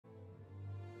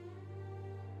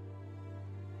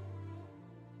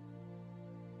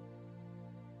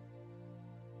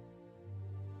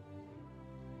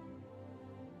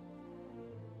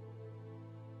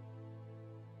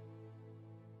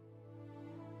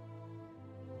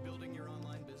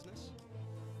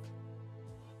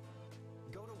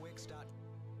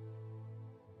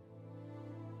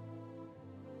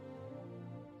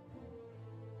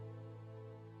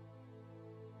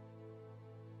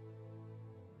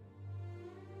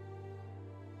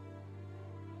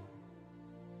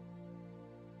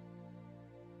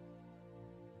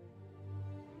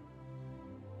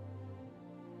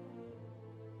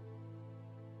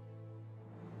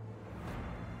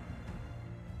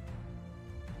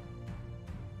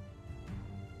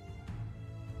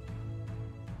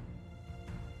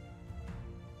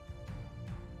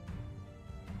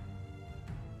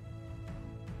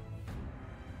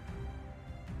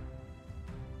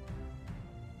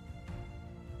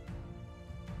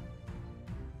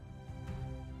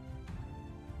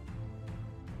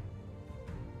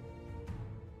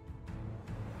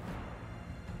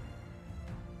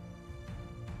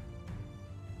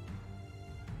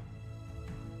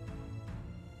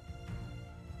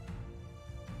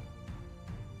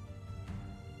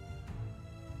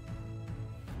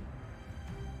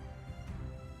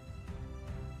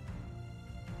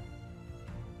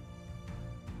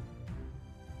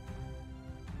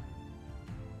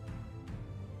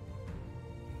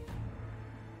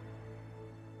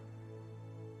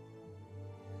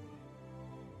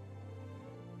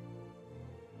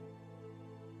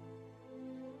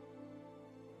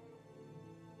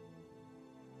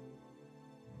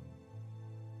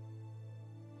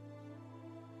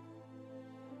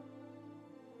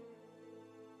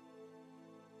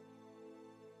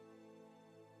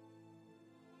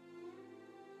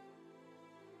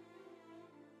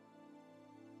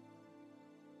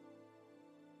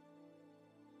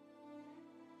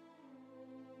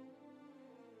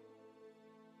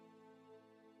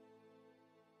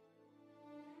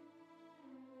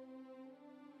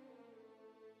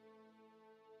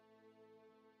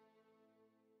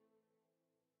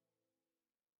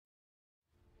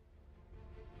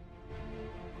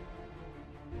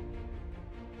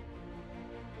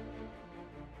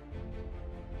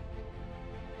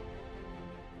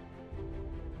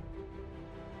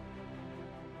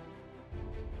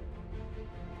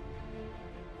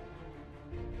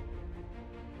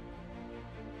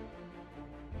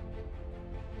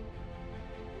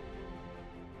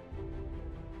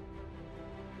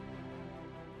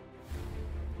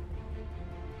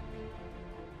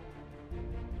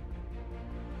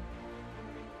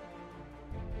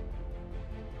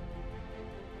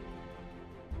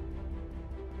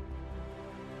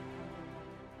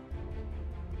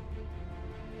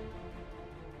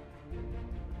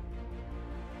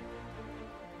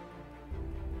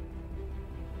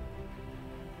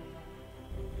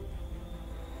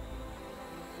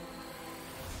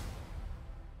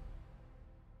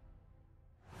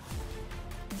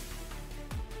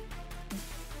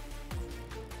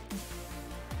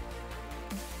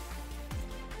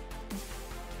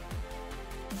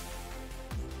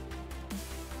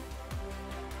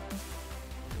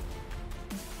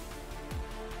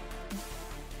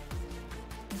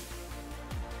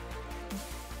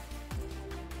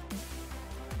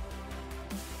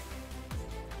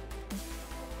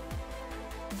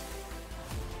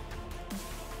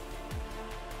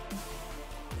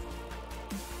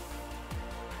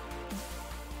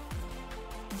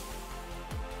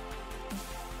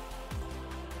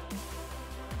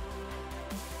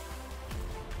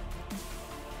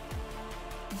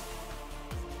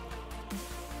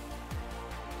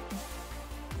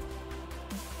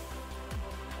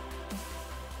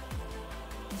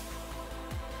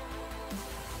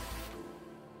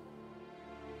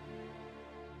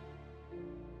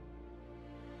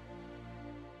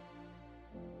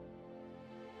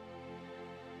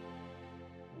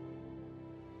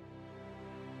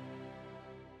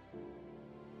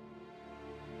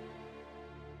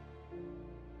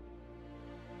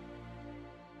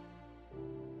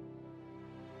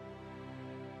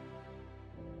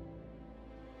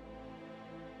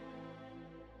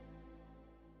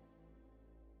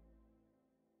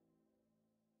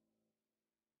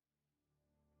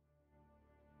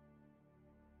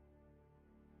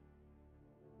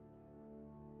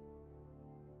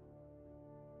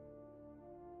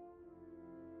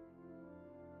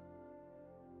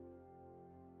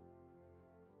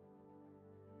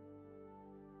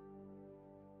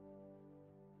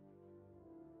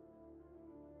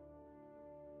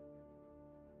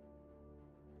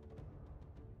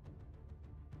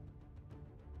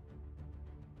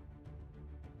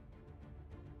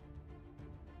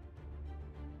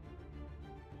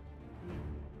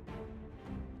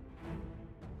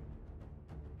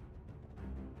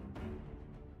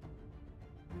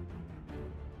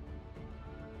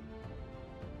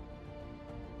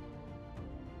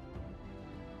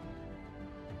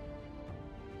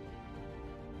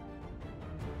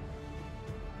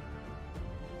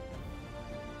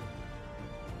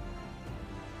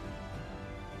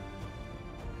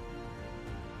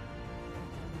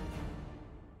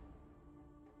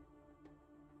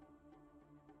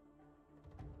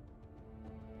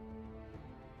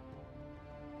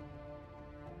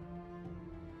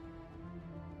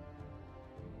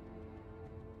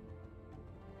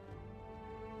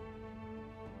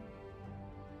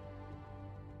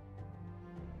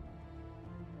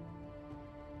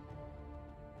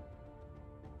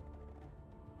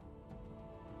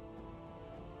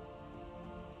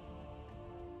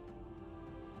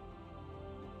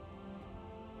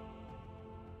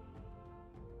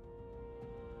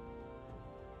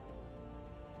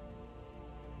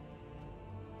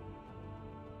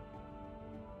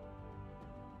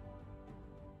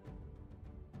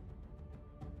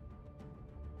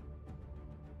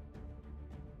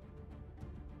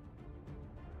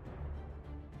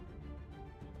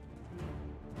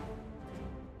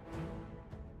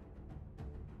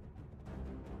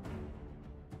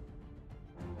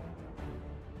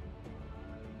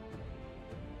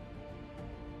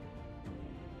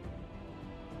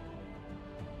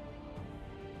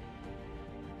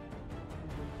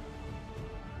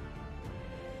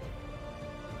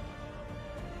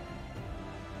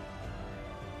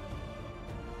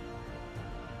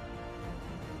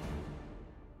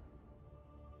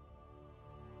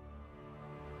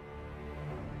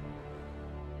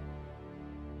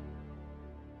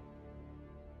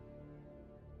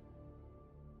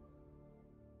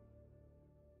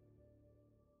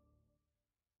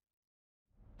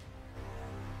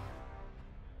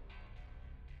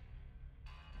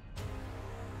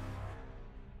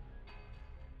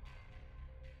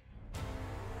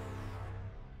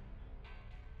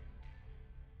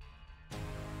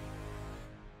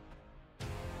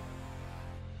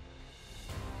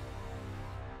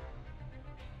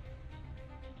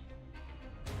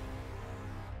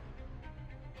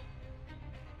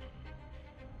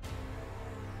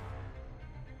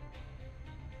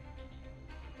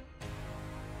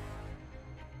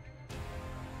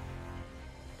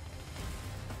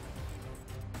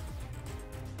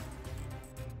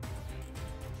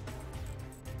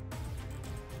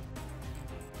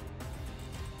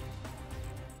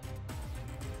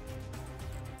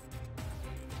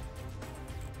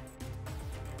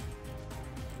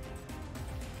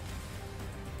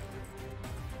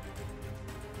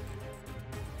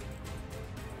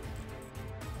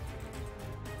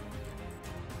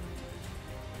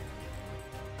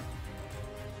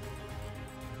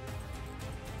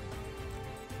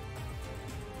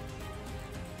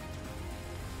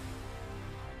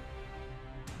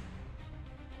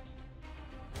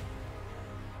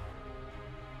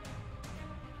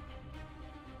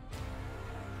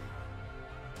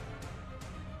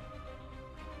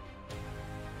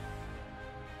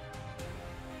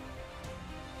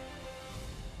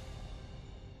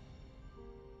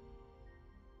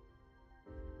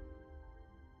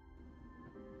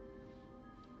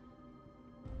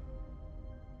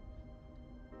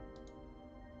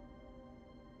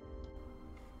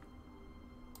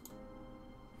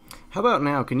How about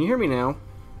now? Can you hear me now?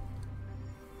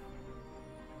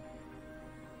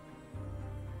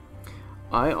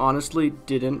 I honestly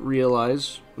didn't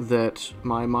realize that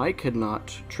my mic had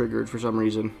not triggered for some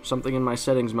reason. Something in my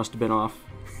settings must have been off.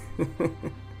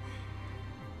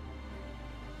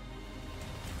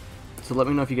 So let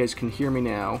me know if you guys can hear me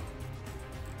now.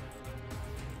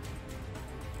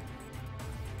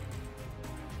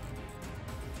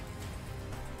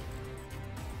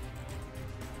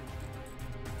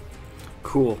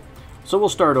 Cool. So we'll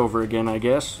start over again, I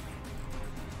guess.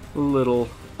 A little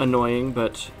annoying,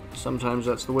 but sometimes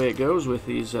that's the way it goes with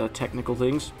these technical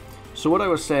things. So what I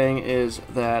was saying is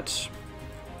that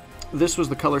this was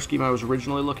the color scheme I was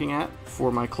originally looking at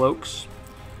for my cloaks.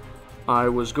 I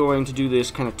was going to do this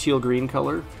kind of teal-green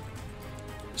color.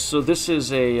 So this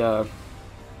is a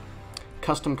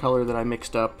custom color that I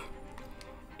mixed up.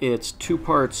 It's 2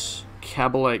 parts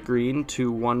Cabalite green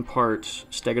to 1 part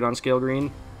Stegodon scale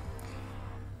green.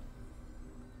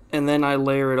 And then I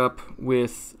layer it up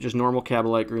with just normal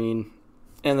Cabalite green,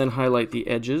 and then highlight the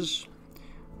edges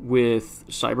with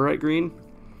Cyberite green.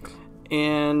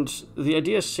 And the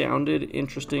idea sounded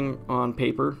interesting on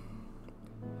paper,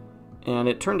 and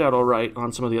it turned out alright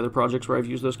on some of the other projects where I've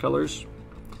used those colors.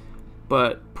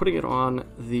 But putting it on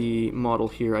the model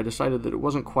here, I decided that it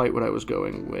wasn't quite what I was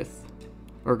going with,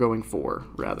 or going for,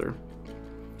 rather.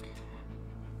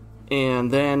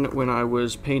 And then when I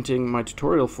was painting my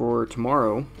tutorial for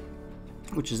tomorrow,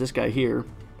 which is this guy here,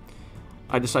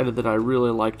 I decided that I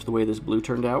really liked the way this blue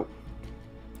turned out.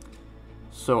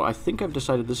 So I think I've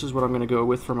decided this is what I'm going to go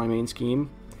with for my main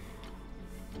scheme.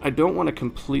 I don't want to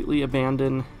completely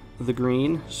abandon the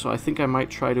green, so I think I might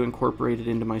try to incorporate it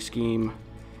into my scheme.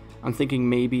 I'm thinking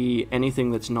maybe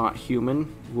anything that's not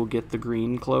human will get the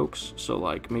green cloaks, so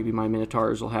like maybe my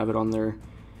Minotaurs will have it on their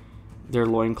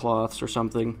loincloths or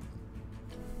something.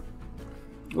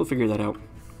 We'll figure that out.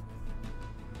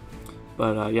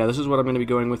 But yeah, this is what I'm going to be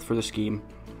going with for the scheme.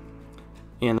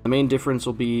 And the main difference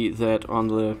will be that on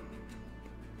the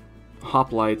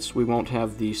Hoplites, we won't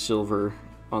have the silver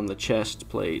on the chest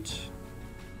plate.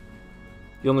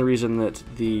 The only reason that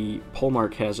the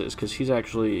Polemark has it is because he's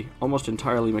actually almost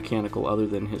entirely mechanical other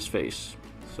than his face.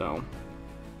 So,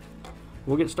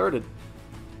 we'll get started.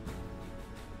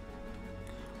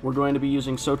 We're going to be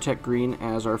using Sotek Green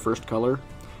as our first color.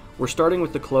 We're starting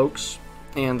with the cloaks,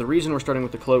 and the reason we're starting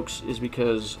with the cloaks is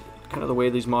because kind of the way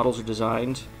these models are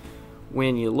designed,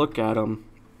 when you look at them,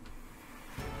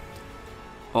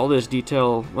 all this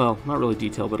detail, well, not really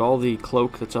detail, but all the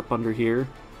cloak that's up under here,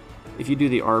 if you do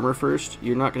the armor first,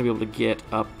 you're not going to be able to get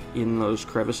up in those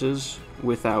crevices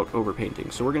without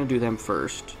overpainting. So we're going to do them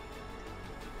first.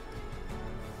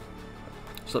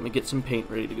 So let me get some paint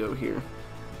ready to go here.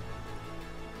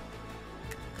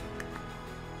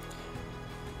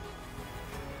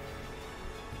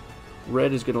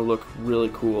 Red is going to look really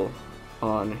cool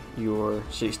on your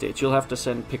city-states. You'll have to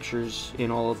send pictures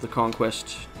in all of the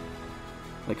Conquest,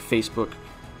 like Facebook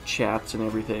chats and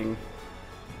everything.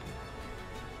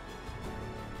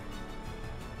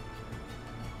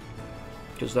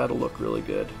 Because that'll look really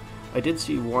good. I did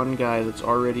see one guy that's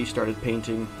already started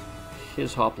painting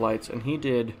his Hoplites, and he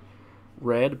did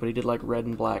red, but he did like red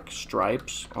and black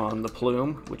stripes on the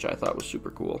plume, which I thought was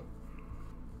super cool.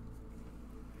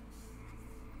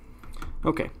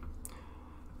 Okay,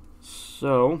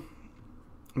 so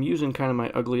I'm using kind of my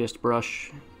ugliest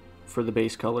brush for the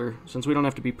base color, since we don't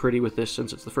have to be pretty with this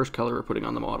since it's the first color we're putting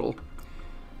on the model.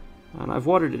 And I've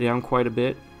watered it down quite a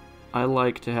bit. I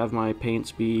like to have my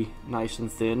paints be nice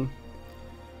and thin,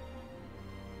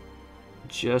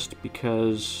 just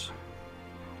because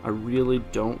I really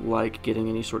don't like getting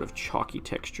any sort of chalky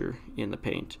texture in the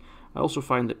paint. I also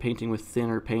find that painting with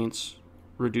thinner paints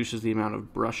reduces the amount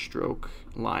of brush stroke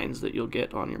lines that you'll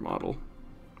get on your model.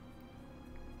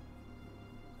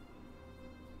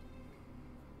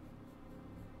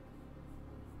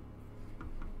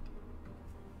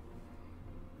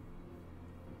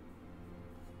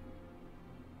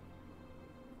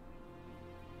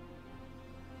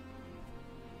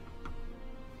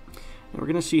 Now we're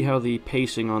going to see how the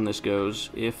pacing on this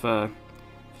goes. If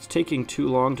it's taking too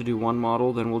long to do one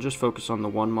model, then we'll just focus on the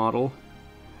one model.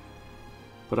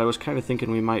 But I was kind of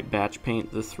thinking we might batch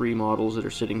paint the 3 models that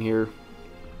are sitting here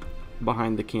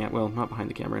behind the well, not behind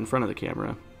the camera, in front of the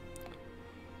camera.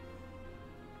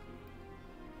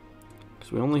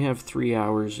 Because we only have 3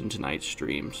 hours in tonight's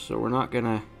stream, so we're not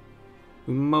gonna,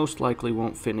 we most likely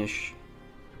won't finish.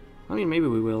 I mean, maybe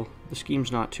we will. The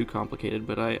scheme's not too complicated,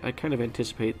 but I kind of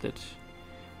anticipate that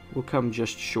we'll come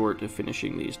just short of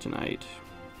finishing these tonight.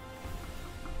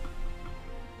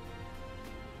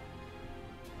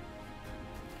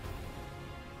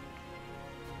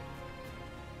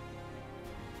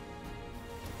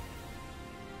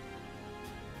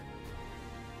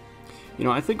 You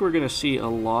know, I think we're going to see a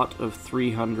lot of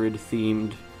 300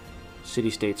 themed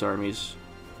city-states armies.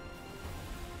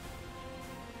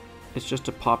 It's just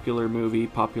a popular movie,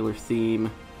 popular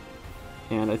theme,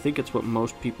 and I think it's what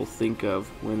most people think of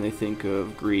when they think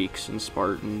of Greeks and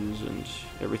Spartans and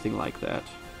everything like that.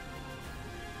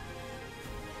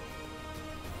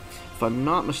 If I'm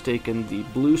not mistaken, the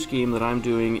blue scheme that I'm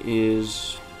doing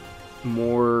is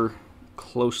more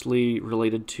closely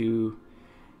related to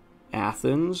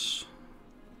Athens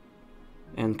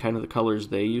and kind of the colors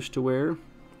they used to wear.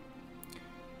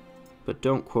 But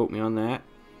don't quote me on that,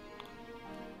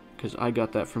 because I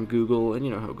got that from Google, and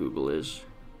you know how Google is.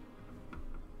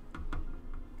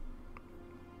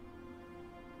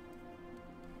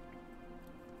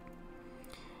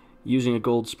 Using a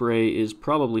gold spray is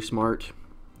probably smart.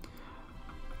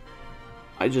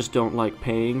 I just don't like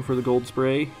paying for the gold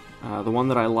spray. The one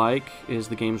that I like is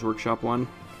the Games Workshop one,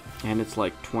 and it's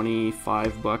like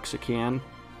 25 bucks a can.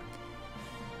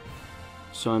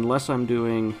 So unless I'm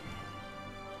doing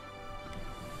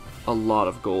a lot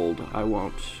of gold, I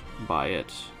won't buy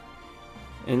it.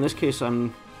 In this case,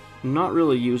 I'm not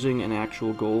really using an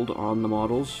actual gold on the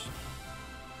models.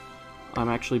 I'm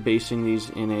actually basing these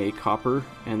in a copper,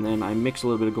 and then I mix a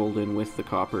little bit of gold in with the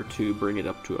copper to bring it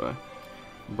up to a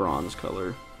bronze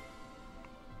color.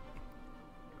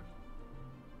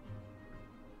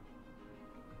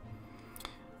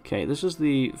 Okay, this is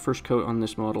the first coat on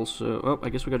this model, so, oh, I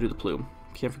guess we gotta do the plume.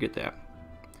 Can't forget that.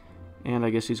 And I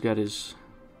guess he's got his...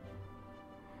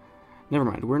 Never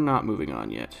mind, we're not moving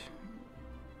on yet,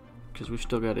 because we've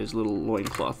still got his little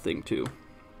loincloth thing too.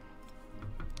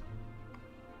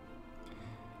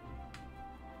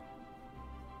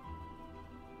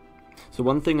 So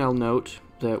one thing I'll note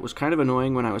that was kind of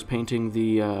annoying when I was painting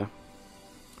the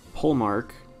pole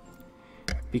mark,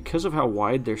 because of how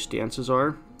wide their stances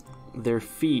are, their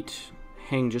feet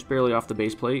hang just barely off the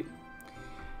base plate.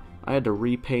 I had to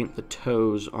repaint the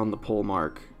toes on the pole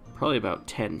mark probably about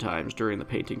 10 times during the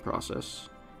painting process.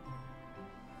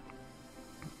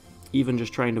 Even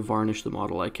just trying to varnish the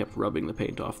model, I kept rubbing the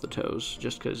paint off the toes,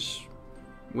 just because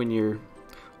when you're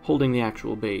holding the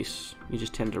actual base, you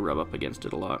just tend to rub up against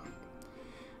it a lot.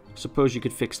 Suppose you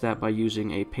could fix that by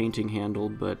using a painting handle,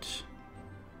 but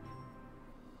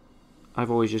I've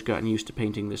always just gotten used to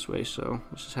painting this way, so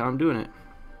this is how I'm doing it.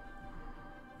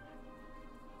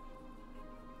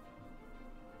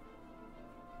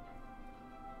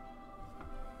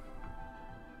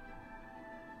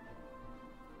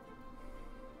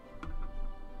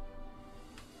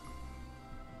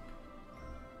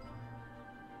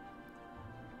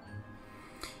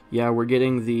 Yeah, we're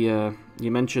getting the,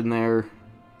 you mentioned there,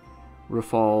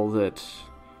 Rafal, that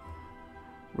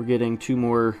we're getting 2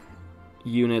 more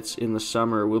units in the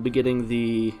summer. We'll be getting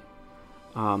the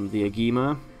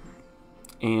Agema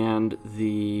and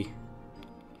the,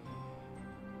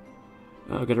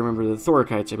 I've got to remember, the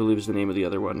Thorakites, I believe is the name of the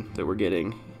other one that we're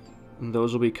getting. And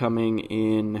those will be coming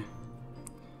in,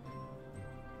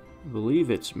 I believe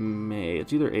it's May.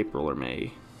 It's either April or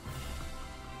May.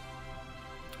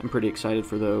 I'm pretty excited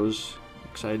for those.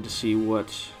 Excited to see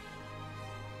what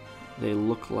they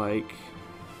look like.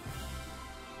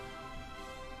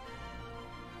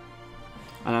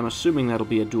 And I'm assuming that'll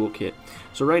be a dual kit.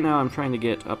 So right now I'm trying to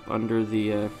get up under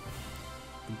the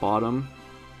bottom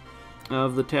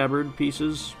of the tabard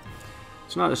pieces.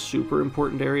 It's not a super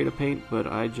important area to paint, but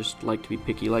I just like to be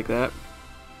picky like that.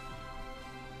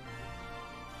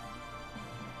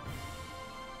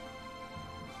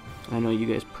 I know you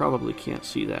guys probably can't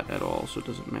see that at all, so it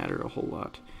doesn't matter a whole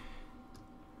lot.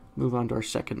 Move on to our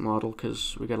second model,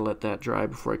 because we gotta let that dry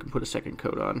before I can put a second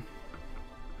coat on.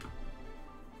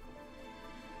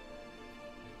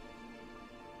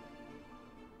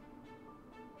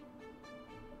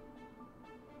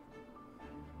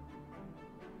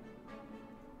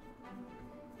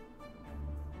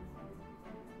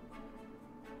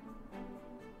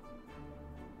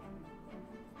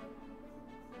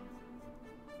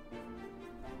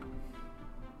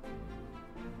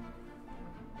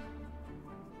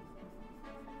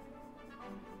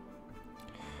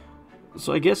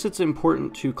 So I guess it's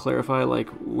important to clarify, like,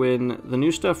 when the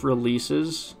new stuff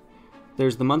releases,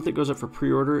 there's the month it goes up for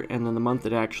pre-order, and then the month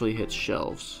it actually hits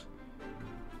shelves.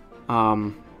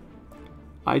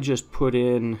 I just put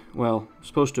in, well,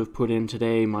 supposed to have put in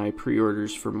today my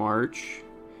pre-orders for March,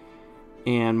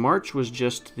 and March was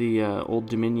just the Old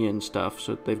Dominion stuff,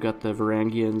 so they've got the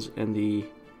Varangians and the,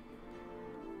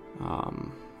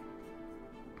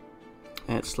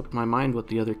 it slipped my mind what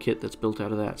the other kit that's built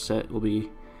out of that set will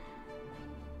be.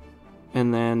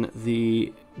 And then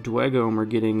the Dwegom are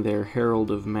getting their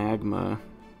Herald of Magma.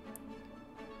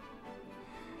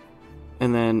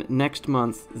 And then next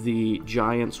month, the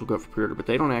Giants will go for pre-order, but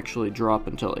they don't actually drop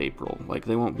until April. Like,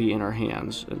 they won't be in our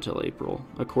hands until April,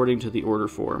 according to the order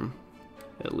form,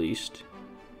 at least.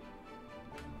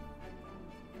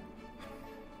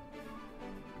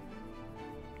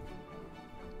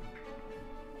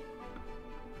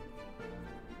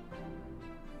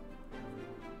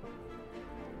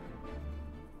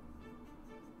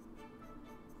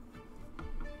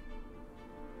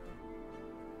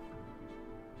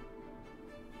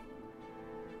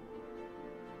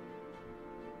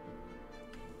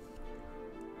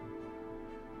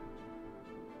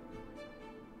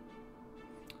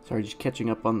 Sorry, just catching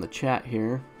up on the chat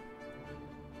here.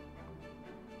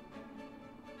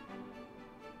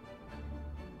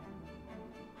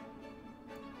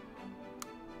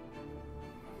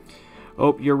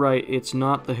 Oh, you're right. It's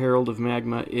not the Herald of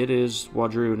Magma. It is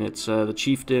Wadroon. It's the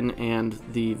Chieftain and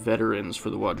the Veterans for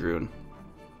the Wadroon.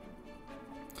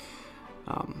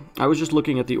 I was just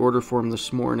looking at the order form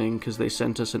this morning because they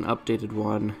sent us an updated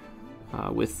one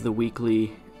with the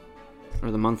weekly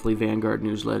or the monthly Vanguard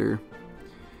newsletter.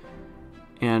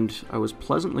 And I was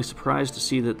pleasantly surprised to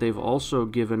see that they've also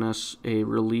given us a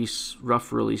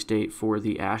rough release date for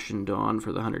the Ashen Dawn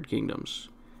for the 100 Kingdoms.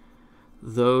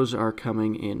 Those are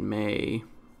coming in May,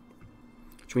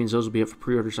 which means those will be up for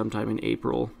pre-order sometime in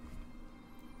April.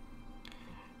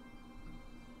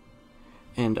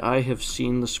 And I have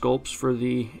seen the sculpts for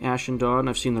the Ashen Dawn.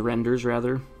 I've seen the renders,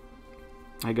 rather.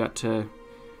 I got to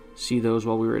see those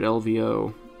while we were at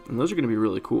LVO, and those are going to be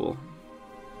really cool.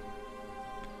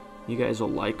 You guys will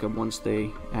like them once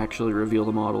they actually reveal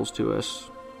the models to us.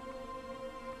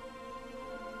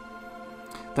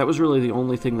 That was really the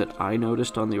only thing that I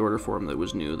noticed on the order form that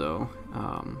was new, though.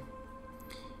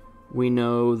 We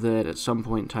know that at some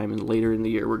point in time later in the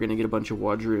year we're going to get a bunch of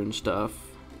Wadroon stuff,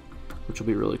 which will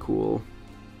be really cool.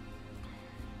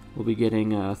 We'll be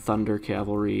getting Thunder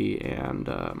Cavalry and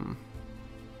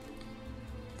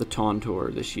the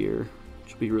Tauntaur this year,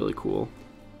 which will be really cool.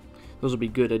 Those will be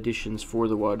good additions for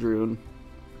the Wadroon.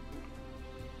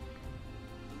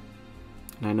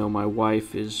 And I know my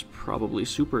wife is probably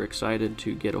super excited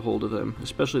to get a hold of them,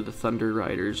 especially the Thunder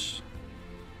Riders.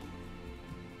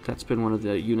 That's been one of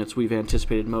the units we've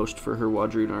anticipated most for her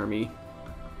Wadroon army.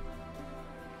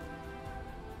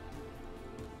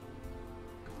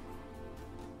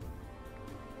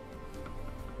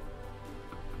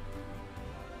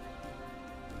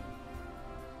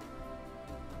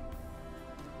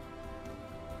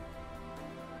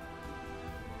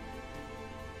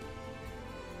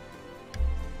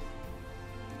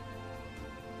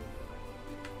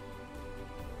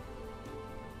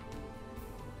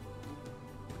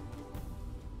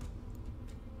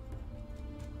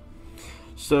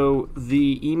 So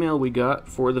the email we got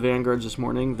for the Vanguards this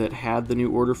morning that had the new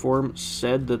order form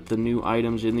said that the new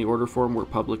items in the order form were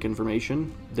public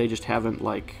information. They just haven't,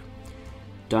 like,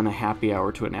 done a happy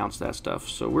hour to announce that stuff,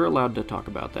 so we're allowed to talk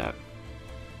about that.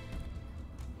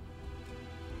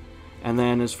 And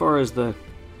then as far as the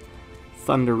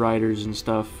Thunder Riders and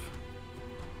stuff,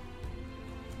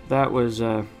 that was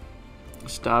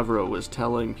Stavro was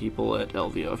telling people at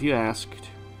LVO. If you asked,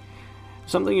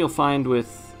 something you'll find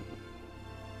with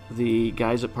the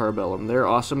guys at Parabellum, they're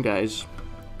awesome guys,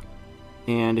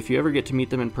 and if you ever get to meet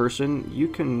them in person, you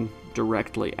can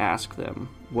directly ask them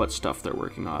what stuff they're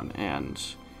working on,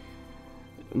 and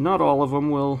not all of them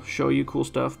will show you cool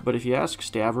stuff, but if you ask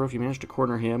Stavro, if you manage to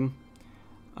corner him,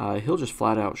 he'll just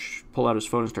flat out pull out his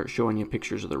phone and start showing you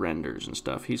pictures of the renders and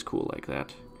stuff. He's cool like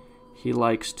that. He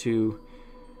likes to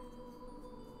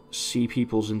see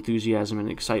people's enthusiasm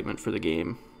and excitement for the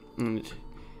game, and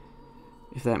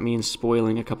if that means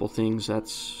spoiling a couple things,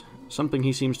 that's something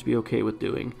he seems to be okay with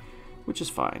doing, which is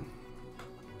fine.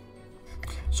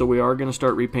 So we are going to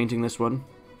start repainting this one.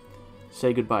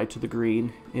 Say goodbye to the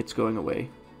green. It's going away.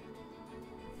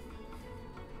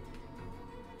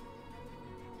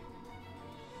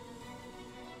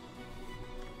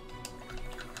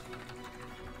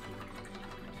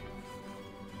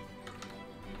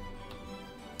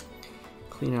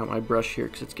 Clean out my brush here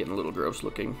because it's getting a little gross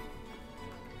looking.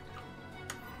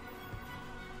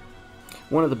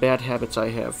 One of the bad habits I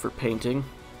have for painting,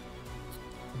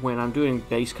 when I'm doing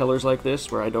base colors like this,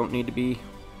 where I don't need to be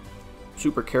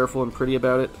super careful and pretty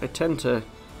about it, I tend to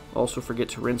also forget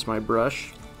to rinse my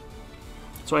brush.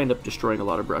 So I end up destroying a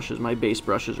lot of brushes. My base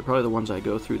brushes are probably the ones I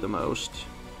go through the most.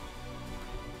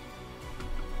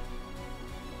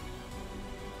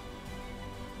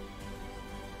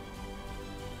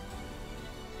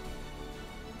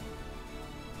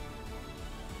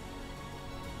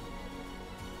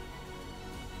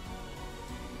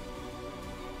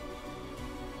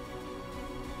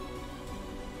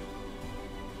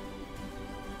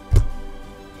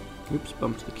 Oops,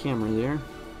 bumped the camera there.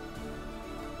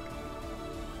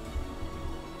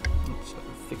 Let's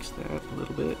fix that a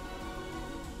little bit.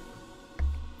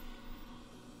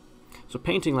 So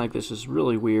painting like this is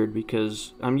really weird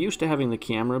because I'm used to having the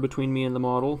camera between me and the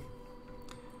model,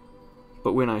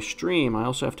 but when I stream I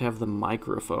also have to have the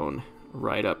microphone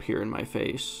right up here in my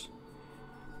face.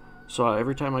 So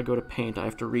every time I go to paint I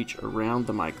have to reach around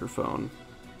the microphone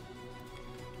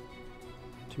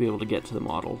to be able to get to the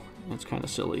model. And it's kind of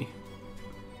silly.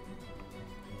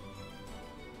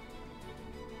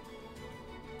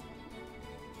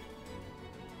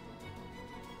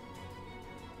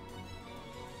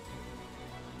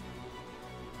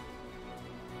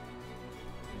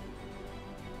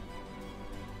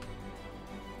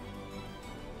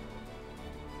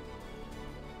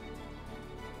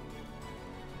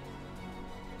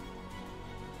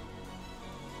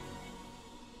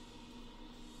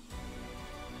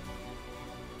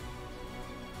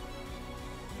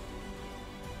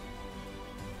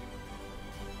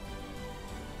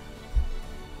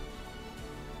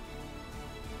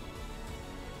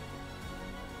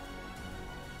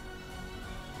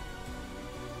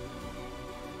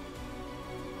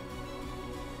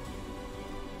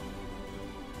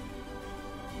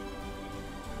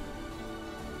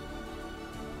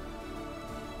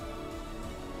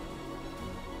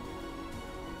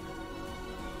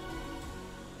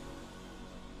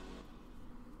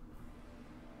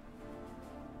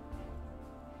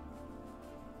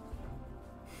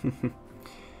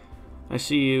 I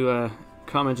see you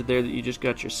commented there that you just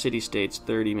got your city-states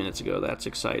 30 minutes ago. That's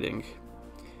exciting.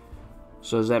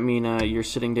 So does that mean you're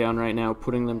sitting down right now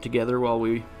putting them together while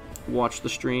we watch the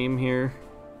stream here?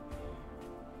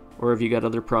 Or have you got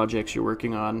other projects you're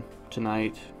working on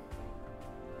tonight?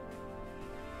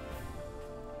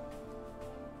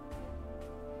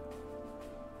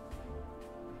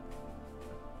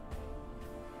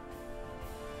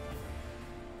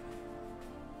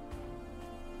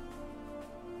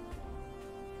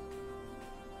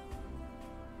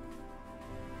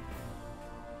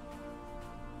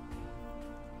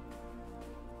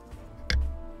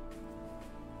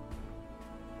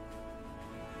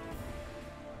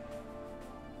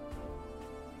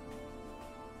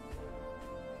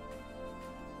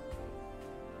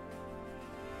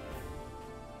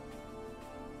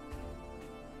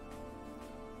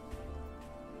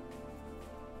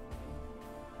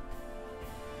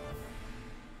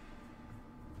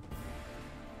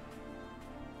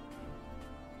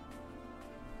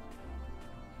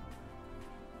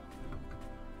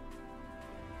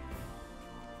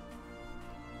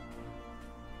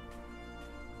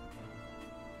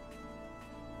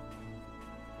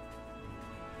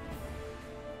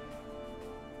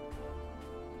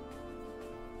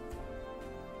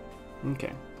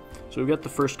 Okay, so we've got the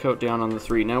first coat down on the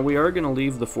 3. Now we are going to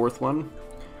leave the 4th one,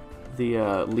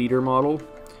 the leader model.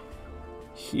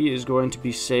 He is going to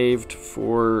be saved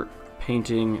for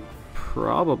painting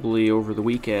probably over the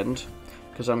weekend,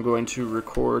 because I'm going to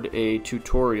record a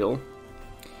tutorial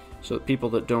so that people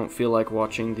that don't feel like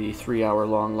watching the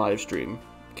 3-hour-long live stream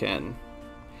can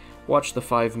watch the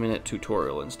 5-minute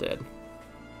tutorial instead.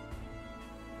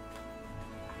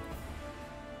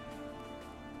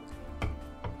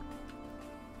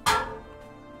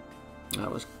 That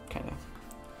was kind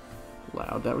of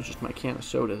loud. That was just my can of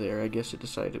soda there. I guess it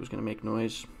decided it was going to make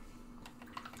noise.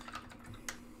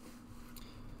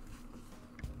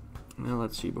 Now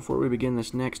let's see. Before we begin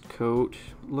this next coat,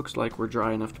 looks like we're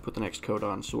dry enough to put the next coat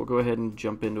on, so we'll go ahead and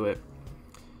jump into it.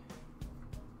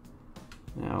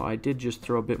 Now I did just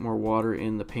throw a bit more water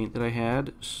in the paint that I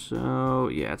had, so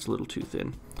yeah, it's a little too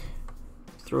thin.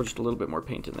 Throw just a little bit more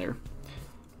paint in there.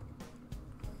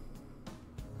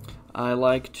 I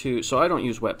like to, so I don't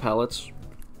use wet palettes.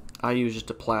 I use just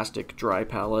a plastic dry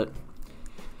palette.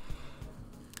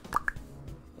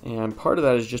 And part of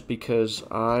that is just because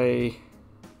I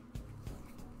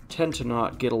tend to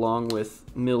not get along with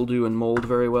mildew and mold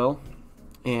very well.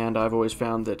 And I've always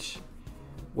found that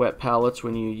wet palettes,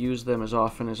 when you use them as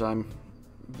often as I'm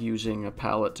using a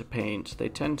palette to paint, they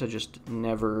tend to just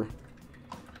never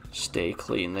stay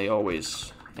clean. They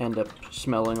always end up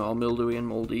smelling all mildewy and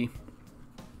moldy.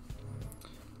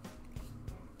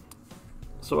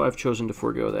 So I've chosen to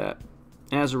forego that.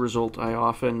 As a result, I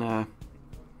often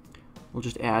will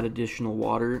just add additional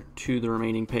water to the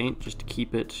remaining paint just to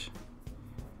keep it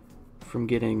from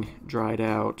getting dried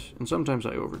out, and sometimes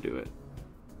I overdo it.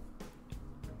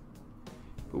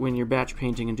 But when you're batch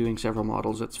painting and doing several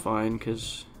models, that's fine,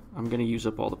 because I'm going to use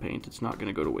up all the paint. It's not going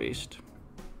to go to waste.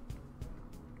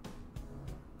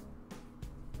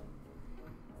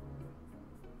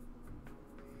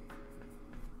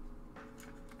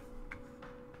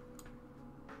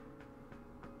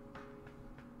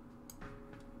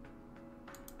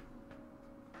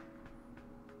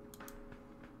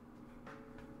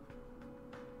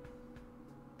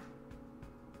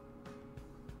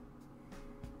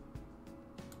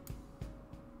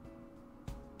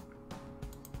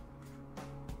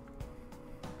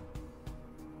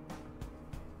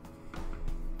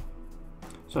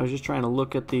 So I was just trying to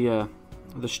look at the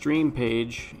stream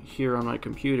page here on my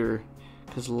computer,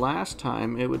 because last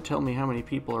time it would tell me how many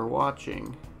people are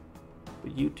watching,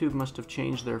 but YouTube must have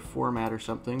changed their format or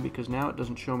something, because now it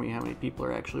doesn't show me how many people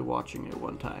are actually watching at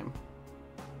one time.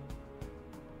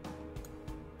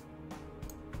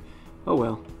 Oh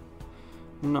well,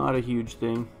 not a huge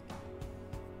thing.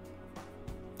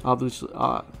 Obviously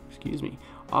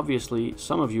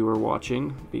some of you are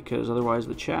watching, because otherwise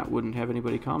the chat wouldn't have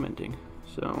anybody commenting.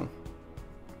 So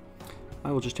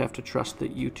I will just have to trust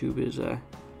that YouTube is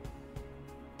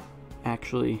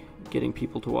actually getting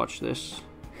people to watch this.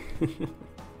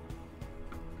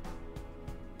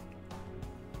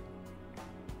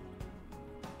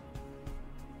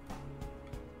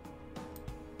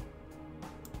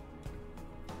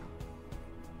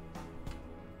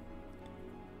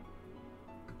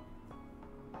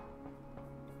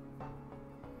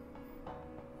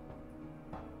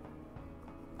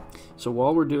 So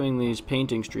while we're doing these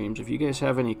painting streams, if you guys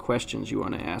have any questions you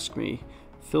want to ask me,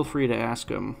 feel free to ask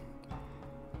them.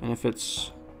 And if it's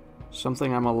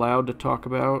something I'm allowed to talk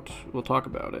about, we'll talk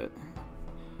about it.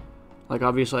 Like,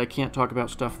 obviously I can't talk about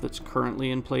stuff that's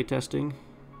currently in playtesting,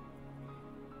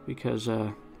 because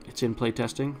it's in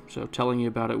playtesting, so telling you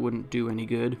about it wouldn't do any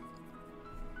good,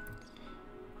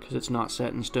 because it's not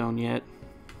set in stone yet.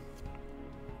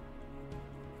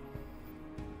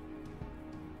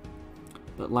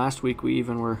 But last week we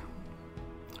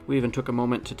even took a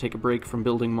moment to take a break from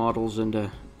building models and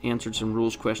answered some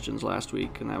rules questions last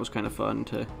week, and that was kind of fun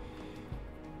to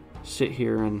sit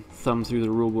here and thumb through the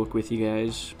rulebook with you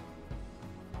guys.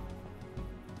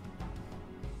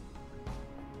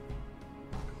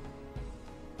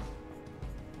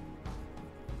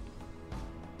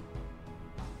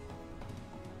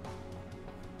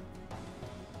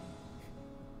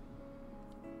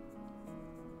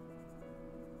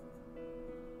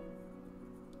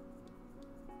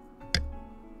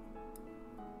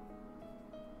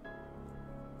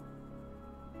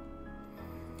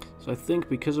 So I think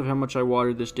because of how much I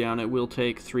watered this down, it will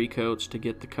take 3 coats to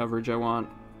get the coverage I want.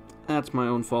 That's my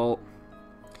own fault.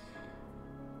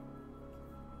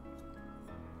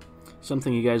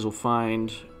 Something you guys will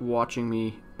find watching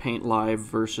me paint live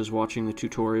versus watching the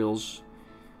tutorials.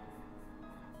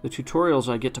 The tutorials,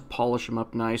 I get to polish them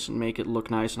up nice and make it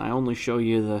look nice, and I only show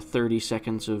you the 30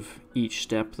 seconds of each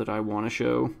step that I want to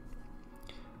show.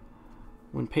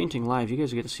 When painting live, you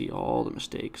guys get to see all the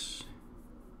mistakes.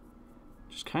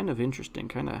 Just kind of interesting,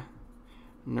 kind of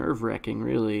nerve-wracking,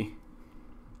 really.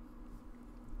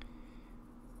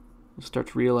 I start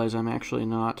to realize I'm actually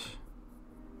not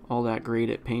all that great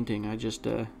at painting. I just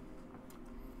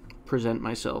present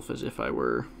myself as if I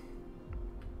were.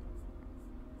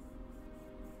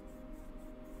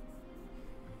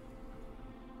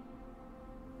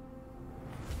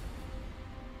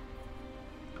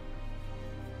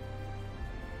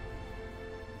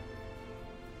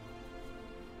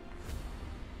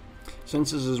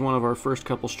 Since this is one of our first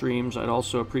couple streams, I'd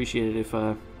also appreciate it if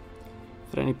at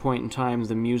any point in time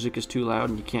the music is too loud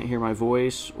and you can't hear my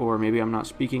voice, or maybe I'm not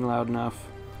speaking loud enough,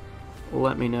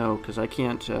 let me know, because I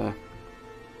can't,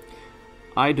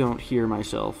 I don't hear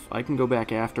myself. I can go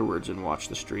back afterwards and watch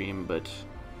the stream, but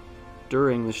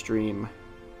during the stream,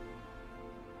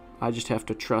 I just have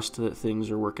to trust that things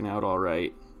are working out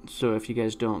alright. So if you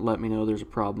guys don't let me know there's a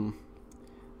problem,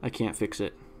 I can't fix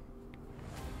it.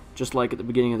 Just like at the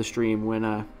beginning of the stream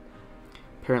when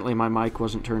apparently my mic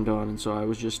wasn't turned on, and so I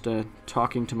was just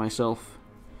talking to myself.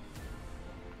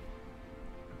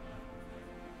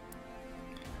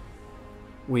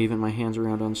 Waving my hands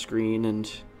around on screen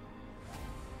and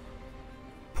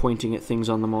pointing at things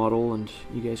on the model, and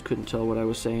you guys couldn't tell what I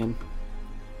was saying.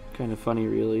 Kind of funny,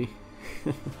 really.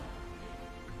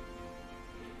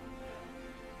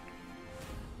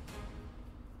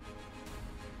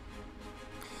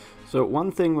 So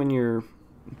one thing when you're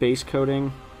base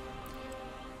coating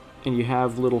and you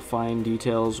have little fine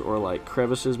details or like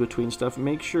crevices between stuff,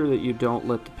 make sure that you don't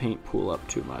let the paint pool up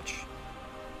too much.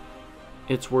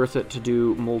 It's worth it to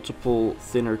do multiple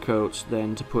thinner coats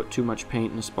than to put too much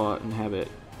paint in a spot and have it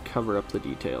cover up the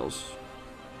details.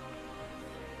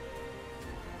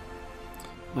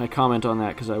 And I comment on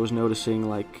that because I was noticing,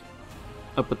 like,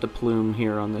 up at the plume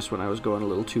here on this one, I was going a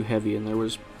little too heavy and there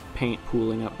was paint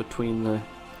pooling up between the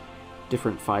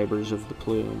different fibers of the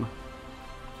plume.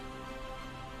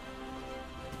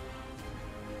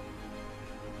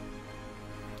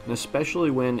 And especially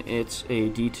when it's a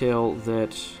detail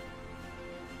that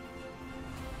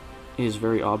is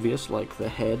very obvious, like the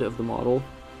head of the model,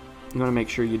 you want to make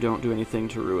sure you don't do anything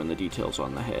to ruin the details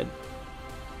on the head.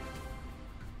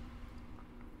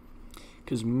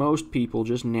 because most people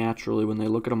just naturally, when they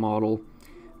look at a model,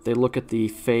 they look at the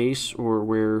face, or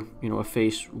where, you know, a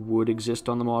face would exist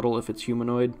on the model if it's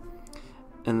humanoid,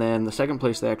 and then the second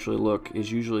place they actually look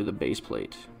is usually the base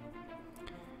plate.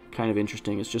 Kind of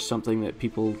interesting. It's just something that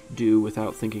people do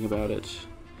without thinking about it.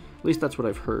 At least that's what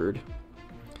I've heard.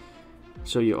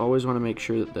 So you always want to make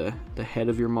sure that the head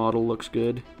of your model looks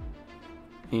good,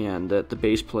 and that the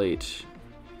base plate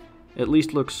at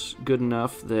least looks good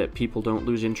enough that people don't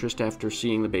lose interest after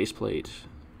seeing the base plate,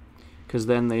 because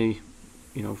then they,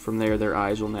 you know, from there their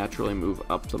eyes will naturally move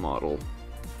up the model.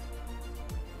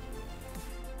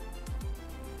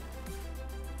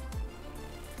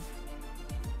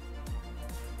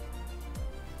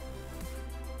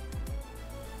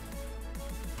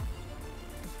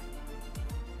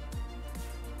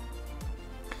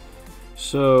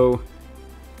 So,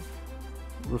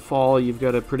 Rafal, you've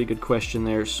got a pretty good question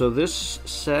there. So this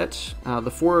set, the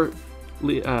four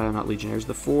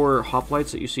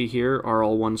Hoplites that you see here are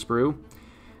all one sprue.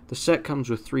 The set comes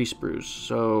with 3 sprues,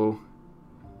 so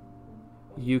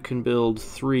you can build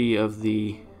 3 of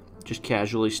the just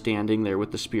casually standing there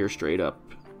with the spear straight up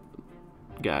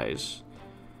guys.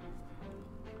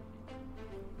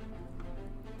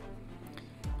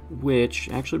 Which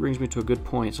actually brings me to a good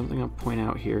point, something I'll point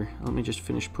out here. Let me just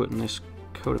finish putting this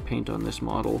coat of paint on this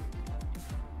model.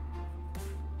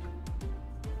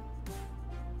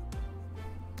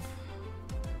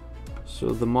 So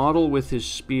the model with his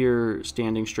spear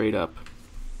standing straight up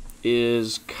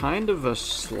is kind of a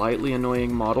slightly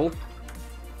annoying model.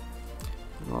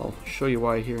 I'll show you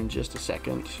why here in just a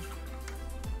second.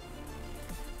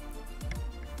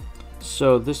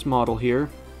 So this model here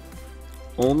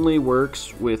only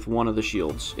works with one of the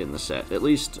shields in the set, at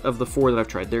least of the 4 that I've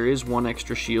tried. There is one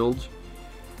extra shield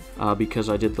because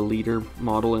I did the leader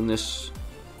model in this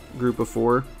group of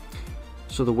 4.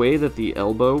 So the way that the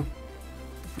elbow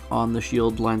on the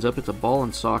shield lines up, it's a ball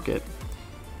and socket,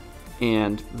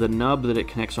 and the nub that it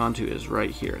connects onto is right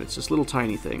here. It's this little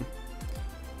tiny thing.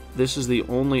 This is the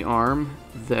only arm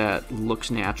that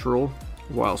looks natural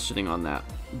while sitting on that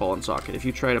ball and socket. If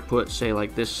you try to put, say,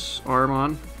 like this arm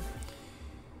on,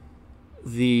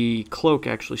 the cloak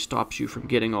actually stops you from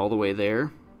getting all the way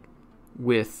there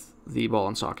with the ball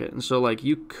and socket. And so, like,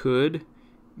 you could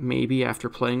maybe, after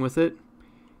playing with it,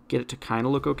 get it to kind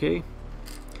of look okay,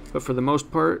 but for the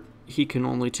most part he can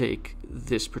only take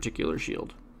this particular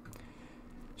shield.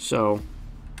 So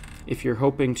if you're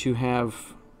hoping to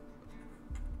have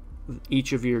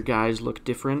each of your guys look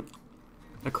different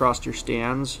across your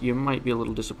stands, you might be a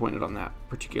little disappointed on that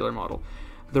particular model.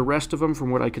 The rest of them,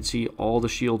 from what I could see, all the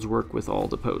shields work with all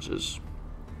the poses.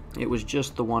 It was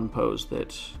just the one pose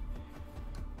that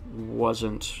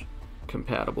wasn't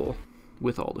compatible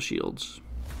with all the shields.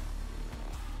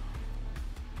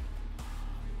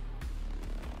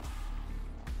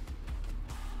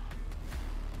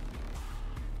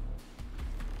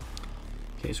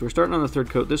 Okay, so we're starting on the 3rd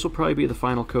coat. This will probably be the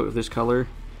final coat of this color.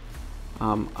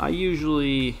 I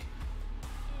usually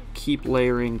keep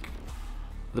layering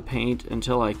the paint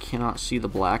until I cannot see the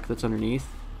black that's underneath.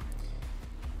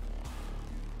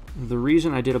 The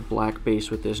reason I did a black base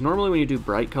with this, normally when you do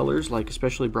bright colors, like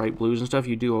especially bright blues and stuff,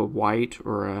 you do a white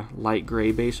or a light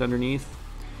gray base underneath.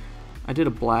 I did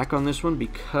a black on this one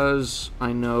because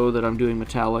I know that I'm doing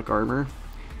metallic armor,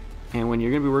 and when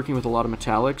you're going to be working with a lot of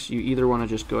metallics, you either want to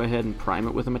just go ahead and prime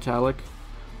it with a metallic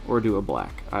or do a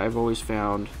black. I've always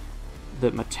found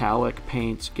that metallic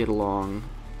paints get along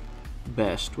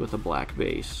best with a black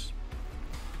base.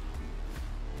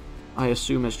 I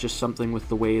assume it's just something with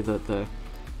the way that the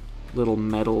little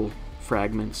metal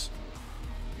fragments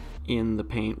in the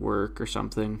paint work or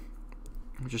something,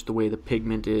 just the way the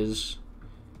pigment is.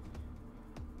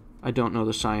 I don't know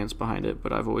the science behind it,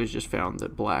 but I've always just found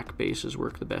that black bases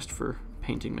work the best for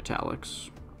painting metallics.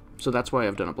 So that's why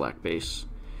I've done a black base.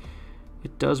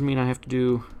 It does mean I have to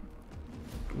do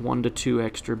 1 to 2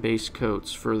 extra base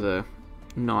coats for the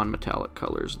non-metallic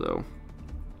colors, though.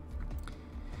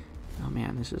 Oh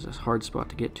man, this is a hard spot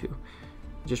to get to.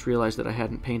 I just realized that I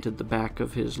hadn't painted the back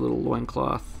of his little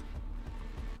loincloth.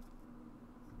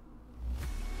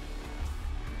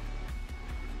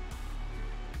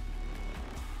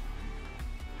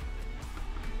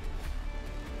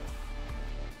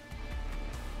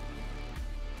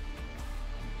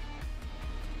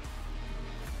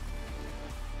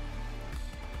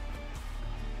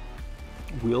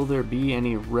 Will there be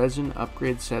any resin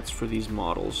upgrade sets for these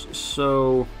models?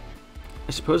 So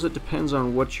I suppose it depends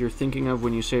on what you're thinking of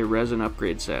when you say resin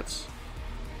upgrade sets.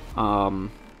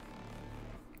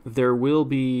 There will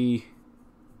be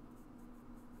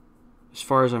as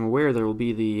far as I'm aware, there will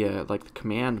be the like the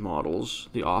command models,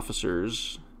 the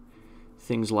officers,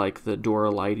 things like the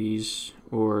Hoplites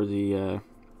or the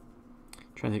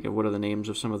trying to think of what are the names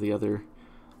of some of the other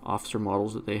officer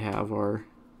models that they have are.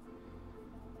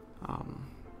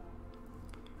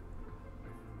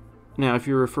 Now, if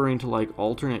you're referring to like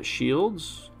alternate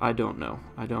shields, I don't know.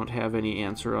 I don't have any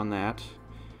answer on that.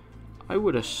 I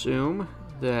would assume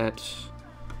that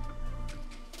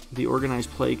the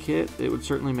organized play kit, it would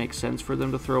certainly make sense for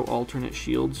them to throw alternate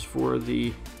shields for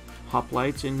the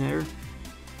Hoplites in there.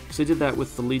 Because they did that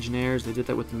with the Legionnaires, they did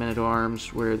that with the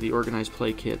Men-at-Arms, where the organized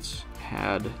play kits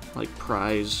had like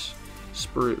prize,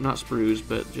 not sprues,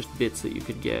 but just bits that you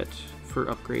could get for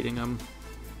upgrading them.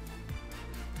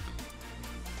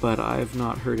 But I've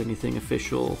not heard anything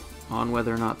official on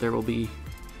whether or not there will be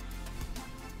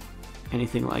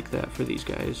anything like that for these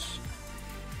guys.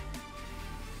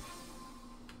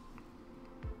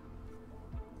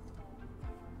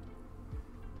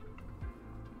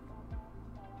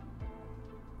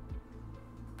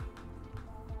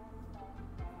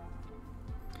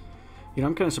 You know,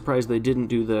 I'm kind of surprised they didn't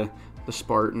do the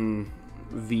Spartan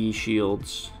V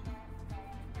shields.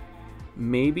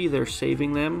 Maybe they're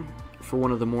saving them for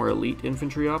one of the more elite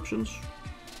infantry options?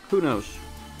 Who knows?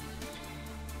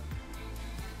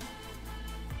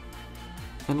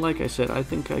 And like I said, I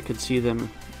think I could see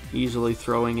them easily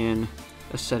throwing in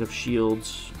a set of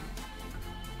shields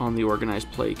on the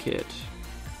organized play kit,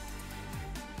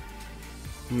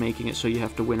 making it so you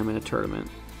have to win them in a tournament.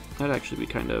 That'd actually be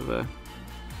kind of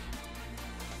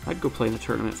I'd go play in a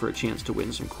tournament for a chance to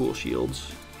win some cool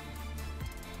shields.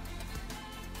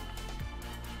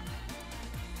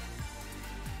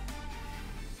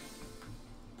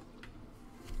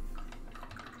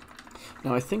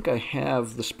 Now I think I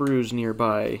have the sprues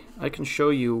nearby. I can show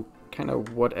you kind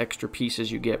of what extra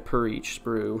pieces you get per each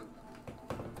sprue,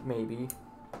 maybe.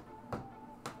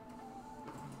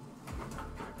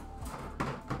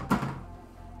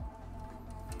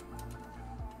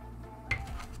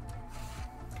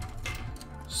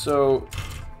 So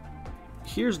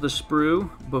here's the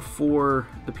sprue before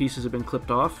the pieces have been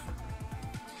clipped off.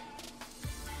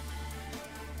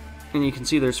 And you can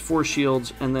see there's 4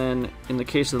 shields, and then in the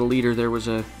case of the leader there was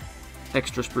a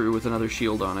extra sprue with another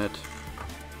shield on it.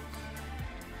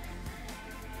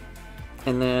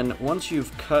 And then once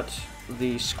you've cut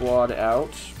the squad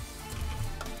out,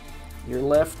 you're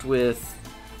left with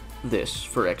this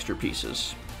for extra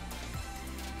pieces.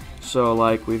 So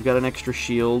like we've got an extra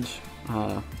shield.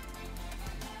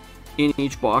 In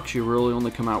each box you really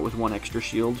only come out with 1 extra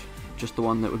shield, just the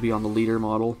one that would be on the leader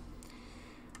model.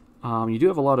 You do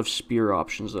have a lot of spear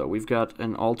options though. We've got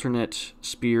an alternate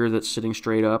spear that's sitting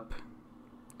straight up.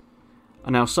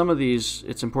 Now some of these,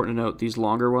 it's important to note, these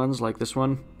longer ones like this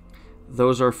one,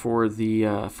 those are for the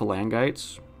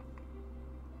phalangites.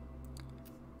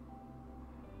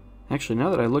 Actually, now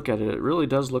that I look at it, it really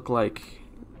does look like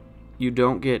you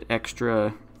don't get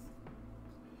extra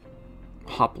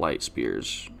hoplite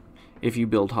spears if you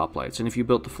build hoplites. And if you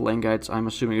built the phalangites, I'm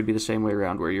assuming it would be the same way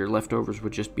around, where your leftovers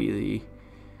would just be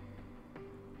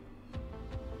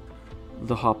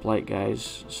the hoplite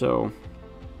guys. So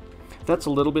that's a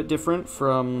little bit different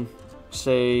from,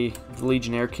 say, the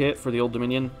Legionnaire kit for the Old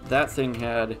Dominion. That thing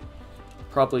had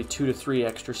probably 2 to 3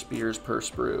 extra spears per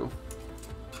sprue.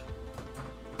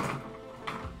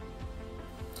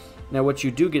 Now what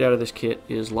you do get out of this kit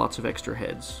is lots of extra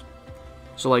heads.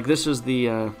 So like this is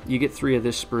the, you get 3 of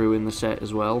this sprue in the set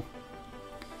as well.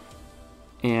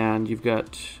 And you've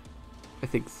got, I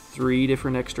think, 3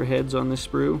 different extra heads on this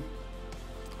sprue.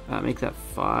 Make that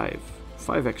 5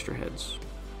 extra heads.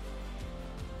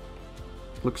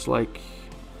 Looks like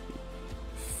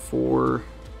 4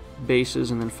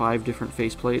 bases and then 5 different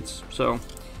faceplates. So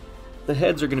the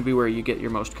heads are going to be where you get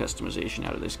your most customization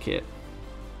out of this kit.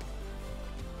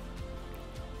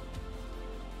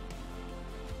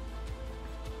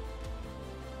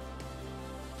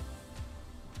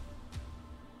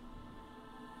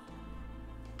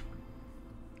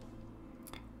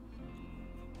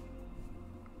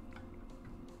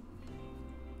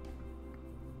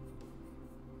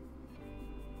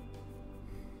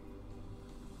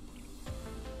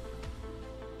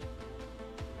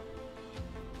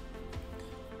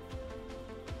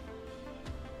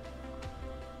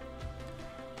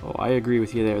 Oh, I agree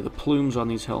with you there. The plumes on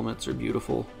these helmets are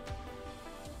beautiful.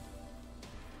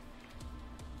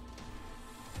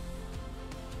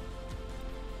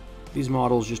 These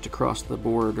models just across the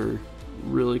board are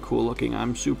really cool looking.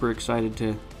 I'm super excited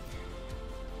to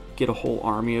get a whole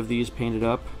army of these painted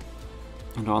up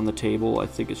and on the table. I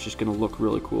think it's just going to look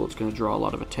really cool. It's going to draw a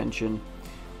lot of attention,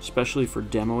 especially for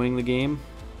demoing the game.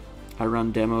 I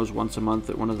run demos once a month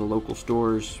at one of the local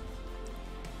stores,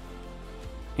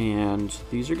 and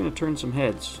these are going to turn some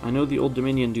heads. I know the Old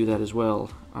Dominion do that as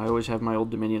well. I always have my Old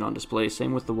Dominion on display.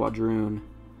 Same with the Wadroon.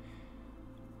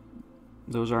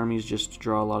 Those armies just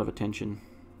draw a lot of attention.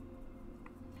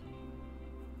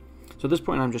 So at this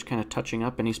point I'm just kind of touching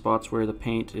up any spots where the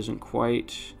paint isn't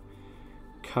quite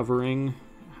covering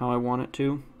how I want it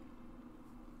to.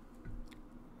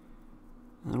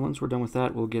 And then once we're done with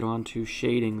that, we'll get on to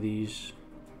shading these.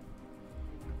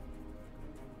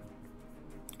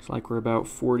 Looks like we're about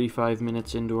 45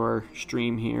 minutes into our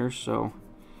stream here, so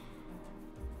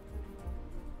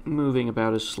moving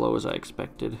about as slow as I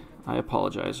expected. I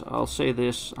apologize. I'll say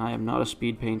this, I am not a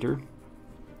speed painter,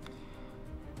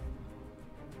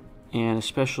 and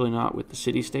especially not with the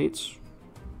city-states.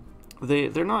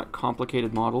 They're not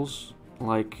complicated models,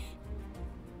 like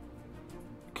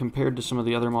compared to some of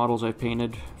the other models I've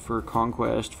painted for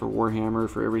Conquest, for Warhammer,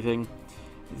 for everything.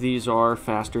 These are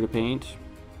faster to paint,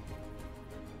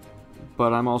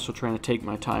 but I'm also trying to take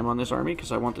my time on this army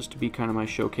because I want this to be kind of my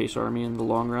showcase army in the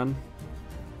long run,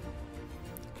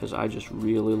 because I just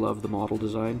really love the model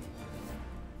design.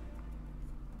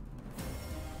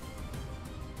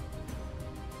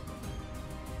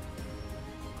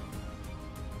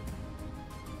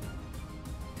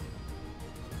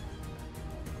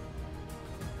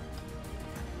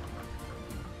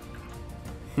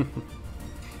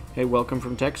 Hey, welcome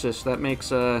from Texas. That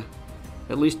makes at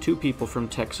least 2 people from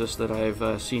Texas that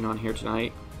I've seen on here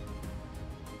tonight.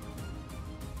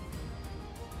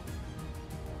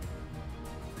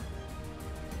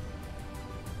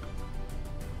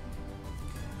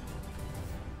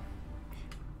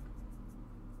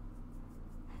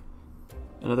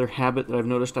 Another habit that I've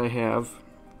noticed I have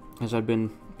as I've been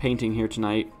painting here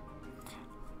tonight,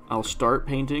 I'll start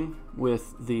painting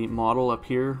with the model up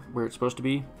here where it's supposed to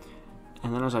be,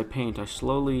 and then as I paint, I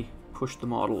slowly push the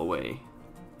model away.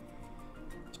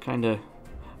 It's kind of,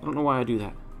 I don't know why I do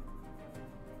that.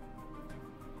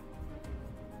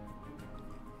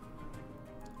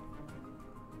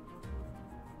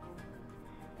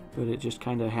 But it just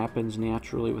kind of happens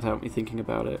naturally without me thinking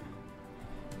about it.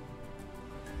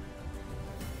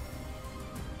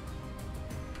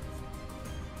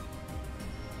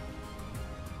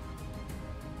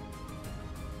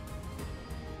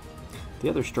 The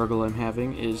other struggle I'm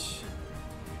having is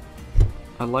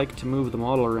I like to move the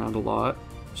model around a lot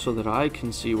so that I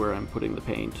can see where I'm putting the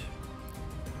paint.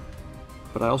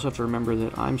 But I also have to remember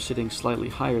that I'm sitting slightly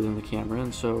higher than the camera,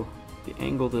 and so the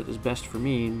angle that is best for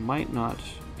me might not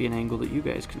be an angle that you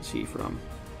guys can see from.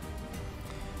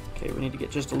 Okay, we need to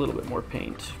get just a little bit more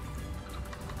paint.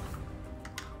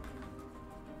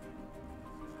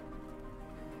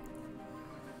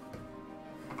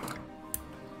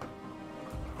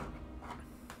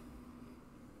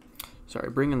 Sorry,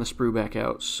 bringing the sprue back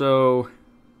out. So,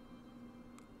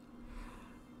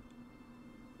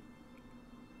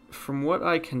 from what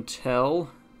I can tell,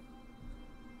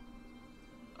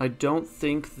 I don't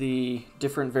think the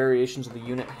different variations of the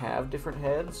unit have different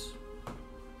heads,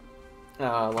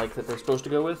 like that they're supposed to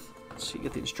go with. Let's see,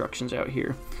 get the instructions out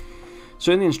here.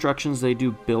 So in the instructions, they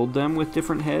do build them with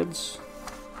different heads.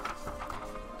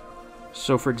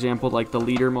 So for example, like the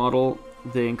leader model,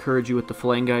 they encourage you with the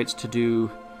Phalangites to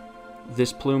do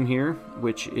this plume here,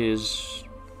 which is,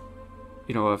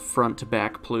 you know, a front to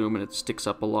back plume, and it sticks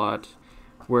up a lot.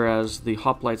 Whereas the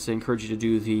Hoplites, they encourage you to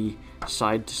do the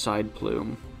side to side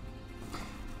plume.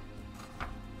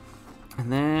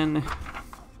 And then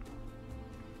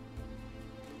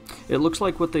it looks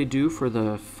like what they do for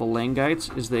the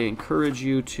Phalangites is they encourage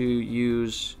you to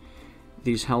use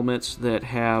these helmets that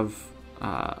have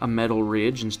a metal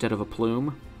ridge instead of a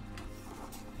plume.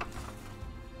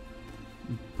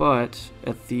 But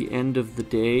at the end of the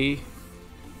day,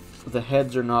 the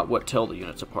heads are not what tell the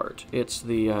units apart. It's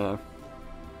the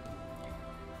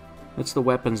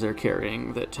weapons they're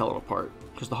carrying that tell them apart,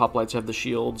 because the Hoplites have the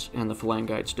shields and the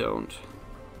Phalangites don't.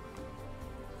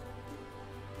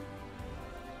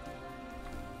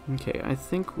 Okay, I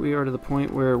think we are to the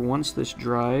point where once this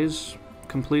dries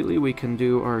completely, we can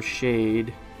do our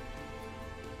shade.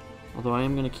 Although I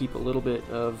am going to keep a little bit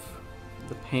of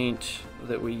the paint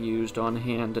that we used on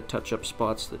hand to touch up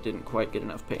spots that didn't quite get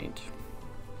enough paint.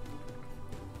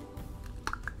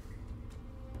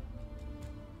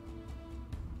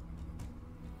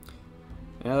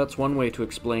 Yeah, that's one way to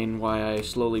explain why I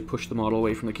slowly push the model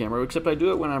away from the camera, except I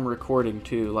do it when I'm recording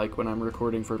too, like when I'm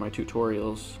recording for my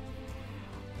tutorials.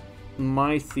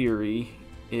 My theory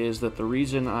is that the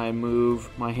reason I move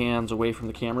my hands away from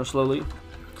the camera slowly is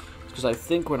because I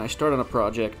think when I start on a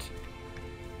project,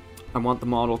 I want the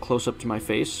model close up to my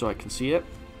face so I can see it.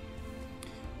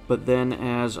 But then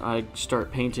as I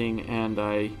start painting and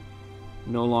I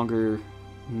no longer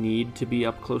need to be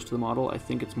up close to the model, I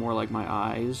think it's more like my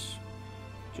eyes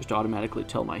just automatically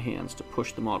tell my hands to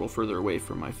push the model further away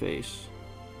from my face.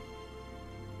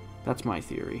 That's my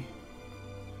theory.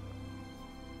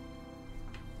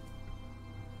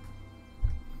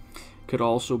 Could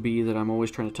also be that I'm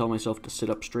always trying to tell myself to sit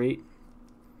up straight,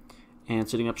 and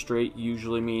sitting up straight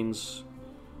usually means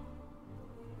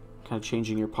kind of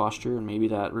changing your posture, and maybe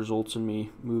that results in me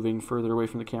moving further away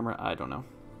from the camera. I don't know.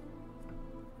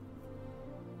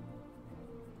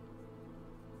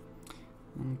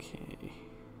 Okay.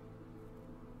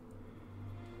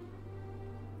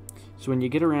 So when you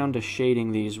get around to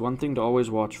shading these, one thing to always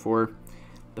watch for,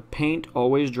 the paint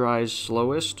always dries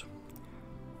slowest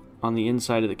on the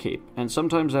inside of the cape. And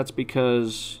sometimes that's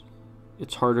because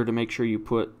it's harder to make sure you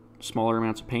put smaller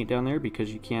amounts of paint down there,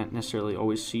 because you can't necessarily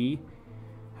always see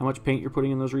how much paint you're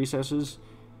putting in those recesses.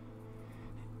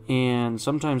 And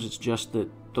sometimes it's just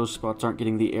that those spots aren't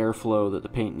getting the airflow that the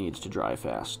paint needs to dry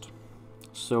fast.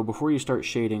 So before you start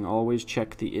shading, always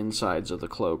check the insides of the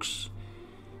cloaks,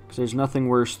 because there's nothing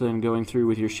worse than going through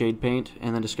with your shade paint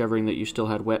and then discovering that you still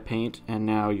had wet paint, and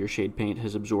now your shade paint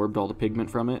has absorbed all the pigment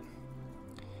from it,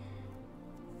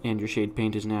 and your shade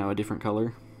paint is now a different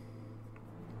color.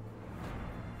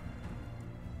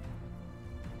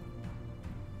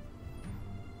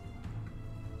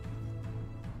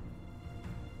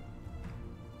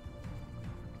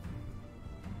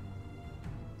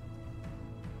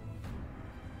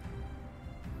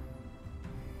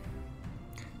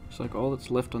 Looks like all that's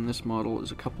left on this model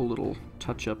is a couple little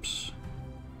touch-ups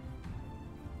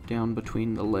down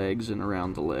between the legs and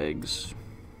around the legs.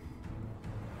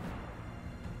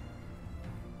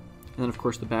 And then of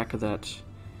course the back of that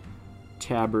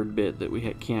tabard bit that we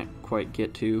can't quite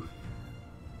get to.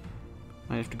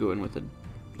 I have to go in with a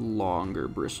longer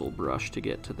bristle brush to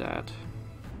get to that.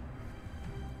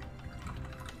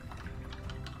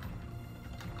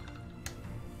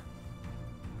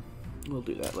 We'll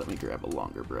do that. Let me grab a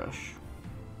longer brush.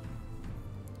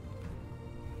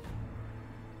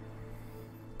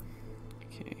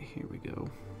 Okay, here we go.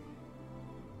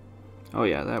 Oh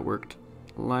yeah, that worked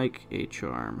like a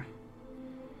charm.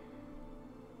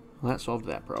 Well, that solved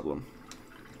that problem.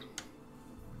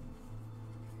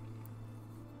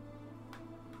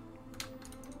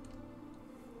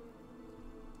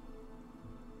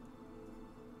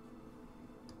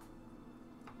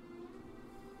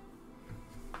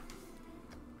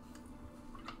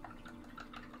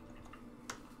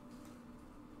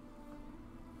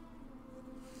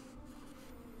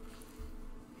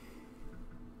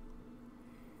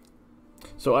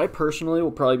 So I personally will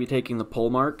probably be taking the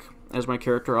pole mark as my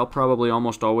character. I'll probably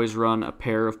almost always run a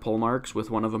pair of pole marks,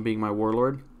 with one of them being my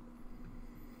warlord.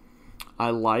 I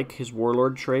like his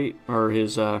warlord trait, or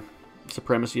his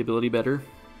supremacy ability, better.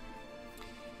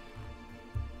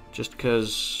 Just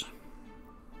because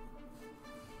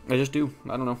I just do.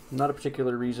 I don't know. Not a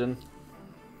particular reason.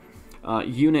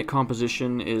 Unit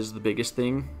composition is the biggest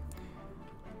thing.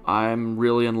 I'm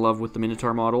really in love with the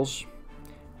Minotaur models,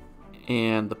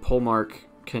 and the pole mark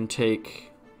can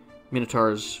take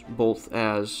Minotaurs both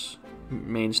as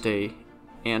mainstay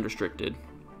and restricted.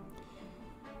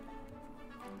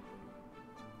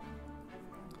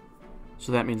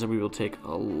 So that means that we will take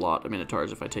a lot of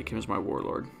Minotaurs if I take him as my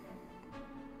warlord.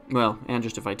 Well, and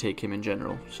just if I take him in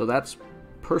general. So that's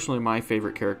personally my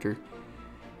favorite character.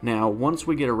 Now, once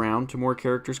we get around to more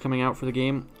characters coming out for the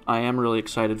game, I am really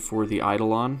excited for the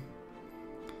Eidolon.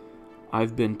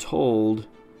 I've been told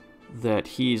that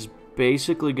he's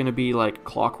basically going to be like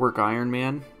Clockwork Iron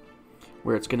Man,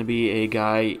 where it's going to be a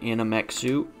guy in a mech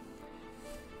suit.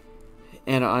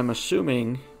 And I'm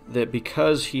assuming that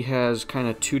because he has kind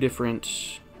of two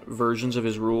different versions of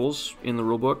his rules in the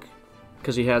rulebook,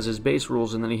 because he has his base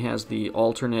rules and then he has the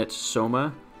alternate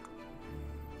Soma,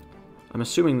 I'm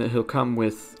assuming that he'll come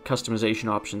with customization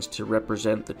options to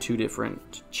represent the two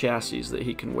different chassis that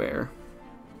he can wear.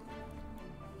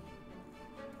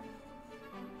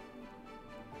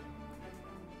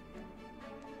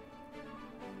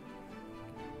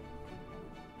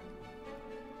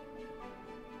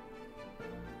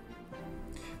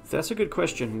 That's a good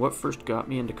question. What first got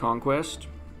me into Conquest?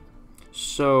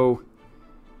 So,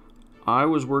 I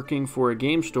was working for a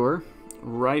game store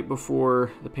right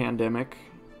before the pandemic.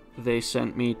 They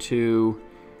sent me to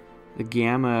the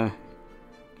Gamma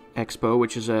Expo,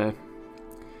 which is like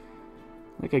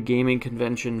a gaming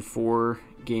convention for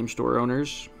game store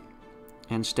owners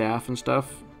and staff and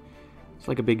stuff. It's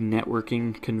like a big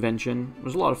networking convention. It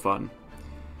was a lot of fun.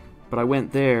 But I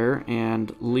went there,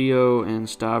 and Leo and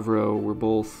Stavro were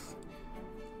both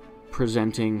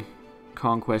presenting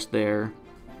Conquest there.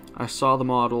 I saw the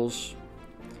models,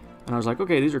 and I was like,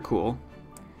 okay, these are cool.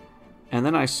 And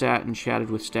then I sat and chatted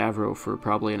with Stavro for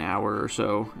probably an hour or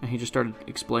so, and he just started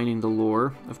explaining the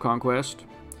lore of Conquest.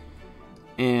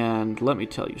 And let me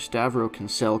tell you, Stavro can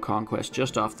sell Conquest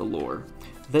just off the lore.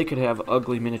 They could have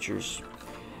ugly miniatures,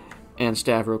 and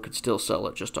Stavro could still sell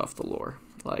it just off the lore.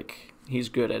 Like, he's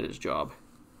good at his job.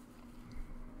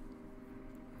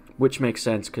 Which makes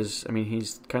sense, because, I mean,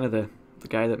 he's kind of the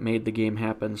guy that made the game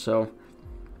happen, so...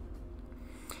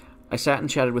 I sat and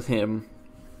chatted with him,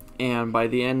 and by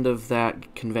the end of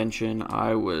that convention,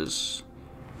 I was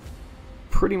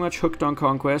pretty much hooked on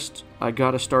Conquest. I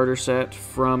got a starter set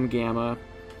from Gamma,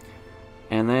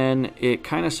 and then it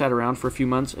kind of sat around for a few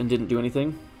months and didn't do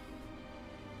anything.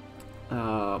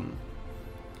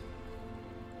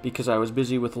 Because I was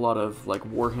busy with a lot of like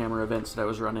Warhammer events that I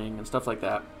was running and stuff like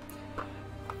that.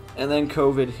 And then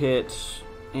COVID hit,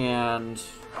 and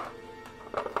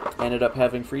I ended up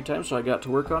having free time, so I got to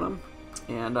work on them,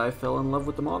 and I fell in love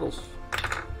with the models.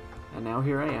 And now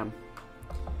here I am.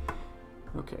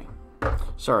 Okay.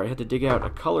 Sorry, I had to dig out a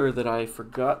color that I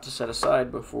forgot to set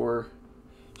aside before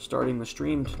starting the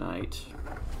stream tonight.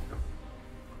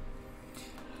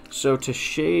 So to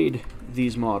shade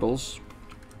these models,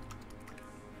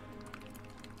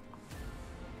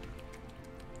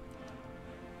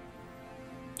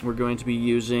 we're going to be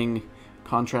using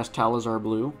Contrast Talazar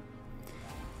Blue.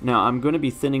 Now I'm going to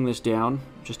be thinning this down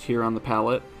just here on the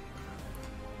palette.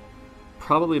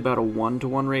 Probably about a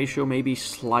 1-to-1 ratio, maybe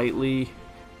slightly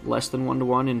less than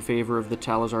 1-to-1 in favor of the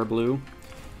Talazar Blue,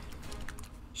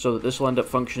 so that this will end up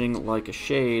functioning like a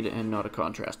shade and not a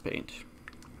contrast paint.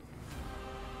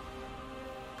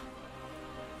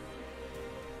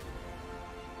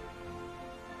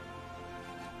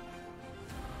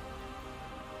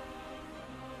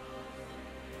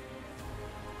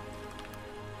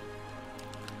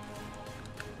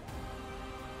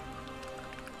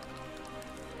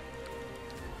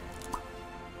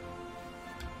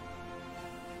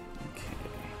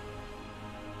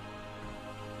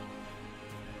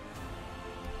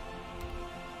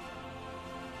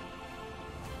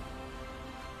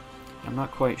 I'm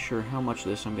not quite sure how much of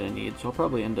this I'm going to need, so I'll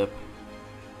probably end up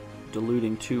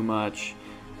diluting too much.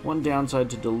 One downside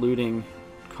to diluting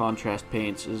contrast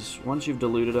paints is once you've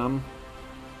diluted them,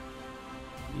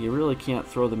 you really can't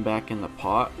throw them back in the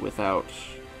pot without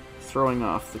throwing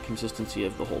off the consistency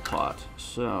of the whole pot.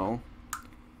 So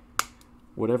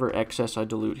whatever excess I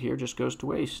dilute here just goes to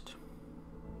waste.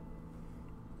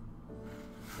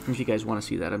 If you guys want to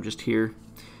see that, I'm just here,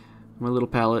 my little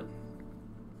palette,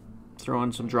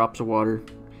 throwing some drops of water.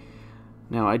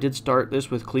 Now I did start this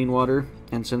with clean water,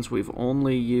 and since we've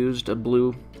only used a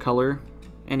blue color,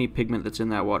 any pigment that's in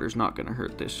that water is not going to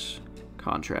hurt this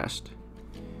contrast.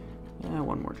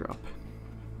 One more drop.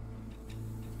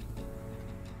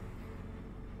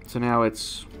 So now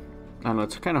it's, I don't know,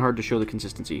 it's kind of hard to show the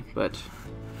consistency, but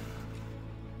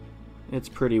it's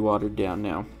pretty watered down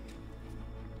now.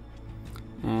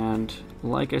 And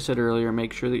like I said earlier,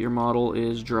 make sure that your model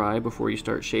is dry before you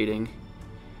start shading.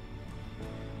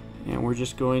 And we're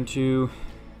just going to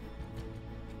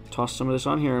toss some of this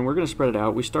on here, and we're going to spread it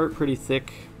out. We start pretty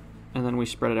thick, and then we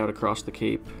spread it out across the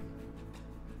cape.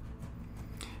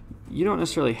 You don't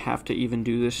necessarily have to even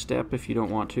do this step if you don't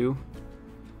want to.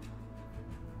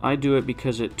 I do it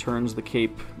because it turns the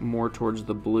cape more towards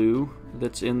the blue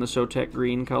that's in the Sotek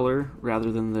green color,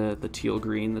 rather than the teal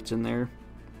green that's in there.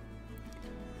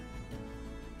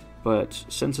 But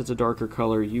since it's a darker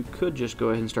color, you could just go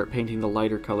ahead and start painting the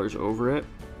lighter colors over it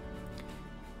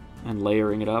and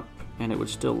layering it up, and it would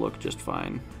still look just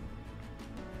fine.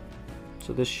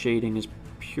 So this shading is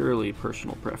purely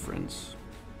personal preference.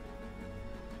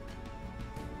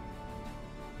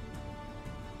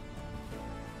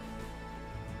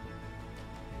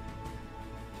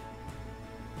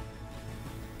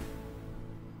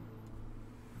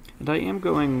 And I am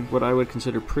going what I would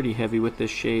consider pretty heavy with this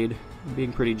shade. I'm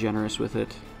being pretty generous with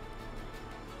it.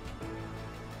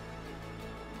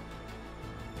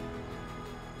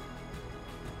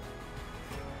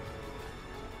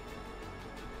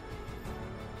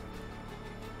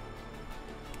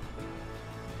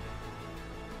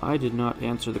 I did not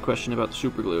answer the question about the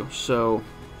super glue. So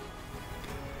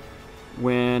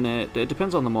when it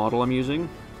depends on the model I'm using.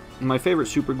 My favorite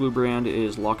super glue brand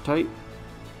is Loctite,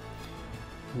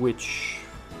 which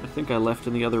I think I left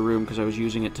in the other room because I was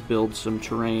using it to build some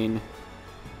terrain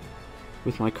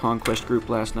with my Conquest group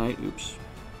last night. Oops.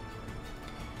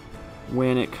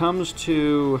 When it comes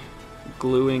to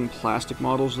gluing plastic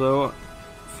models, though,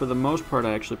 for the most part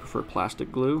I actually prefer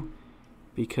plastic glue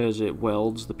because it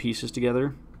welds the pieces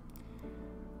together.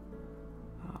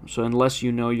 So unless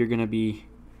you know you're going to be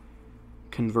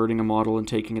converting a model and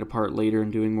taking it apart later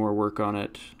and doing more work on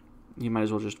it, you might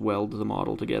as well just weld the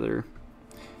model together.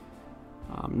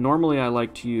 Normally I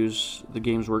like to use the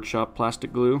Games Workshop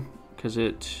plastic glue because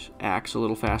it acts a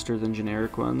little faster than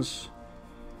generic ones.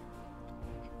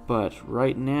 But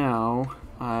right now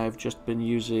I've just been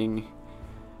using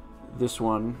this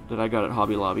one that I got at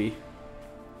Hobby Lobby,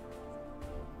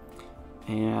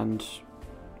 and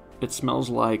it smells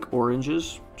like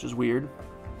oranges, which is weird.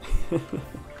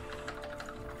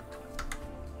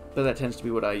 But that tends to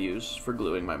be what I use for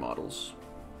gluing my models.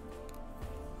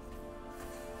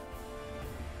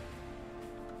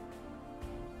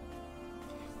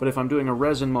 But if I'm doing a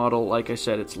resin model, like I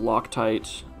said, it's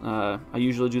Loctite. I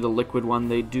usually do the liquid one.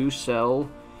 They do sell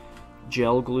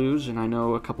gel glues, and I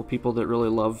know a couple people that really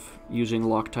love using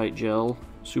Loctite gel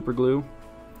super glue.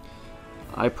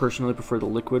 I personally prefer the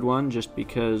liquid one just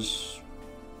because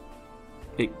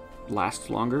it lasts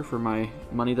longer for my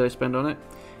money that I spend on it.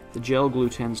 The gel glue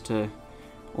tends to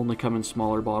only come in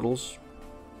smaller bottles,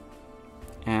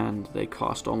 and they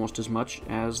cost almost as much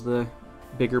as the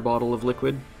bigger bottle of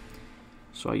liquid.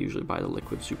 So I usually buy the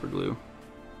liquid super glue,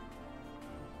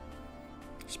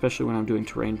 especially when I'm doing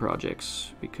terrain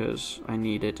projects, because I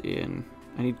need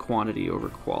quantity over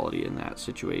quality in that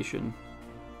situation.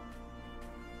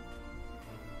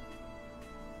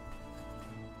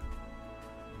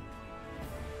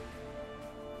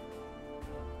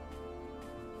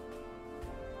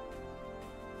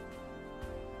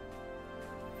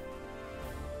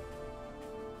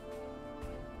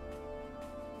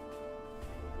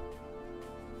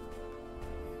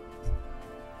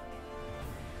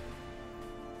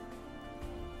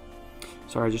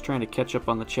 Sorry, just trying to catch up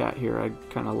on the chat here. I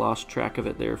kind of lost track of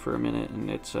it there for a minute,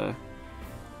 and it's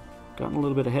gotten a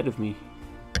little bit ahead of me.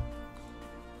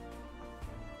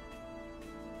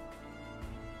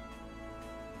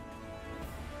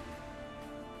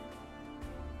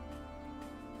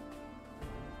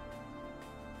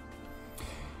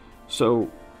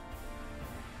 So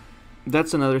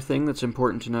that's another thing that's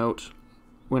important to note.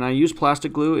 When I use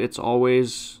plastic glue, it's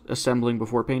always assembling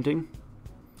before painting.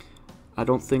 I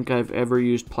don't think I've ever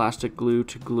used plastic glue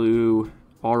to glue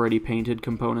already painted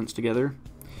components together.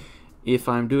 If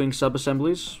I'm doing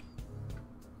sub-assemblies,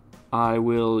 I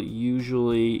will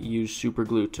usually use super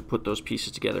glue to put those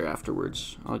pieces together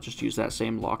afterwards. I'll just use that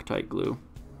same Loctite glue.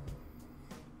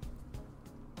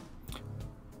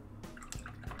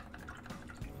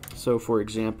 So for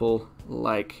example,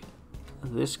 like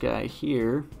this guy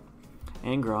here,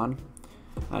 Angron,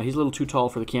 he's a little too tall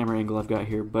for the camera angle I've got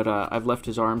here, but I've left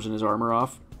his arms and his armor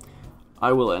off.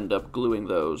 I will end up gluing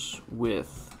those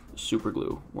with super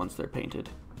glue once they're painted.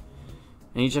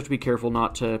 And you just have to be careful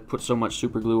not to put so much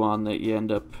super glue on that you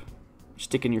end up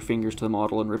sticking your fingers to the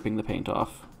model and ripping the paint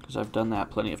off, because I've done that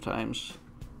plenty of times.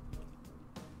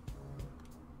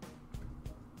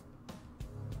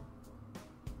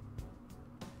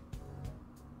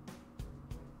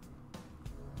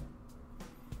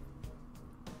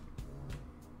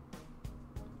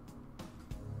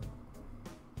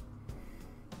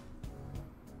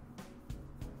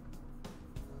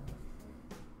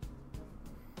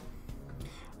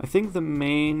 I think the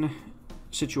main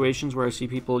situations where I see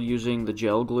people using the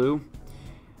gel glue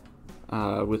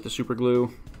with the super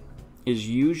glue is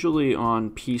usually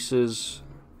on pieces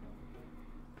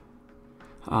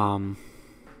that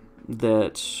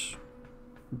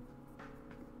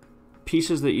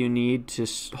you need to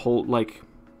hold, like,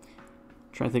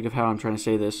 I'm trying to think of how I'm trying to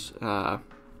say this.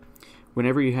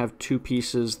 Whenever you have two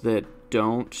pieces that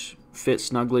don't fit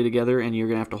snugly together and you're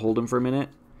going to have to hold them for a minute,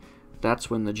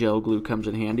 that's when the gel glue comes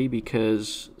in handy,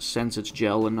 because since it's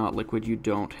gel and not liquid, you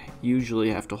don't usually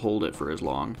have to hold it for as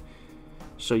long.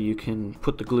 So you can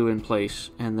put the glue in place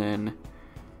and then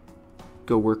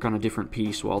go work on a different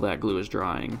piece while that glue is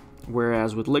drying.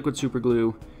 Whereas with liquid super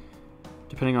glue,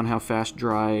 depending on how fast the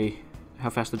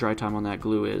dry time on that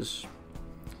glue is,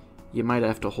 you might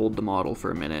have to hold the model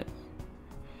for a minute.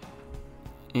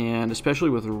 And especially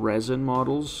with resin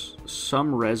models,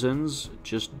 some resins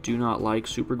just do not like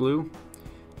super glue,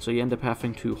 so you end up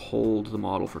having to hold the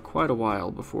model for quite a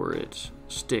while before it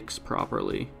sticks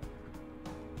properly.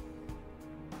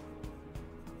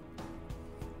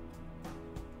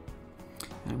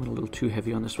 I went a little too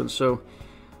heavy on this one. So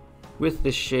with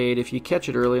this shade, if you catch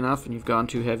it early enough and you've gone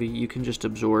too heavy, you can just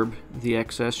absorb the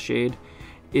excess shade.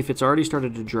 If it's already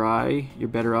started to dry, you're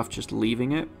better off just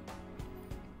leaving it,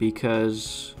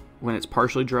 because when it's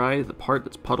partially dry, the part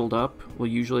that's puddled up will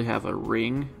usually have a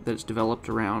ring that's developed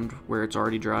around where it's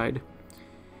already dried.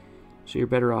 So you're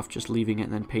better off just leaving it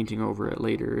and then painting over it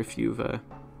later if you've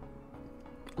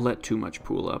let too much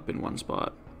pool up in one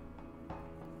spot.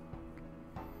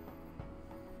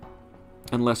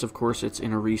 Unless, of course, it's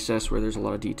in a recess where there's a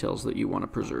lot of details that you want to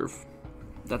preserve.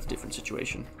 That's a different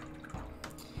situation.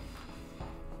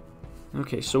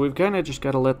 Okay, so we've kind of just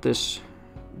got to let this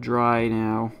dry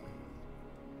now.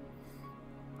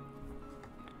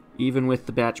 Even with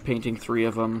the batch painting 3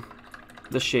 of them,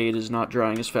 the shade is not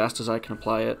drying as fast as I can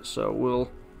apply it, so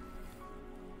we'll,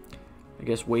 I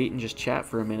guess, wait and just chat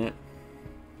for a minute.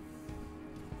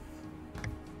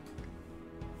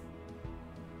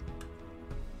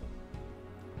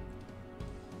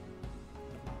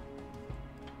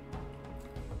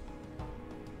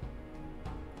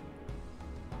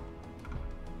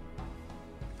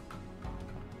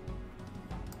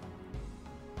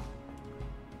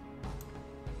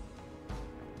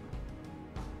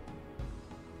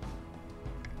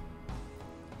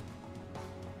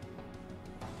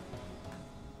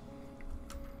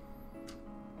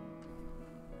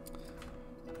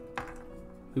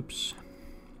 Oops,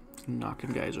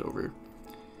 knocking guys over.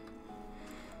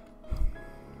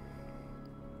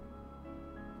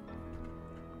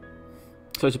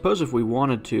 So I suppose if we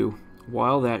wanted to,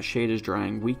 while that shade is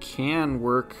drying, we can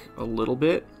work a little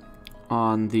bit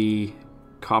on the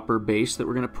copper base that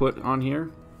we're going to put on here.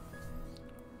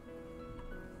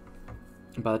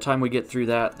 And by the time we get through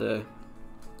that, the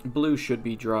blue should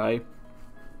be dry.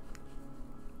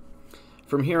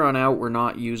 From here on out, we're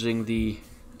not using the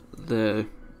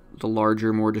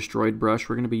larger, more destroyed brush.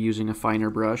 We're going to be using a finer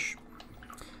brush.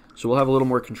 So we'll have a little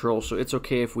more control. So it's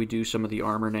okay if we do some of the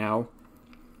armor now.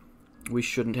 We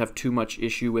shouldn't have too much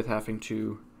issue with having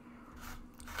to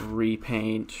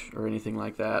repaint or anything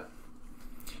like that.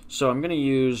 So I'm going to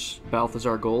use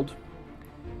Balthazar Gold.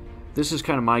 This is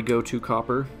kind of my go-to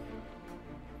copper.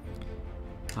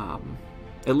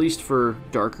 At least for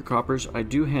darker coppers. I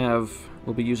do have,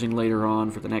 we'll be using later on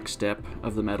for the next step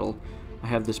of the metal, I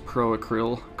have this Pro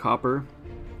Acryl copper,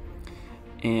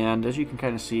 and as you can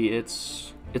kind of see,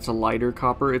 it's a lighter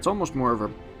copper. It's almost more of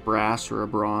a brass or a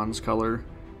bronze color,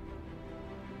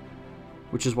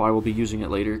 which is why we'll be using it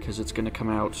later, because it's going to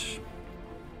come out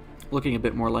looking a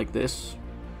bit more like this.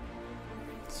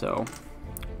 So,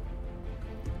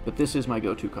 but this is my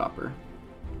go-to copper.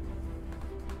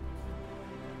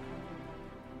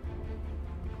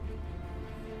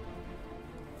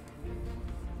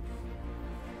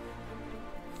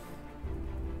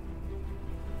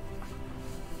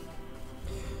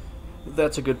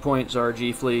 That's a good point,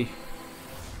 Zargifly.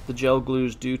 The gel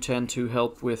glues do tend to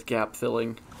help with gap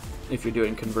filling if you're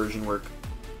doing conversion work.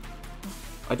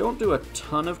 I don't do a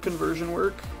ton of conversion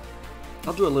work.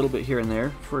 I'll do a little bit here and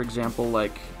there. For example,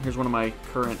 like, here's one of my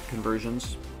current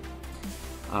conversions.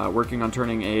 Working on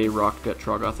turning a Rockgut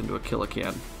Troggoth into a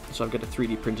Killacan. So I've got a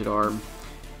 3D printed arm,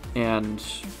 and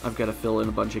I've got to fill in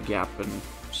a bunch of gap and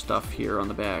stuff here on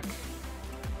the back.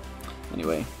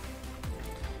 Anyway.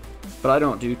 But I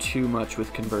don't do too much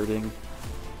with converting.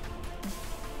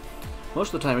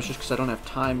 Most of the time it's just because I don't have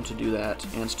time to do that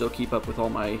and still keep up with all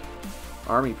my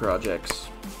army projects.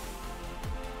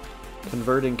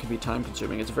 Converting can be time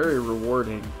consuming. It's very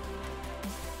rewarding,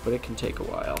 but it can take a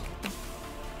while.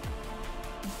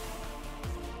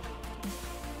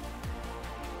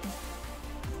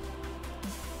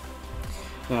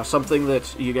 Now, something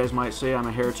that you guys might say I'm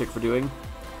a heretic for doing,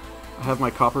 I have my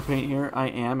copper paint here. I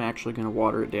am actually going to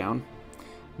water it down.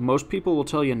 Most people will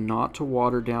tell you not to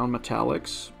water down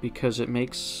metallics because it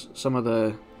makes some of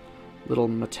the little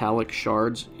metallic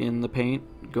shards in the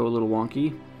paint go a little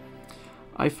wonky.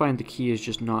 I find the key is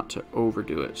just not to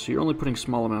overdo it. So you're only putting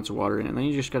small amounts of water in, and then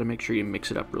you just got to make sure you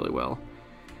mix it up really well.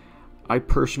 I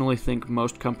personally think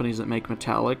most companies that make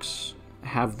metallics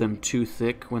have them too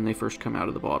thick when they first come out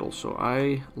of the bottle. So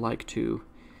I like to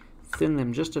thin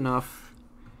them just enough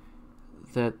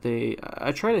that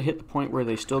I try to hit the point where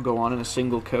they still go on in a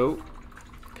single coat,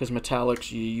 because metallics,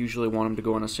 you usually want them to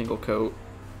go on a single coat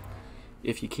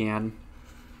if you can,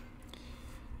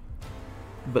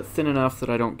 but thin enough that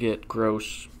I don't get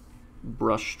gross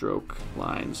brush stroke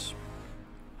lines.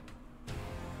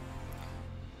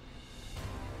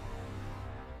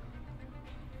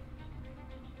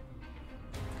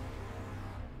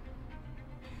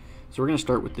 So we're going to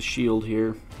start with the shield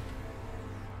here.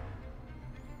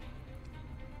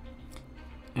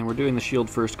 And we're doing the shield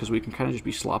first because we can kind of just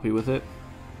be sloppy with it.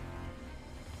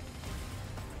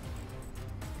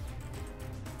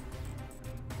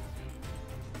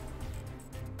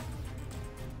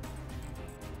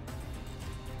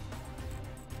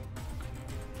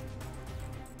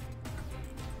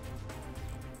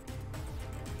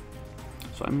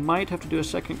 So I might have to do a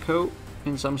second coat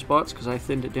in some spots because I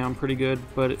thinned it down pretty good,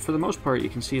 but for the most part you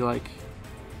can see, like,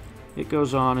 it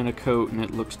goes on in a coat and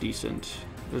it looks decent.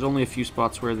 There's only a few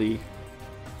spots where the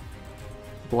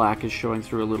black is showing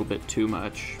through a little bit too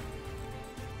much.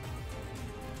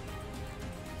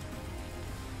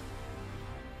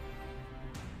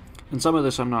 And some of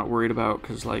this I'm not worried about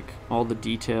because like all the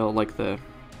detail, like the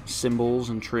symbols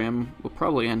and trim, will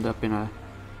probably end up in a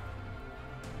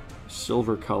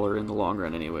silver color in the long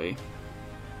run anyway.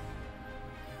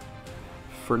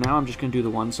 For now I'm just going to do the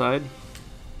one side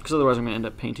because otherwise I'm going to end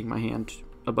up painting my hand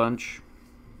a bunch.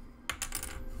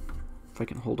 If I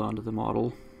can hold on to the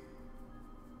model.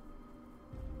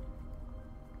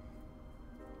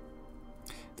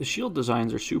 The shield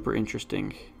designs are super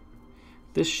interesting.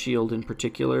 This shield in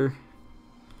particular,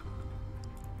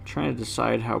 I'm trying to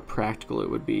decide how practical it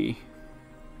would be.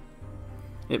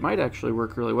 It might actually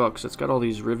work really well because it's got all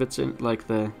these rivets in, like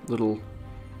the little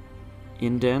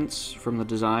indents from the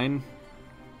design.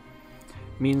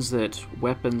 Means that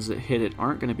weapons that hit it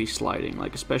aren't going to be sliding,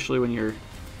 like especially when you're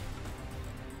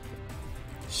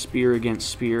spear against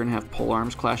spear and have pole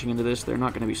arms clashing into this, they're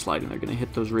not going to be sliding, they're going to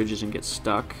hit those ridges and get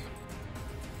stuck.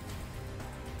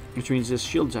 Which means this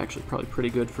shield's actually probably pretty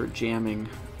good for jamming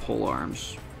pole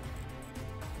arms.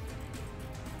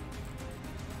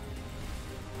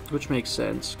 Which makes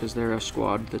sense, because they're a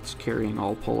squad that's carrying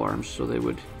all pole arms, so they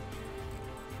would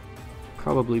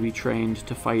probably be trained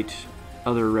to fight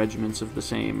other regiments of the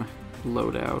same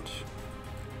loadout.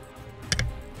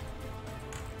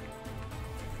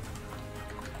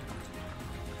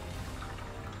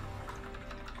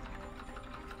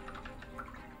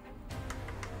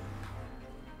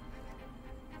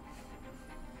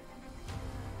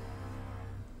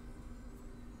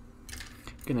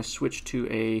 I'm going to switch to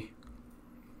a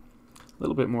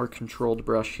little bit more controlled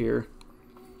brush here,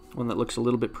 one that looks a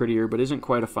little bit prettier but isn't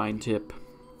quite a fine tip.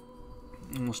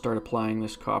 And we'll start applying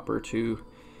this copper to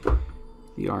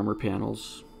the armor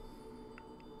panels.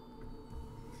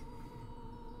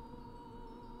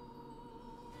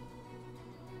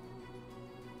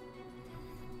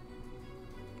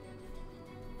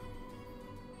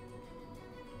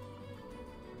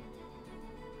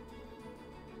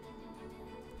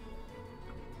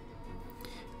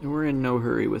 And we're in no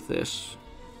hurry with this.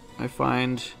 I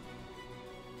find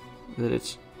that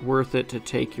it's worth it to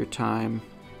take your time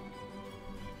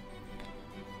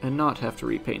and not have to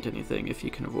repaint anything if you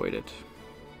can avoid it.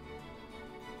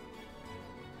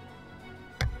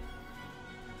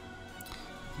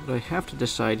 What I have to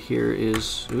decide here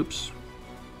is, oops,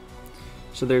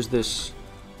 so there's this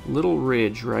little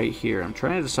ridge right here. I'm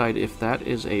trying to decide if that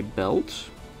is a belt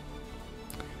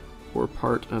or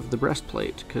part of the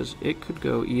breastplate, because it could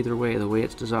go either way. The way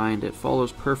it's designed, it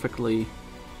follows perfectly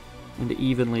and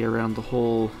evenly around the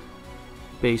whole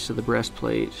base of the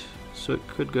breastplate, so it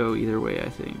could go either way, I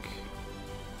think.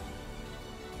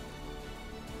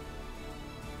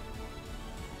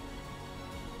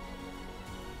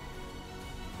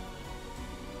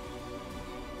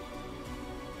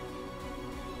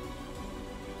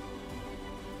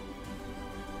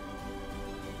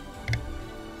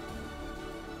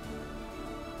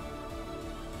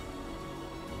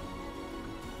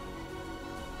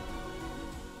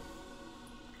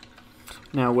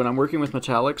 Now, when I'm working with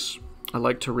metallics, I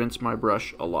like to rinse my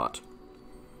brush a lot.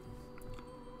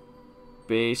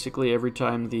 Basically, every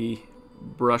time the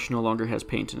brush no longer has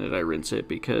paint in it, I rinse it,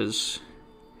 because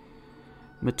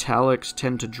metallics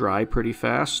tend to dry pretty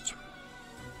fast.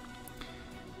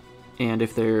 And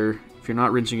if you're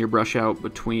not rinsing your brush out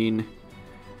between,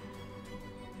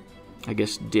 I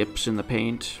guess, dips in the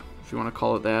paint, if you want to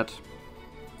call it that,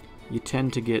 you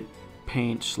tend to get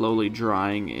paint slowly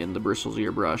drying in the bristles of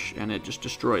your brush, and it just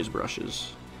destroys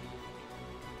brushes.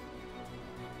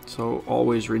 So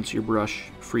always rinse your brush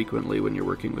frequently when you're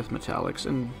working with metallics,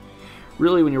 and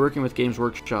really when you're working with Games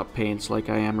Workshop paints like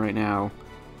I am right now,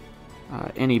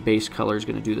 any base color is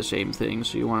going to do the same thing,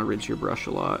 so you want to rinse your brush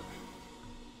a lot.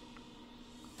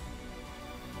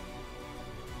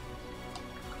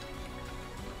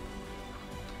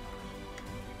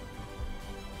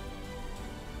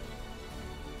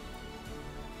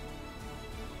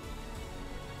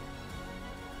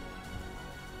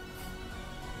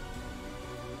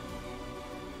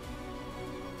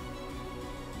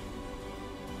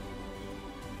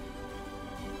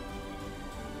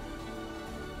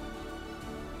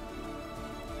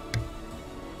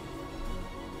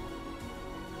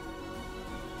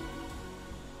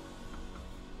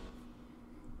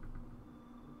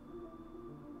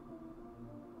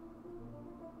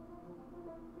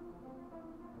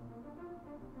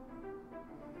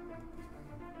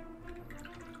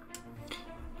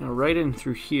 Now right in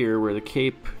through here where the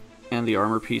cape and the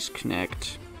armor piece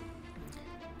connect,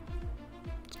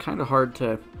 it's kind of hard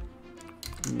to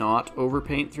not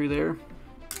overpaint through there.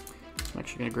 I'm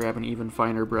actually going to grab an even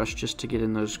finer brush just to get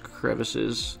in those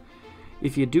crevices.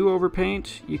 If you do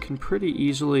overpaint, you can pretty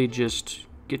easily just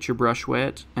get your brush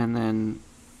wet and then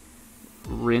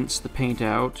rinse the paint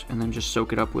out and then just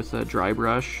soak it up with a dry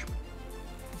brush.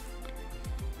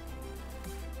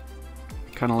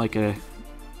 Kind of like an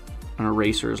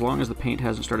eraser. As long as the paint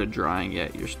hasn't started drying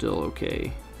yet, you're still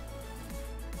okay.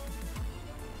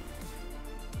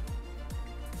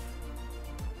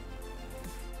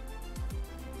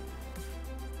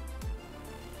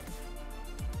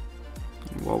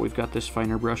 While we've got this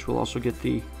finer brush, we'll also get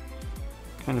the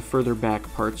kind of further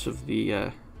back parts of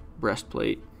the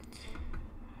breastplate.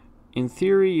 In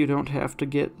theory, you don't have to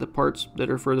get the parts that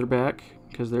are further back,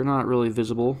 because they're not really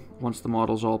visible once the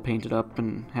model's all painted up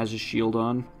and has his shield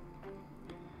on.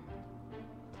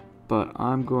 But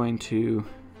I'm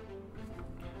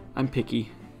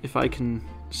picky. If I can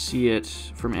see it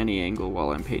from any angle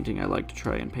while I'm painting, I like to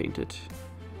try and paint it.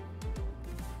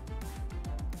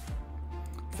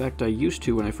 In fact, I used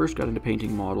to, when I first got into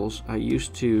painting models, I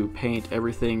used to paint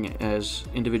everything as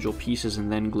individual pieces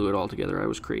and then glue it all together. I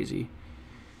was crazy.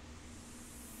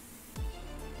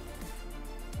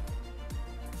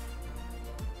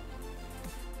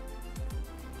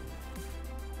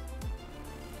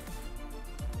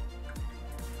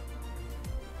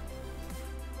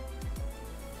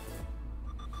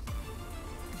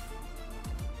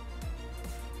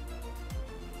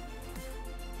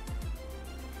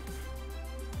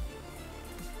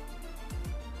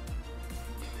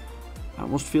 I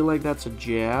almost feel like that's a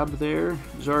jab there,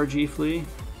 Zargifli,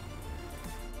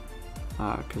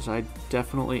 because I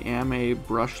definitely am a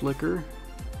brush licker,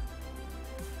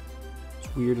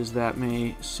 as weird as that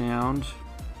may sound.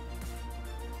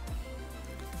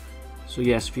 So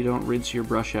yes, if you don't rinse your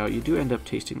brush out, you do end up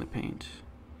tasting the paint,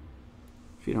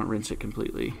 if you don't rinse it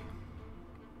completely.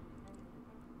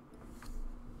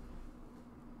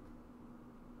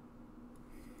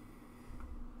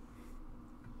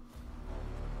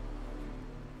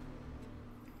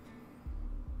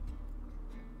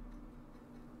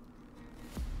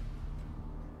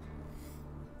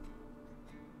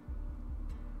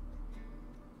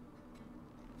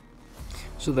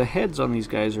 So the heads on these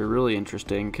guys are really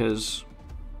interesting because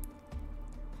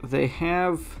they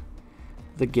have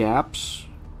the gaps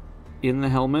in the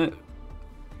helmet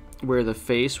where the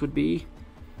face would be,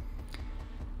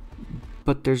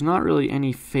 but there's not really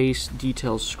any face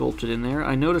details sculpted in there.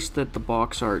 I noticed that the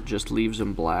box art just leaves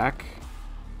them black,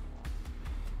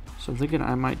 so I'm thinking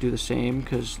I might do the same,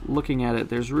 because looking at it,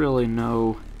 there's really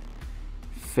no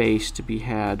face to be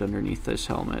had underneath this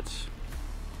helmet.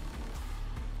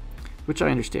 Which I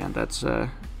understand, that's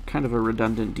kind of a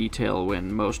redundant detail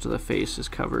when most of the face is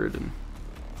covered, and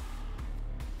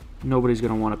nobody's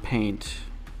going to want to paint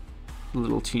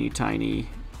little teeny tiny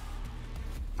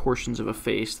portions of a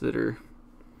face that are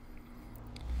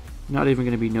not even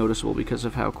going to be noticeable because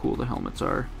of how cool the helmets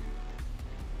are.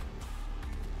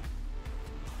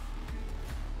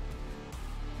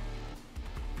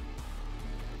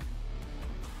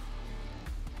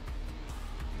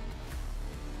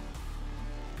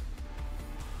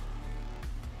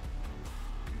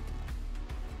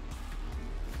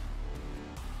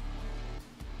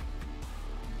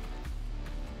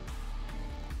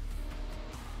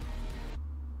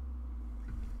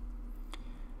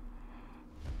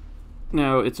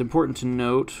 Now, it's important to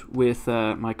note with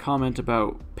my comment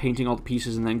about painting all the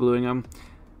pieces and then gluing them,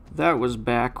 that was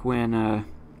back when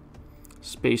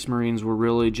Space Marines were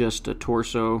really just a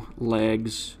torso,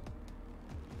 legs,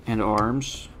 and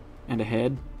arms, and a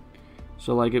head.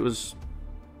 So like it was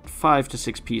 5 to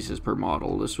 6 pieces per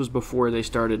model. This was before they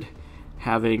started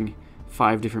having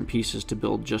 5 different pieces to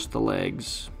build just the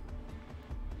legs.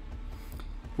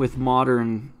 With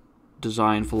modern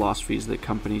design philosophies that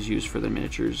companies use for their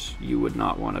miniatures, you would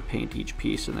not want to paint each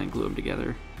piece and then glue them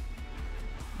together.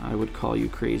 I would call you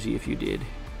crazy if you did.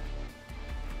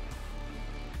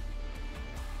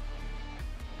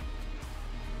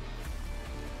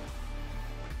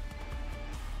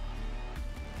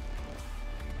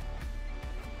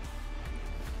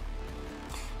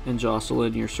 And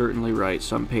Jocelyn, you're certainly right.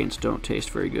 Some paints don't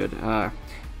taste very good.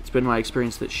 It's been my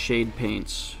experience that shade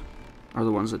paints are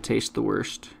the ones that taste the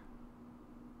worst.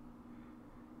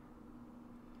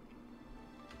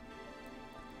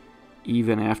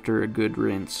 Even after a good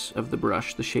rinse of the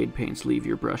brush, the shade paints leave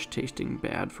your brush tasting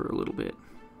bad for a little bit.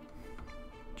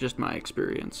 Just my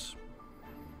experience.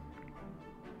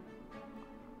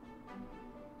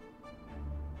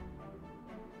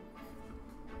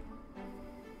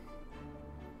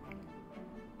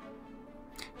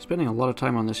 spending a lot of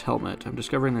time on this helmet. I'm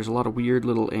discovering there's a lot of weird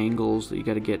little angles that you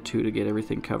got to get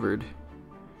everything covered.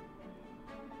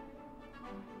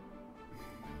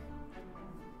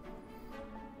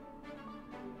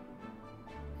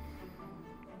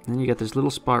 And then you got this little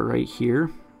spot right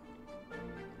here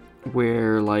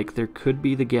where like there could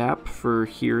be the gap for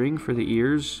hearing for the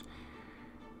ears,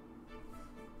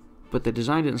 but they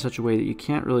designed it in such a way that you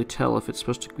can't really tell if it's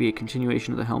supposed to be a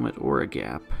continuation of the helmet or a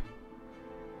gap.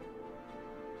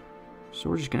 So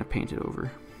we're just going to paint it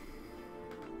over.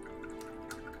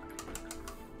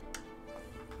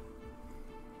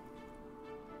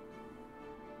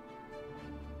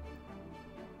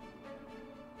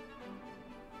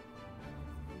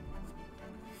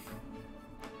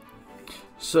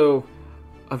 So,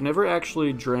 I've never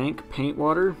actually drank paint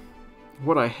water.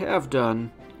 What I have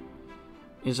done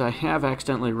is I have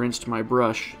accidentally rinsed my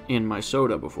brush in my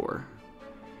soda before.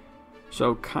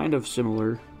 So, kind of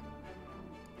similar.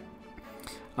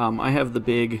 I have the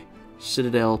big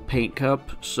Citadel paint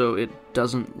cup, so it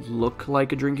doesn't look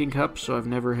like a drinking cup, so I've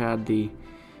never had the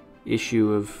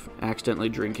issue of accidentally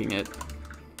drinking it.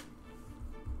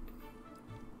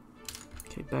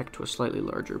 Okay, back to a slightly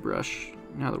larger brush,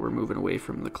 now that we're moving away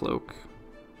from the cloak.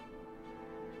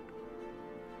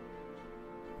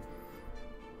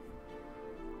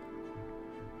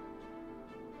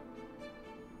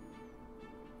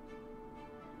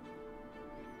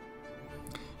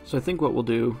 So I think what we'll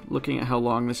do, looking at how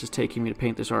long this is taking me to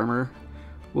paint this armor,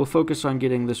 we'll focus on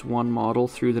getting this one model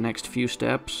through the next few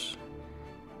steps,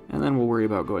 and then we'll worry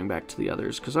about going back to the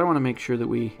others, because I want to make sure that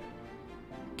we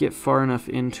get far enough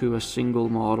into a single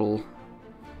model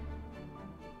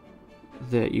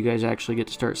that you guys actually get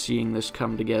to start seeing this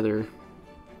come together.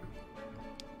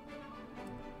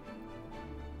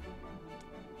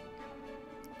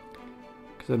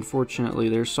 Because unfortunately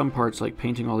there's some parts like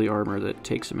painting all the armor that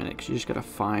takes a minute, because you just gotta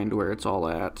find where it's all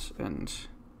at, and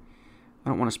I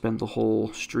don't want to spend the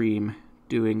whole stream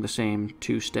doing the same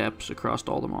 2 steps across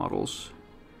all the models.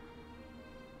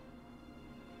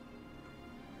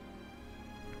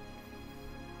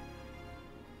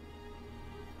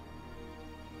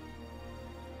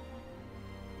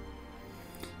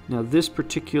 Now this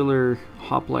particular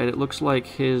hoplite, it looks like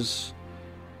his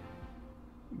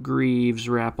greaves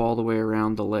wrap all the way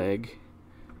around the leg.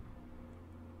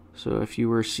 So if you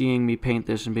were seeing me paint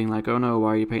this and being like, oh no, why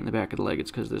are you painting the back of the leg? It's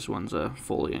because this one's a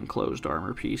fully enclosed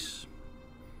armor piece.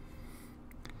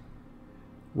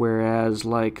 Whereas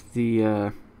like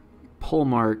the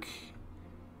polemark,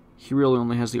 he really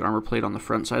only has the armor plate on the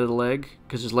front side of the leg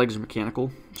because his legs are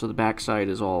mechanical. So the back side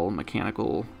is all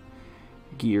mechanical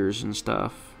gears and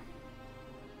stuff.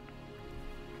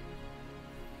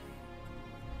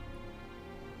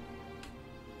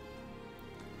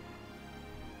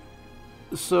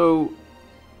 So,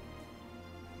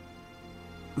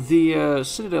 the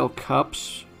Citadel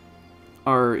cups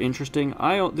are interesting.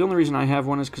 The only reason I have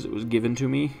one is because it was given to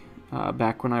me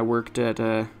back when I worked at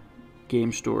a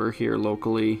game store here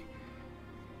locally.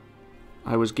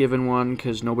 I was given one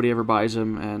because nobody ever buys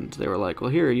them, and they were like, well,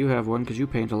 here, you have one because you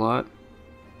paint a lot.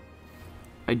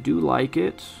 I do like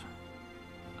it.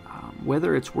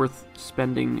 Whether it's worth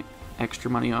spending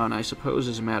extra money on, I suppose,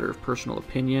 is a matter of personal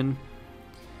opinion.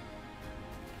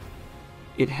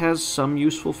 It has some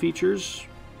useful features.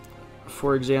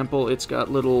 For example, it's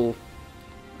got little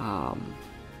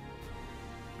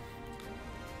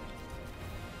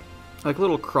like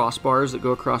little crossbars that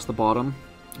go across the bottom,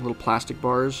 little plastic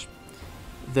bars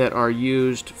that are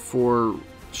used for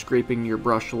scraping your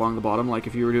brush along the bottom. Like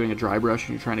if you were doing a dry brush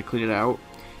and you're trying to clean it out,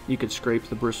 you could scrape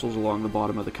the bristles along the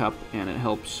bottom of the cup and it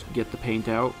helps get the paint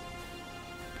out.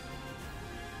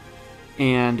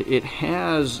 And it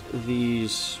has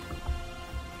these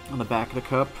on the back of the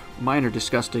cup. Mine are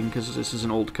disgusting because this is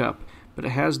an old cup, but it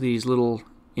has these little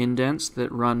indents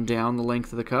that run down the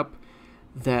length of the cup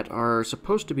that are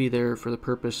supposed to be there for the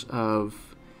purpose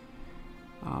of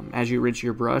as you rinse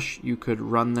your brush, you could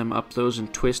run them up those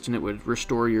and twist and it would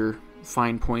restore your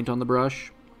fine point on the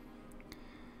brush.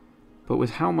 But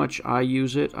with how much I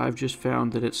use it, I've just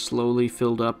found that it's slowly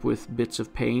filled up with bits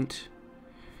of paint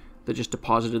that just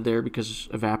deposited there because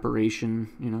of evaporation,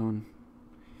 you know, and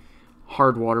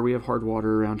hard water. We have hard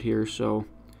water around here, so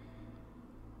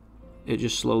it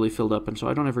just slowly filled up, and so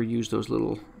I don't ever use those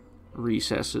little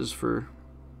recesses for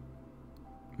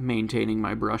maintaining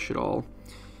my brush at all.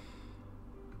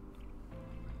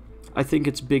 I think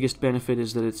its biggest benefit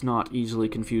is that it's not easily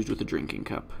confused with a drinking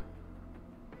cup,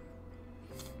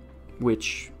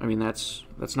 which, I mean, that's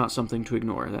not something to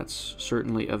ignore. That's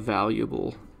certainly a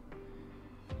valuable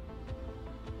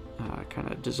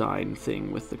kind of design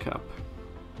thing with the cup.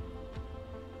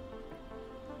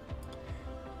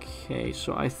 Okay,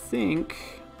 so I think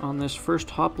on this first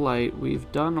hoplite we've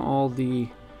done all the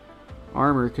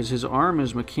armor, because his arm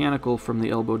is mechanical from the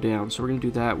elbow down, so we're going to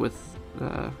do that with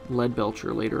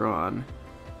Leadbelcher later on.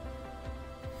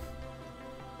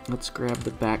 Let's grab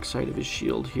the back side of his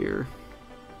shield here,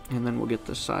 and then we'll get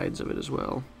the sides of it as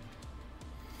well.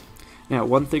 Now,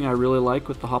 one thing I really like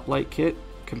with the Hoplite kit,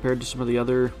 compared to some of the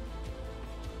other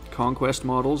Conquest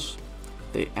models,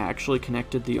 they actually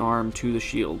connected the arm to the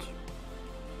shield,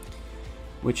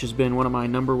 which has been one of my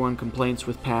 #1 complaints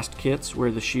with past kits,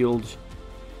 where the shield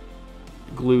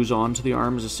glues onto the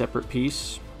arm as a separate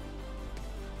piece.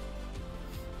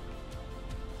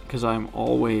 Because I'm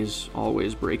always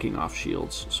breaking off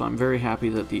shields, so I'm very happy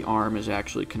that the arm is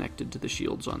actually connected to the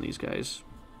shields on these guys.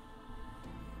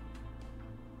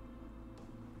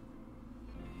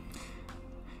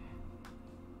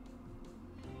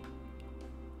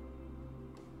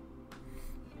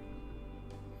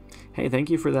 Hey, thank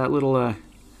you for that little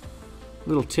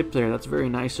tip there. That's very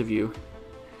nice of you.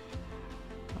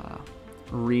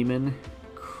 Riemann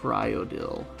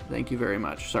Cryodil. Thank you very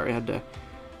much. Sorry, I had to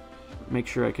make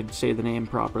sure I could say the name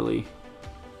properly.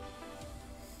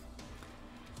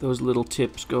 Those little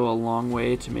tips go a long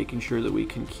way to making sure that we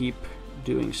can keep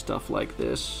doing stuff like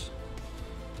this.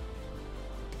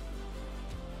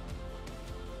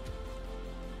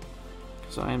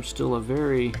 So I am still a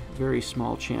very, very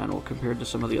small channel compared to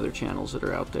some of the other channels that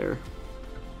are out there.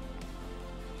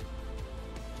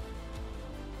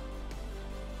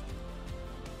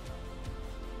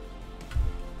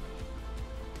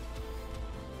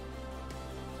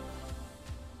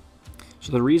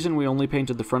 So the reason we only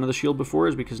painted the front of the shield before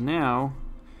is because now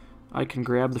I can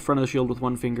grab the front of the shield with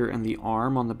one finger and the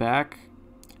arm on the back,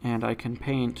 and I can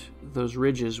paint those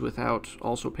ridges without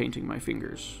also painting my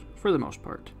fingers, for the most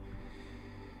part.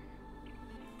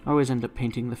 I always end up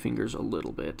painting the fingers a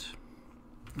little bit.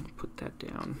 I'll put that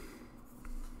down.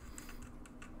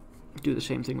 Do the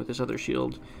same thing with this other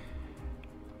shield.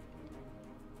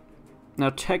 Now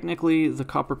technically the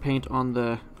copper paint on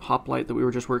the hoplite that we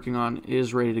were just working on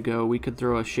is ready to go. We could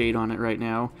throw a shade on it right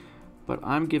now, but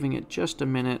I'm giving it just a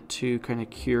minute to kind of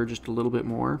cure just a little bit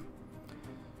more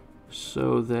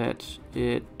so that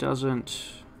it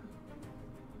doesn't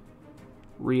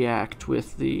react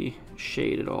with the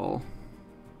shade at all.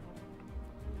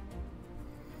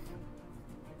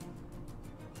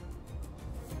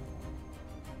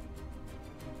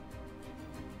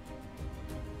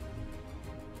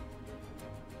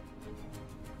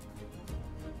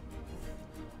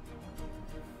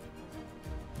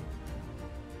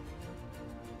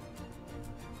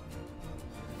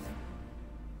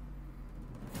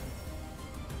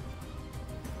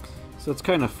 So it's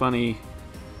kind of funny.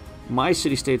 My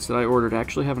city-states that I ordered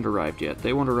actually haven't arrived yet.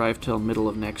 They won't arrive till middle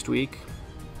of next week.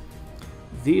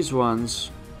 These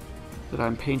ones that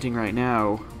I'm painting right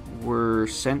now were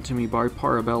sent to me by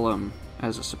Parabellum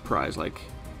as a surprise. Like,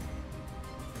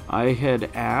 I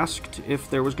had asked if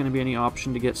there was going to be any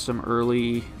option to get some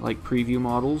early like preview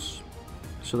models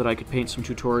so that I could paint some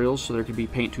tutorials, so there could be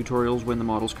paint tutorials when the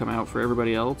models come out for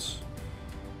everybody else.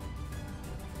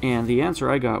 And the answer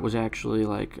I got was actually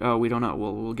like, oh, we don't know,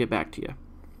 we'll get back to you.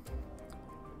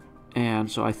 And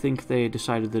so I think they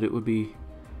decided that it would be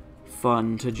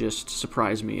fun to just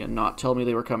surprise me and not tell me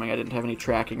they were coming. I didn't have any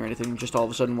tracking or anything, just all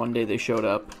of a sudden one day they showed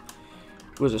up.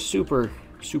 It was a super,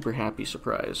 super happy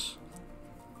surprise.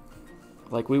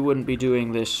 Like, we wouldn't be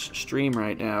doing this stream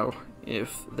right now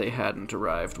if they hadn't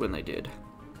arrived when they did.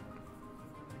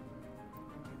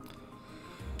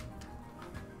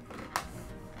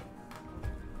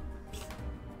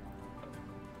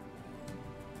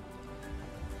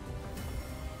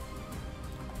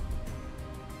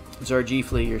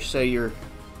 Zargifli, you say you're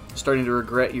starting to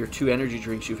regret your 2 energy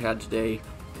drinks you've had today.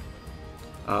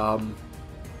 I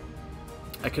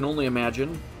can only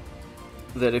imagine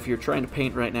that if you're trying to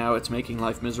paint right now, it's making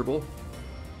life miserable.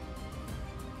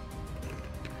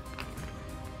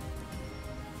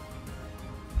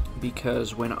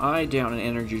 Because when I down an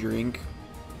energy drink,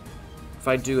 if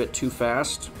I do it too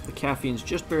fast, the caffeine's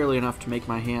just barely enough to make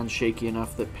my hands shaky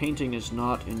enough that painting is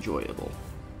not enjoyable.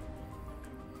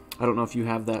 I don't know if you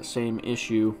have that same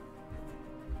issue.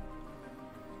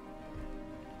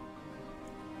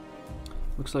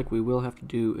 Looks like we will have to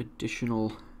do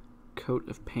additional coat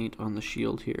of paint on the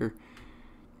shield here.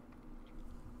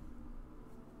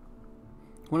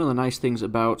 One of the nice things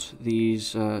about these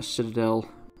Citadel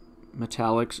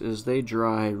metallics is they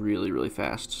dry really, really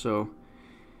fast. So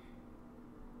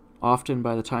often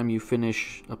by the time you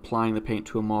finish applying the paint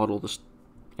to a model, the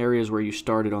areas where you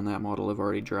started on that model have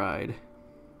already dried.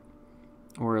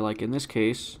 Or like in this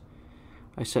case,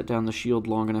 I set down the shield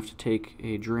long enough to take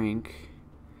a drink,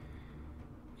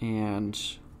 and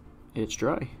it's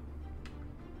dry.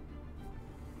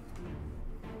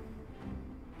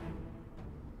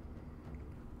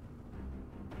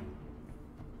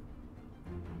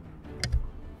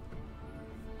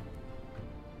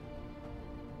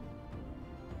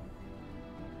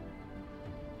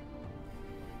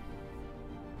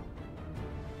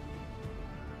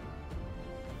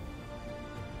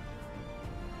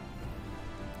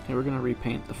 Okay, we're going to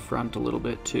repaint the front a little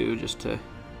bit too, just to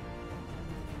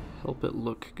help it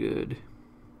look good.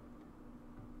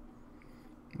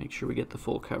 Make sure we get the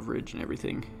full coverage and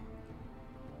everything.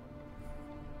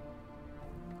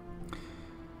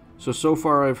 So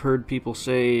far I've heard people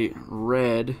say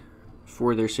red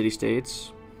for their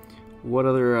city-states. What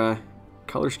other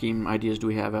color scheme ideas do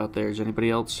we have out there? Does anybody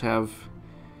else have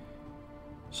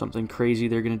something crazy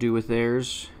they're going to do with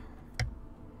theirs?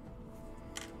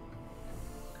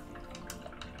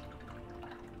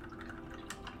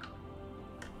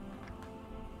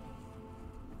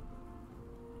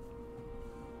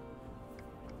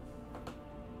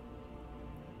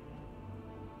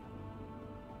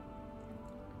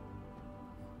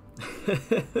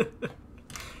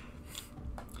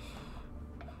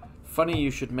 Funny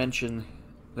you should mention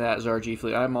that,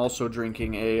 Zargifli. I'm also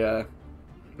drinking a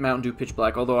Mountain Dew Pitch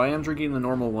Black, although I am drinking the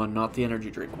normal one, not the energy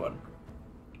drink one.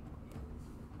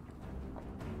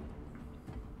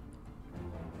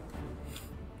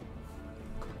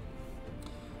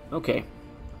 Okay,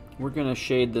 we're gonna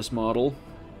shade this model,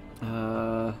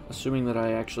 assuming that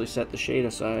I actually set the shade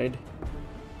aside.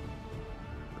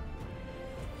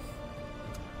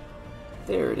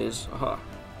 There it is. Aha.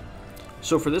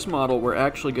 So for this model, we're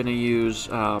actually going to use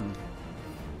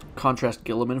contrast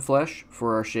Gilliman flesh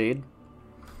for our shade.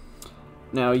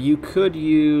 Now, you could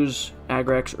use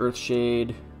Agrax Earth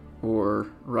Shade,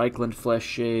 or Reichland Flesh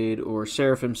Shade, or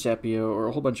Seraphim Sepia, or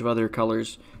a whole bunch of other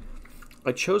colors.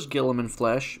 I chose Gilliman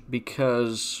Flesh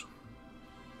because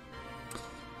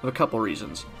of a couple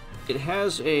reasons. It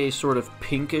has a sort of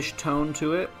pinkish tone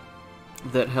to it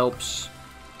that helps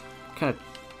kind of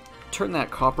turn that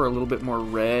copper a little bit more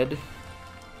red,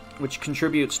 which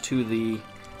contributes to the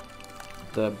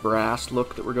brass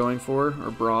look that we're going for, or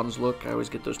bronze look. I always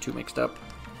get those two mixed up.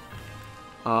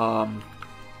 And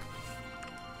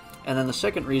then the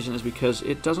second reason is because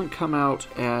it doesn't come out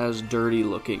as dirty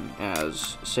looking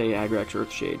as, say, Agrax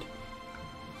Earthshade.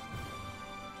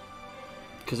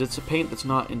 Because it's a paint that's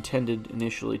not intended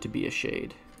initially to be a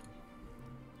shade.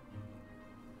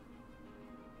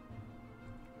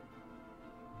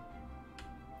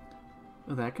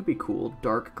 Oh, that could be cool.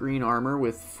 Dark green armor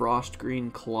with frost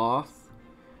green cloth,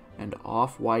 and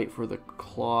off-white for the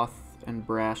cloth and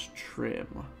brass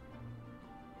trim.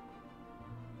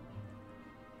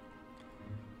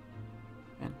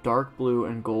 And dark blue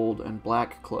and gold and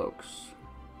black cloaks.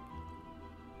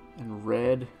 And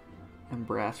red and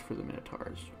brass for the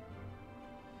Minotaurs.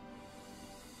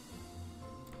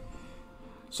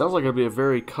 Sounds like it'd be a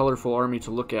very colorful army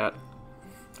to look at.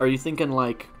 Are you thinking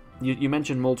like... You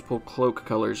mentioned multiple cloak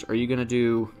colors. Are you going to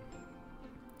do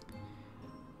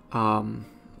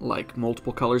like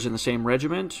multiple colors in the same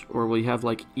regiment? Or will you have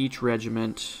like each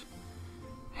regiment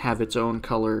have its own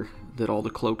color that all the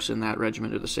cloaks in that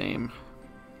regiment are the same?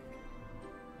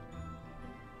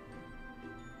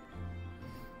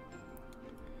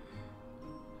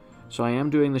 So I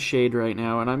am doing the shade right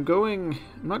now, and I'm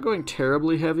not going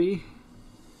terribly heavy.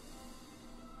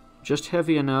 Just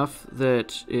heavy enough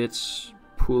that it's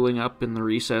pooling up in the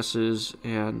recesses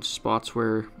and spots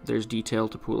where there's detail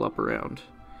to pool up around.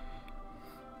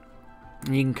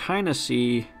 And you can kind of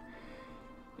see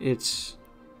it's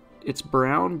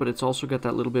brown, but it's also got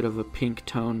that little bit of a pink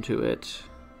tone to it.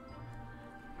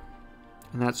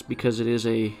 And that's because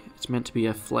it's meant to be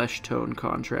a flesh tone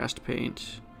contrast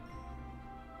paint.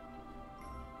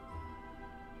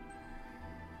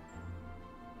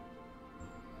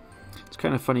 It's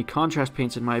kind of funny, contrast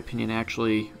paints in my opinion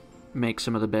actually make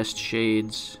some of the best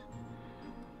shades.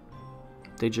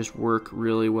 They just work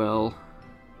really well.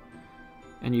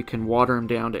 And you can water them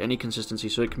down to any consistency,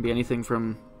 so it can be anything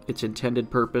from its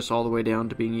intended purpose all the way down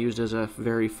to being used as a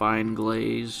very fine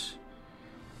glaze.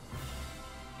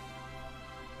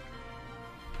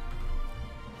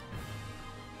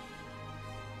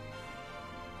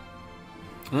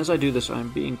 And as I do this, I'm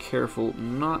being careful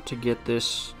not to get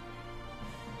this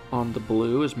on the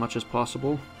blue as much as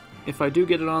possible. If I do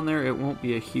get it on there, it won't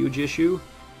be a huge issue,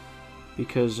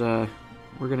 because we're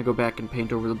going to go back and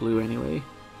paint over the blue anyway.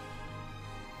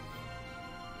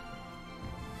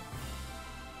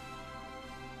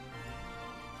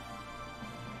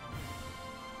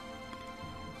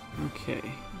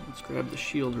 Okay, let's grab the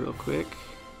shield real quick.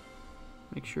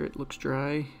 Make sure it looks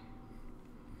dry.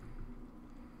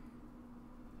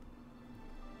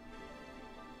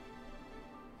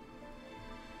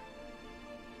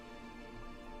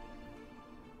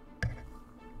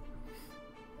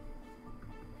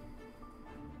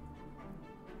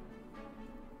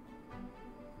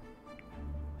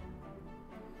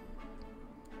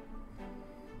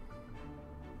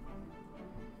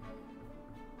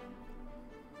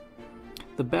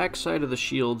 The back side of the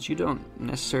shields, you don't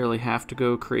necessarily have to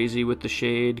go crazy with the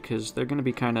shade because they're going to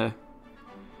be kind of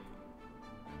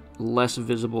less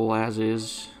visible as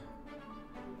is.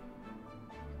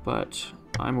 But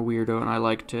I'm a weirdo and I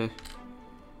like to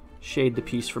shade the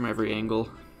piece from every angle.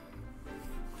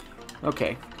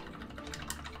 Okay,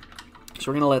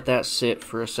 so we're going to let that sit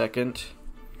for a second.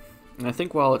 And I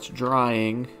think while it's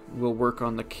drying, we'll work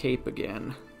on the cape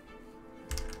again.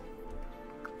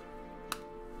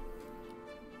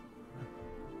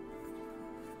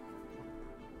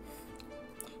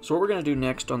 So what we're going to do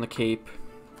next on the cape,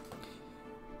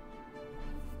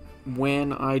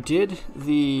 when I did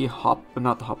the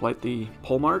the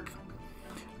pole mark,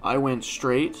 I went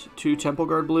straight to Temple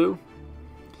Guard Blue,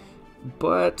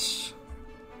 but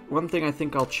one thing I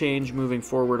think I'll change moving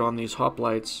forward on these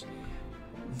Hoplites,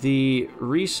 the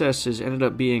recesses ended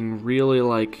up being really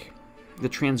like, the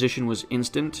transition was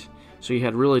instant, so you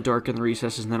had really dark in the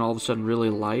recesses and then all of a sudden really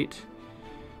light.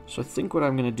 So I think what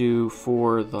I'm going to do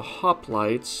for the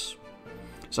Hoplites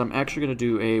is I'm actually going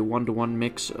to do a 1-to-1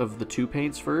 mix of the two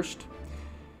paints first,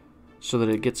 so that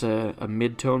it gets a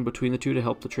mid-tone between the two to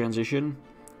help the transition,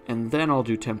 and then I'll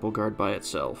do Temple Guard by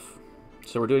itself.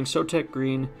 So we're doing Sotek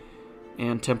Green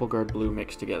and Temple Guard Blue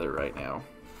mixed together right now.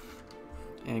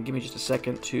 And give me just a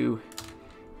second to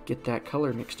get that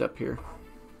color mixed up here.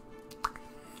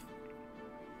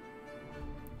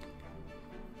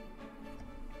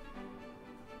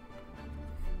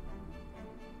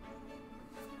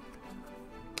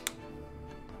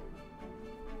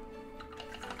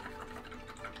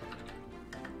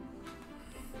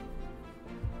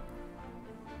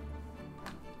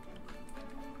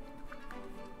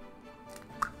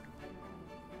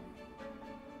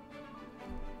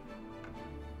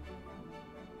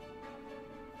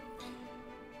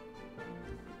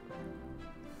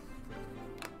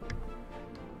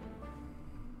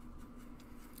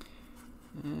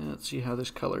 Let's see how this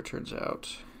color turns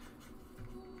out.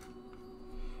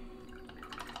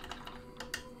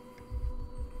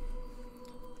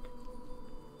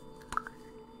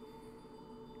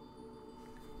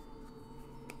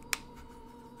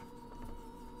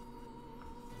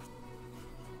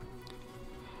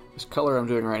 This color I'm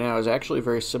doing right now is actually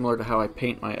very similar to how I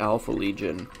paint my Alpha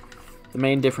Legion. The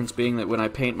main difference being that when I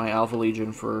paint my Alpha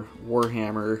Legion for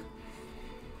Warhammer,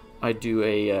 I do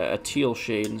a teal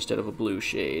shade instead of a blue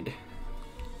shade.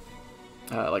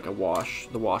 Like a wash.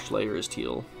 The wash layer is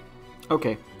teal.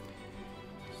 Okay.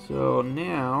 So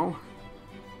now,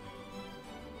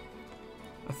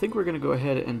 I think we're going to go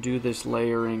ahead and do this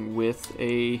layering with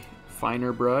a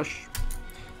finer brush,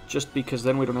 just because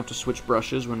then we don't have to switch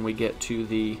brushes when we get to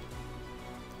the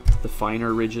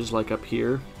finer ridges like up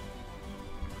here.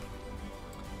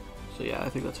 So yeah, I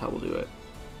think that's how we'll do it.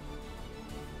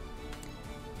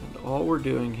 And all we're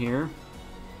doing here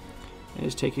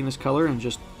is taking this color and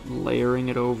just layering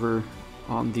it over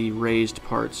on the raised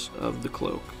parts of the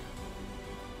cloak.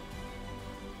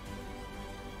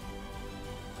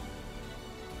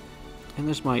 And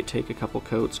this might take a couple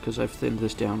coats because I've thinned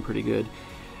this down pretty good.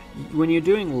 When you're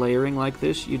doing layering like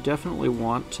this, you definitely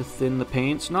want to thin the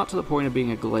paints, not to the point of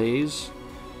being a glaze,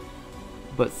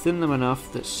 but thin them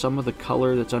enough that some of the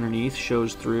color that's underneath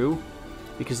shows through,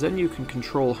 because then you can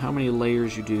control how many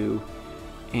layers you do,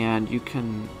 and you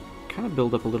can kind of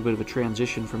build up a little bit of a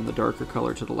transition from the darker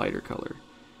color to the lighter color.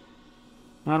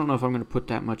 Now, I don't know if I'm going to put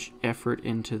that much effort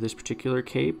into this particular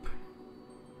cape.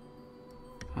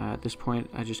 At this point,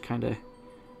 I just kind of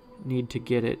need to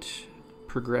get it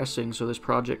progressing so this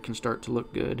project can start to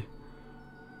look good.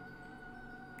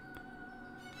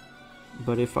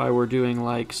 But if I were doing,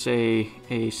 like, say,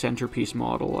 a centerpiece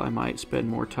model, I might spend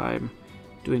more time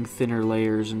doing thinner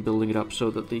layers and building it up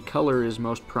so that the color is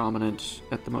most prominent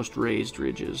at the most raised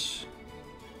ridges.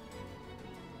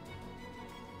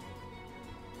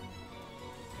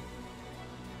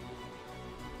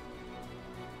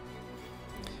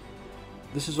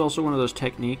 This is also one of those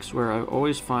techniques where I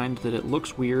always find that it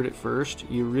looks weird at first.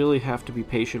 You really have to be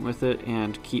patient with it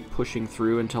and keep pushing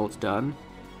through until it's done,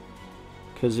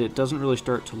 because it doesn't really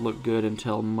start to look good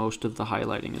until most of the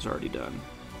highlighting is already done.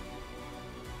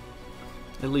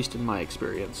 At least in my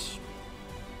experience.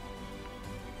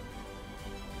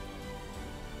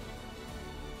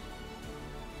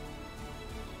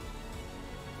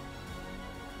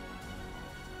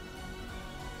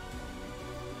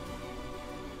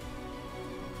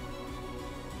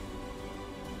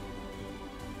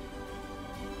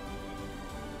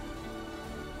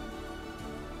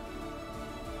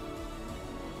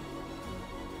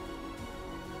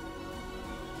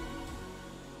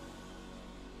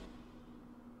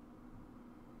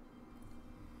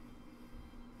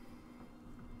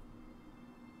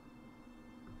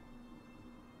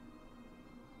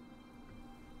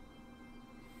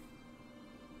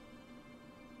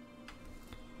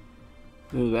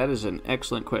 Ooh, that is an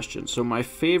excellent question. So my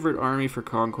favorite army for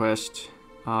Conquest,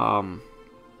 I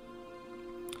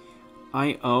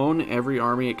own every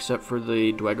army except for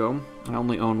the Dwegome. I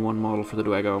only own one model for the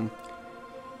Dwegome.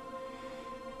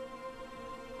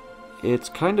 It's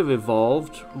kind of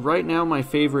evolved. Right now my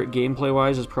favorite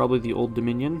gameplay-wise is probably the Old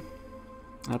Dominion.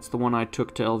 That's the one I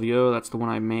took to LVO, that's the one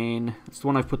I main. That's the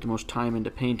one I've put the most time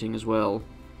into painting as well.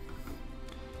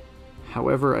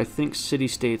 However, I think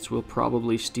city-states will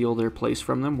probably steal their place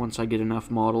from them once I get enough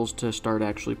models to start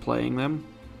actually playing them.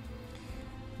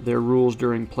 Their rules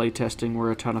during playtesting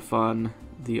were a ton of fun.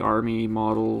 The army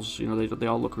models, you know, they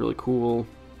all look really cool.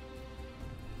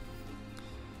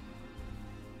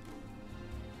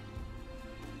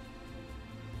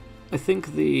 I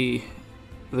think the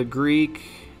Greek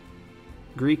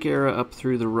era up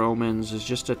through the Romans is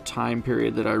just a time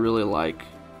period that I really like.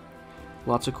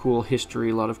 Lots of cool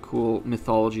history, a lot of cool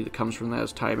mythology that comes from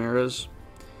those time eras.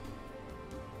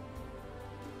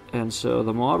 And so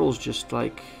the models just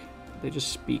like, they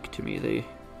just speak to me.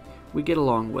 We get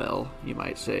along well, you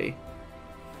might say.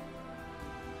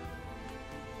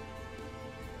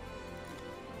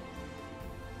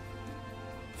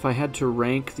 If I had to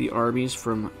rank the armies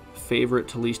from favorite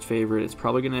to least favorite, it's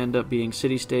probably going to end up being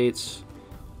city-states,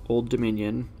 Old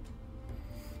Dominion.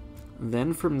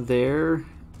 Then from there,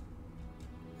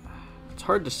 it's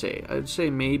hard to say. I'd say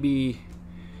maybe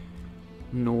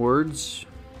Nords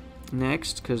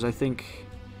next, because I think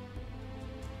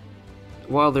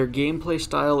while their gameplay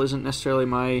style isn't necessarily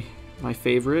my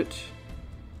favorite,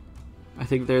 I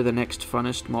think they're the next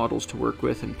funnest models to work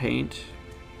with and paint.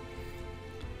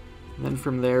 Then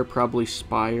from there, probably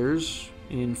Spires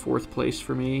in 4th place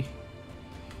for me.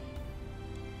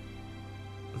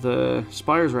 The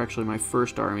Spires were actually my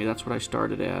first army. That's what I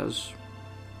started as.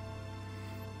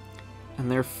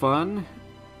 And they're fun,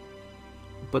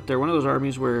 but they're one of those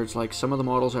armies where it's like some of the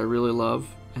models I really love,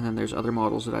 and then there's other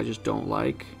models that I just don't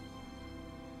like.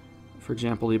 For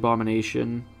example, the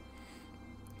Abomination.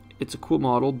 It's a cool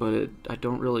model, but I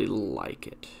don't really like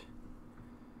it.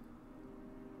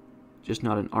 Just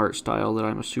not an art style that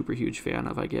I'm a super huge fan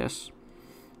of, I guess.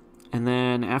 And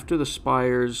then after the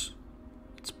Spires,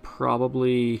 it's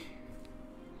probably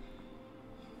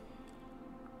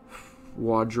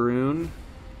Wadroon,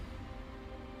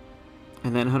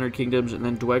 and then 100 Kingdoms, and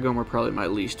then Dwegome are probably my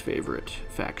least favorite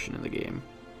faction in the game.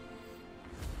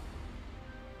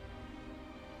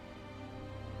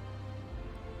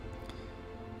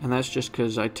 And that's just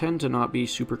because I tend to not be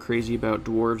super crazy about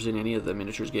dwarves in any of the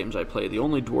miniatures games I play. The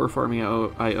only dwarf army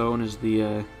I own is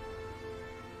the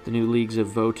new Leagues of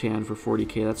Votann for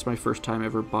 40k. That's my first time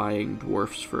ever buying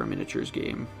dwarfs for a miniatures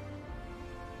game.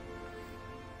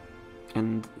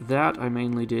 And that I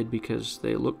mainly did because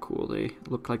they look cool. They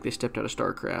look like they stepped out of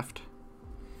StarCraft.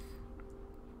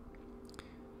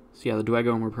 So yeah, the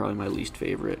Dwegome were probably my least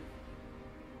favorite.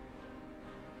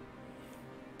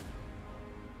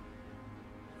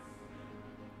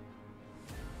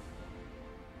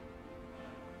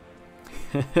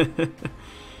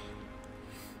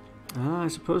 I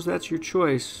suppose that's your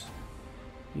choice.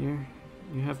 You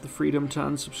have the freedom to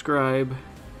unsubscribe.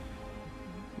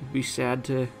 It'd be sad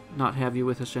to not have you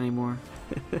with us anymore.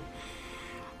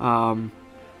 I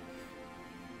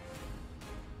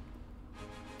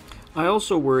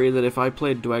also worry that if I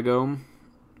played Dwegome,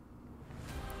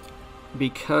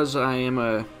 because I am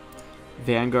a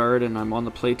Vanguard and I'm on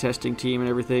the playtesting team and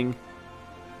everything,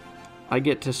 I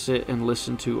get to sit and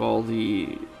listen to all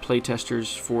the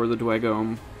playtesters for the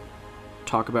Dwegome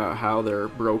talk about how they're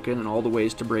broken and all the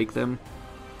ways to break them.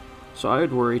 So I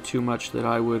would worry too much that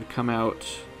I would come out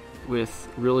with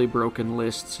really broken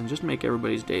lists and just make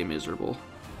everybody's day miserable.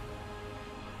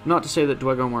 Not to say that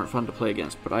Dwegome weren't fun to play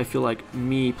against, but I feel like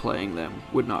me playing them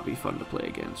would not be fun to play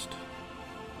against.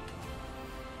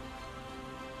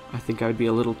 I think I would be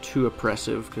a little too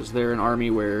oppressive because they're an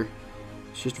army where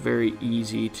it's just very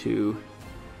easy to...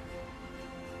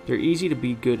 They're easy to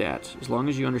be good at. As long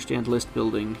as you understand list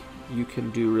building, you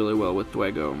can do really well with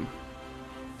Dwegome.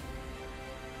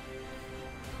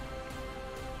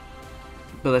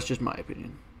 But that's just my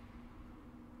opinion.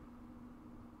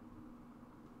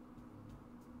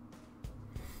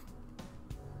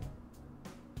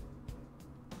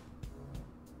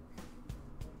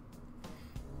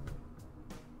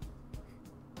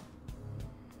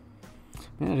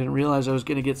 Man, I didn't realize I was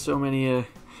going to get so many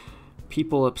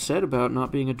people upset about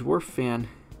not being a dwarf fan.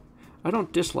 I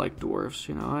don't dislike dwarves,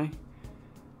 you know.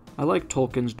 I like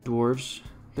Tolkien's dwarves.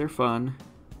 They're fun.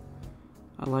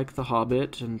 I like The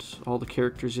Hobbit and all the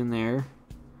characters in there.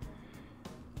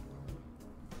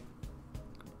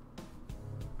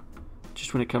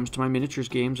 Just when it comes to my miniatures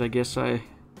games, I guess I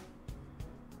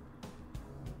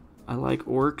I like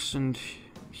orcs and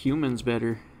humans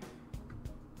better.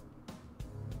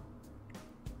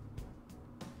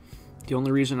 The only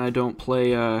reason I don't play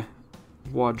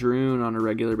Wadroon on a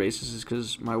regular basis is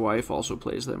because my wife also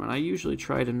plays them, and I usually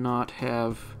try to not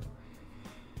have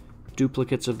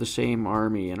duplicates of the same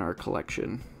army in our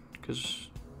collection, because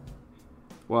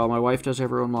while my wife does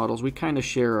have her own models, we kind of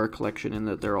share our collection in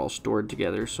that they're all stored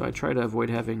together, so I try to avoid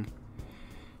having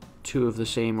two of the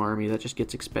same army. That just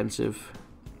gets expensive.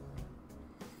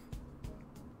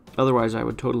 Otherwise, I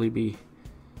would totally be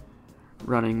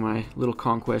running my little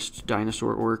conquest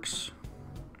dinosaur orcs.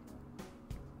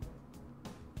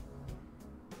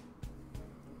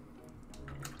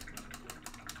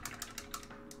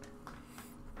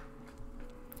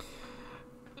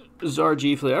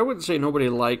 Zargifle, I wouldn't say nobody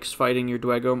likes fighting your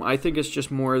Dwegome. I think it's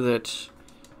just more that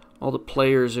all the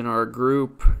players in our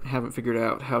group haven't figured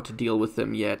out how to deal with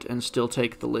them yet and still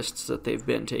take the lists that they've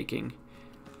been taking.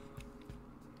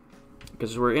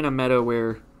 Because we're in a meta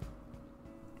where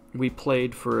we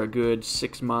played for a good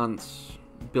 6 months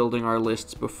building our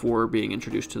lists before being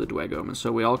introduced to the Dwegome, and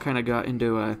so we all kind of got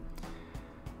into a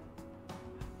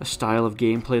style of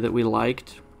gameplay that we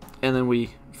liked, and then we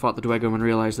fought the Dwegome and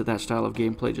realized that that style of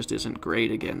gameplay just isn't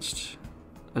great against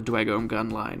a Dwegome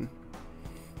gun line.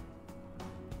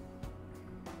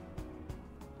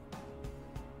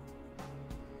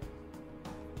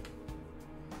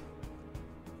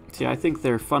 See, I think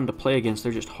they're fun to play against,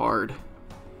 they're just hard.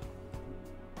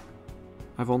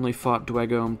 I've only fought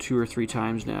Dwegome 2 or 3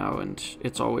 times now, and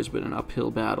it's always been an uphill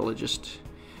battle. It just,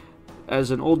 as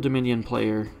an Old Dominion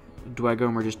player,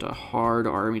 Dwegome are just a hard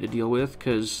army to deal with,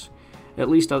 because at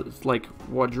least, like,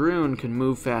 Wadroon can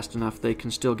move fast enough they can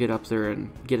still get up there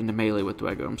and get into melee with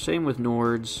Dwegome. Same with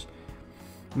Nords.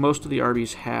 Most of the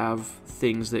armies have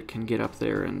things that can get up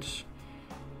there and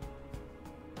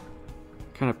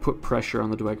kind of put pressure on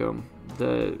the Dwegome.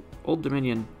 The Old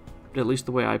Dominion, at least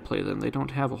the way I play them, they don't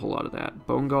have a whole lot of that.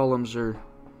 Bone Golems are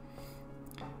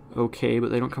okay, but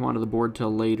they don't come onto the board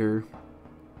till later.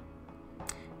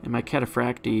 And my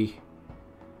Cataphracti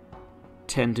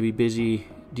tend to be busy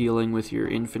dealing with your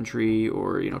infantry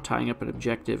or, you know, tying up an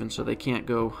objective, and so they can't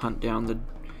go hunt down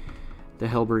the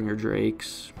Hellbringer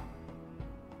Drakes.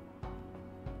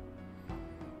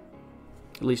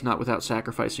 At least not without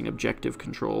sacrificing objective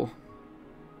control.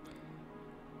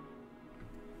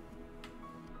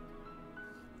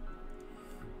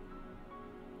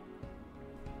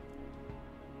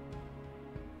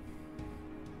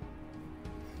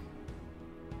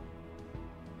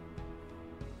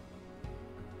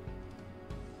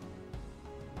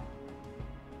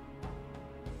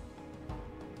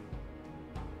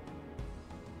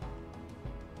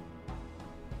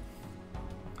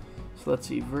 So let's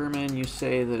see, Vermin, you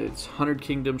say that it's 100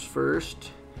 Kingdoms first,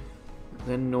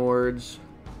 then Nords,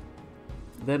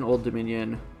 then Old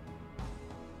Dominion.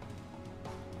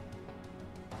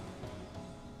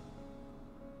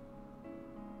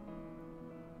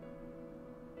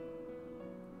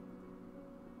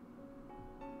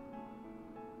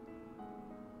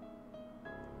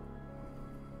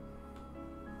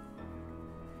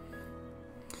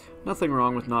 Nothing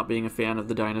wrong with not being a fan of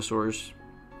the dinosaurs.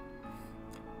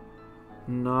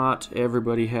 Not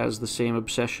everybody has the same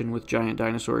obsession with giant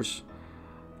dinosaurs.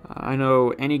 I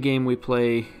know any game we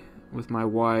play with my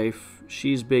wife,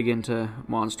 she's big into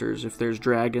monsters. If there's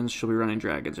dragons, she'll be running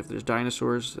dragons. If there's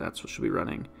dinosaurs, that's what she'll be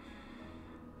running.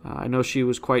 I know she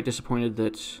was quite disappointed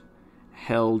that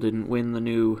Hell didn't win the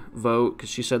new vote, because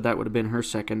she said that would have been her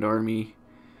second army,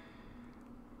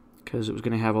 because it was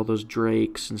going to have all those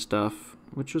drakes and stuff,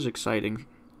 which was exciting.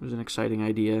 It was an exciting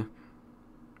idea.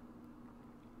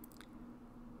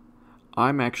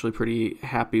 I'm actually pretty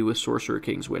happy with Sorcerer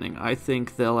Kings winning. I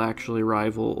think they'll actually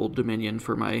rival Old Dominion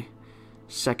for my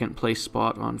second place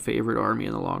spot on favorite army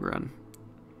in the long run.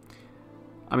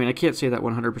 I mean, I can't say that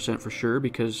 100% for sure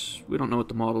because we don't know what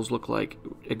the models look like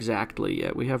exactly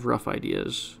yet. We have rough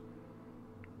ideas.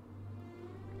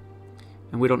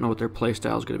 And we don't know what their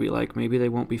playstyle is going to be like. Maybe they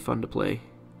won't be fun to play.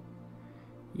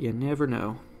 You never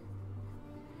know.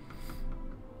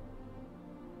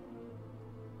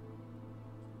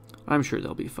 I'm sure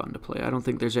they'll be fun to play. I don't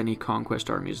think there's any Conquest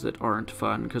armies that aren't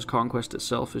fun, because Conquest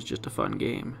itself is just a fun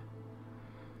game.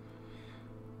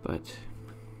 But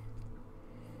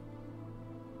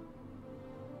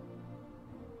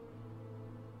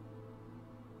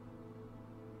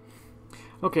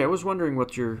okay, I was wondering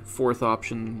what your fourth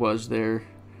option was there,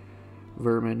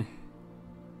 Vermin.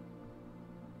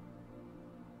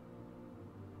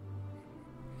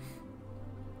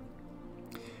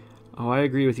 Oh, I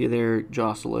agree with you there,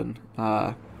 Jocelyn.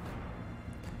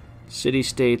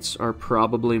 City-states are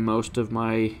probably most of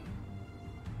my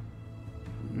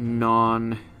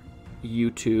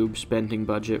non-YouTube spending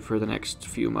budget for the next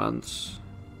few months,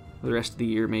 the rest of the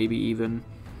year maybe even.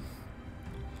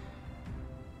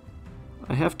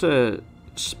 I have to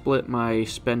split my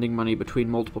spending money between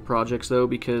multiple projects though,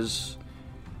 because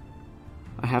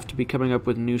I have to be coming up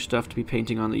with new stuff to be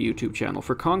painting on the YouTube channel.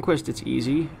 For Conquest it's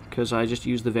easy, because I just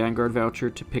use the Vanguard voucher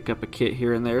to pick up a kit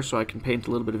here and there, so I can paint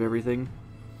a little bit of everything.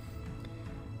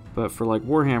 But for like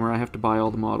Warhammer, I have to buy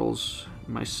all the models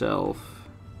myself.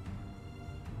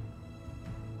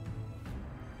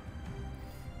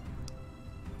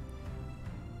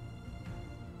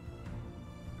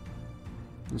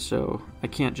 And so I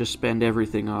can't just spend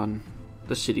everything on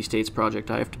the City-States project.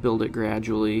 I have to build it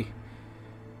gradually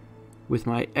with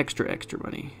my extra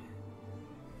money.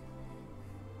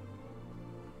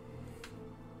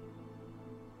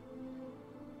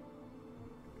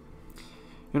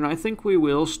 And I think we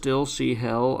will still see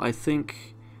Hell. I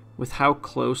think with how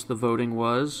close the voting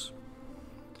was,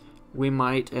 we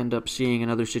might end up seeing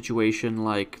another situation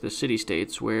like the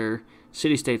City-States, where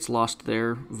City-States lost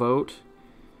their vote,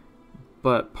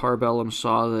 but Parabellum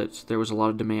saw that there was a lot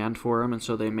of demand for them, and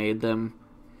so they made them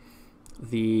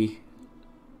the,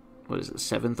 what is it,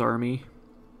 7th Army?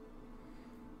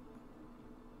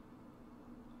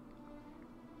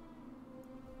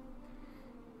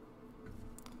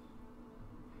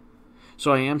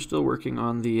 So I am still working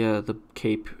on the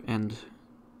cape and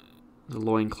the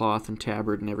loincloth and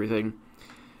tabard and everything,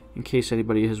 in case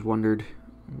anybody has wondered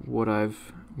what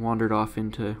I've wandered off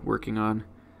into working on.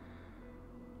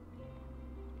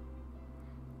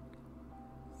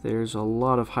 There's a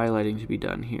lot of highlighting to be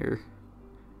done here.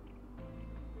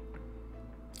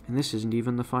 And this isn't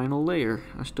even the final layer.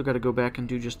 I still got to go back and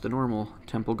do just the normal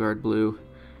Temple Guard blue.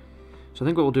 So I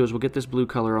think what we'll do is we'll get this blue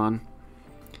color on,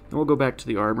 then we'll go back to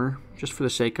the armor, just for the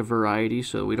sake of variety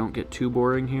so we don't get too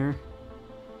boring here.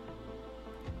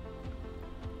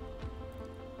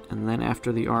 And then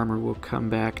after the armor we'll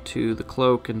come back to the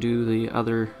cloak and do the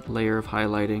other layer of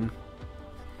highlighting.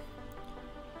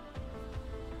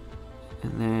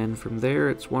 And then from there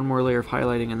it's one more layer of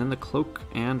highlighting, and then the cloak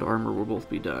and armor will both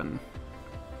be done.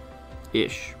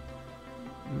 Ish.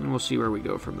 And then we'll see where we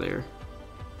go from there.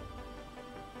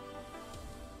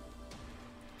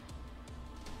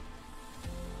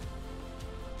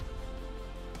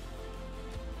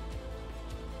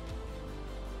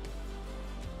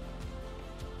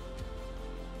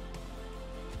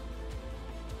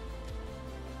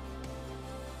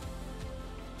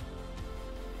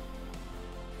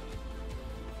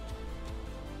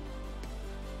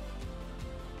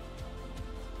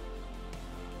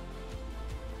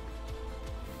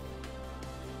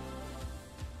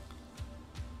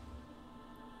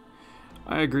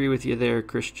 I agree with you there,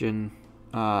 Christian.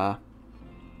 I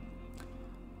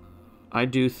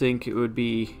do think it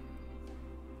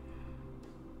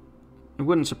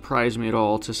wouldn't surprise me at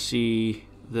all to see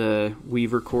the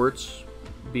Weaver Courts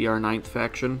be our 9th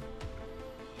faction.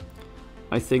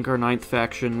 I think our 9th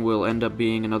faction will end up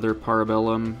being another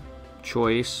Parabellum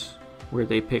choice, where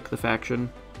they pick the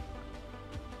faction.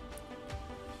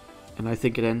 And I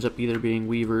think it ends up either being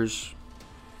Weavers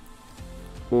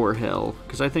or Hell,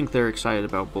 because I think they're excited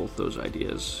about both those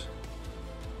ideas.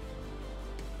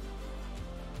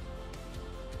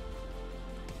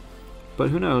 But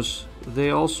who knows? They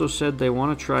also said they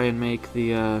want to try and make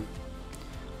the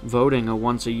voting a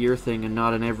once-a-year thing and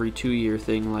not an every 2-year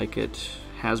thing like it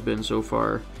has been so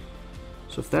far.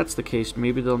 So if that's the case,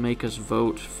 maybe they'll make us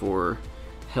vote for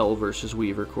Hell versus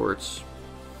Weaver Courts.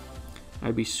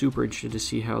 I'd be super interested to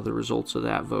see how the results of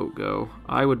that vote go.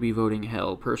 I would be voting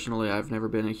Hell. Personally, I've never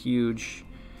been a huge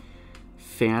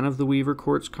fan of the Weaver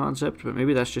Courts concept, but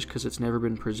maybe that's just because it's never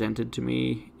been presented to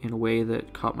me in a way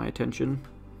that caught my attention.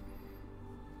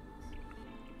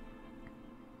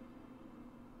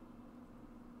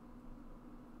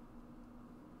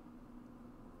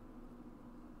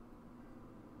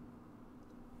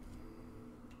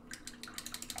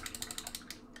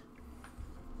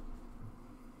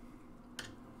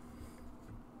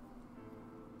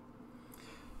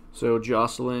 So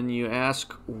Jocelyn, you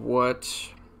ask what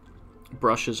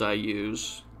brushes I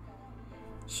use.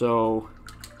 So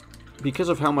because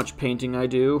of how much painting I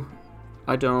do,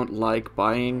 I don't like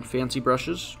buying fancy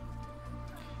brushes,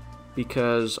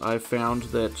 because I've found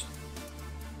that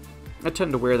I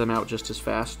tend to wear them out just as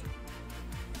fast,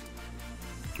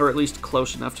 or at least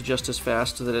close enough to just as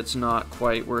fast that it's not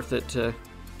quite worth it to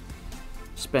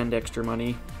spend extra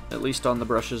money, at least on the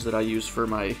brushes that I use for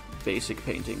my basic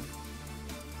painting.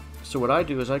 So what I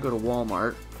do is I go to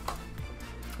Walmart,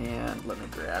 and let me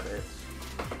grab it.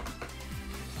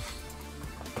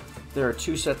 There are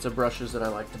 2 sets of brushes that I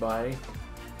like to buy.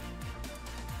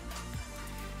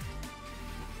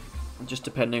 just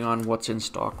depending on what's in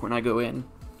stock when I go in.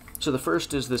 So the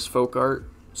first is this folk art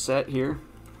set here.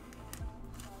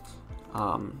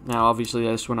 Now obviously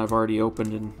this one I've already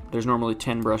opened, and there's normally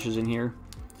 10 brushes in here.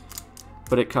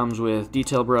 But it comes with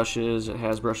detail brushes, it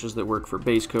has brushes that work for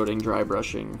base coating, dry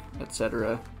brushing,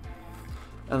 etc.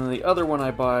 And then the other one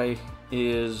I buy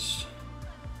is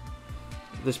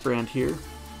this brand here.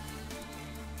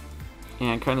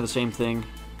 And kind of the same thing.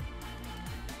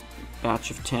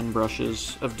 Batch of 10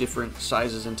 brushes of different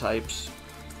sizes and types.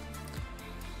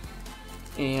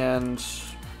 And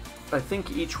I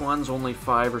think each one's only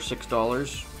 $5 or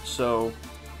 $6, so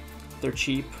they're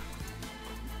cheap.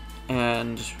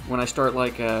 And when I start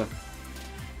when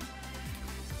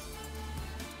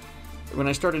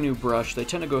I start a new brush, they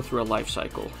tend to go through a life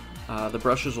cycle. The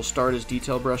brushes will start as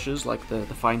detail brushes, like the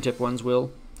fine tip ones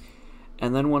will.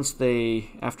 And then once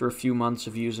they, after a few months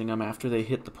of using them, after they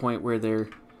hit the point where they're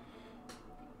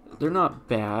not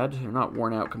bad, they're not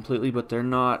worn out completely, but they're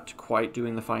not quite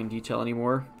doing the fine detail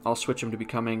anymore, I'll switch them to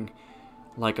becoming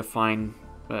like a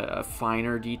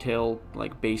finer detail,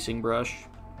 like basing brush.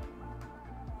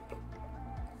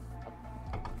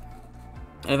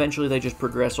 And eventually they just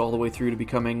progress all the way through to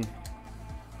becoming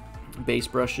base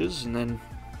brushes, and then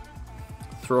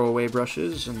throwaway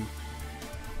brushes, and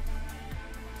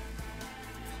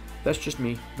that's just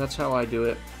me. That's how I do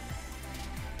it.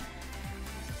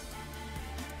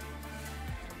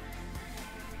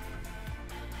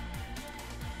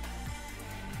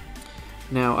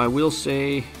 Now I will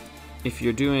say, if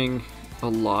you're doing a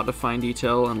lot of fine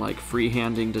detail and like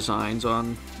freehanding designs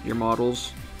on your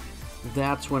models,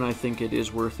 that's when I think it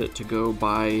is worth it to go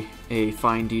buy a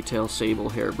fine detail sable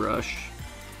hairbrush.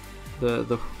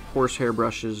 The horsehair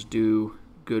brushes do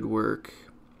good work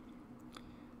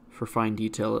for fine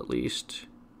detail, at least.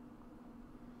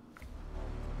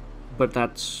 But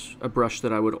that's a brush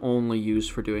that I would only use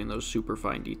for doing those super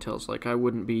fine details. Like, I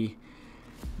wouldn't be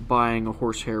buying a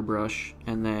horsehair brush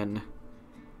and then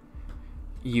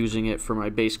using it for my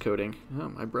base coating. Oh,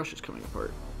 my brush is coming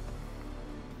apart.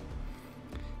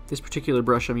 This particular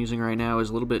brush I'm using right now is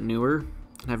a little bit newer,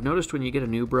 and I've noticed when you get a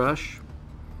new brush,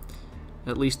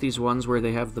 at least these ones where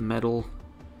they have the metal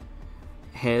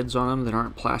heads on them that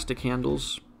aren't plastic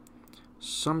handles,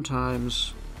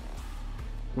 sometimes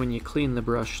when you clean the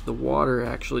brush, the water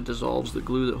actually dissolves the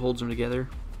glue that holds them together.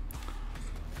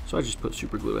 So I just put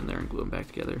super glue in there and glue them back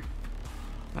together.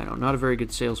 I know, not a very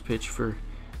good sales pitch for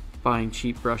buying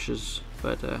cheap brushes,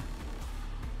 but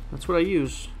that's what I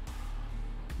use.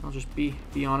 I'll just be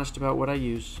honest about what I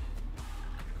use.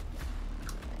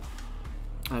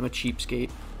 I'm a cheapskate.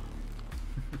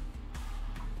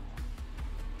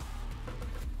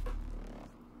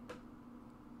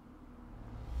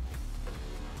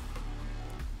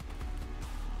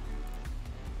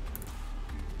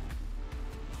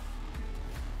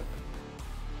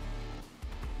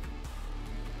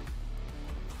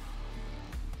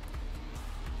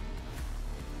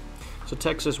 So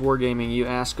Texas Wargaming, you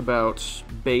ask about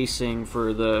basing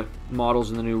for the models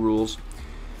in the new rules.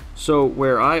 So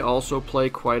where I also play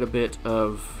quite a bit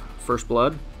of First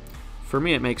Blood, for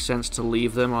me it makes sense to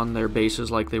leave them on their bases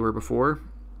like they were before.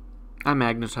 I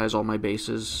magnetize all my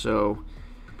bases, so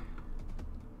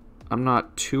I'm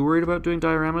not too worried about doing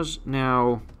dioramas.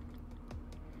 Now,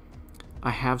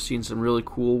 I have seen some really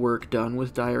cool work done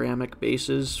with dioramic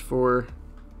bases for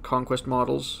Conquest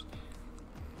models.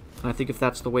 And I think if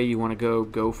that's the way you want to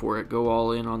go for it. Go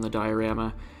all in on the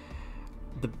diorama.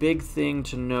 The big thing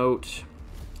to note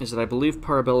is that I believe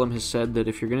Parabellum has said that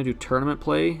if you're going to do tournament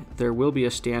play, there will be a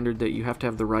standard that you have to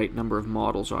have the right number of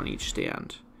models on each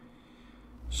stand.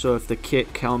 So if the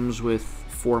kit comes with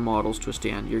 4 models to a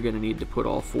stand, you're going to need to put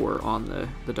all 4 on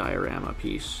the diorama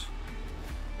piece.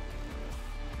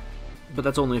 But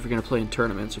that's only if you're going to play in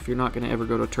tournaments. If you're not going to ever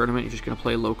go to a tournament, you're just going to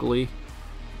play locally,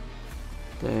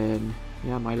 then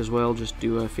yeah, might as well just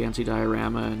do a fancy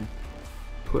diorama and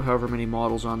put however many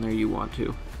models on there you want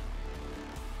to.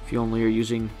 If you only are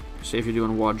using, say if you're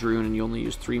doing Wadroon and you only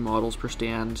use 3 models per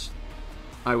stand,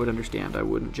 I would understand. I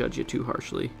wouldn't judge you too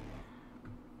harshly.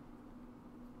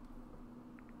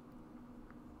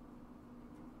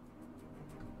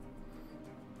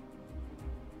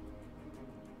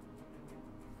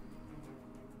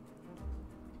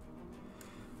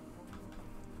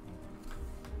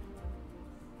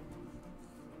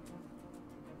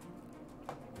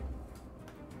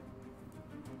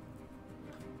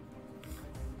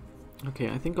 Okay,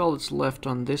 I think all that's left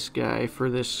on this guy for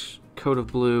this coat of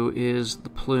blue is the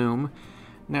plume.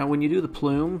 Now, when you do the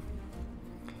plume,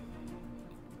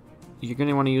 you're going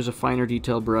to want to use a finer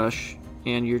detail brush,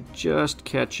 and you're just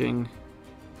catching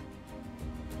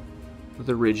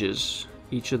the ridges.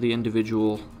 each of the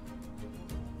individual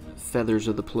feathers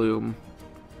of the plume.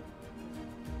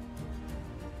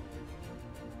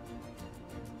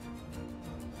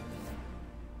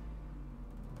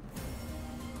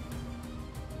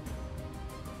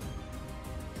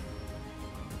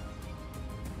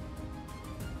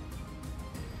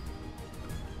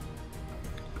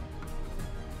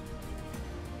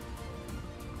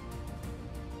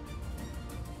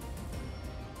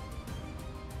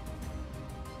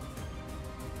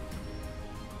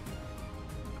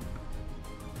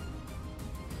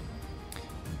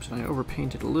 I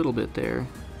overpainted a little bit there.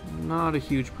 Not a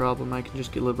huge problem. I can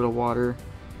just get a little bit of water.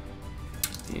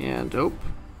 And, oh.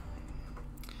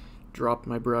 Drop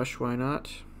my brush, why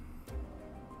not?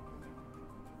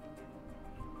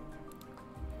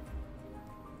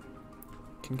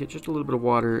 Can get just a little bit of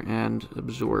water and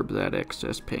absorb that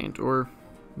excess paint, or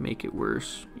make it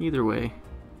worse. Either way.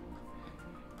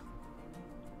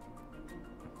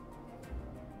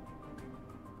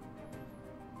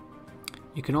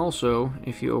 You can also,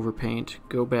 if you overpaint,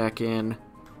 go back in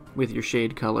with your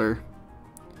shade color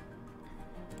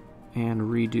and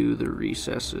redo the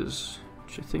recesses,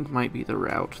 which I think might be the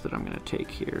route that I'm going to take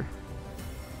here.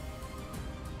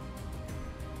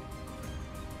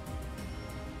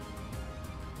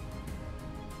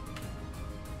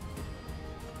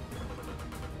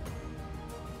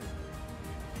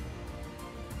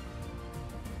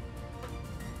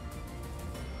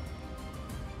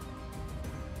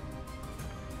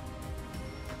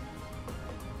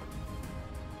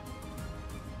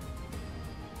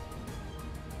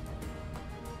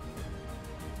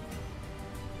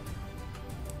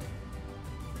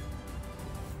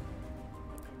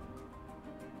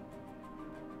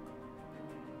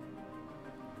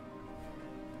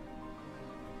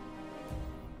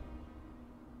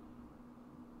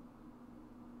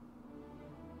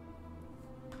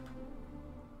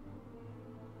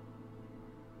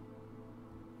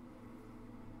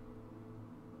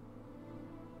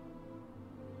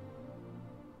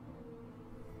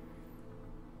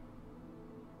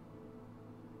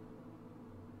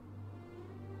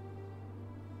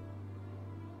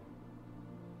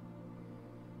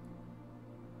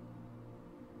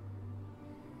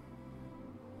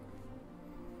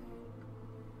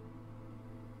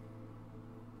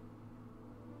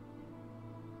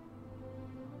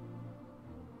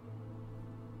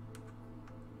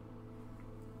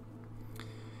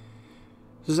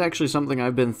 This is actually something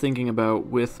I've been thinking about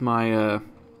with my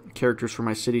characters for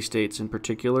my city-states in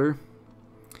particular.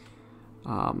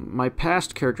 My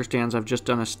past character stands, I've just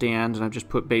done a stand and I've just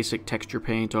put basic texture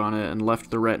paint on it and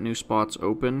left the retinue spots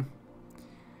open.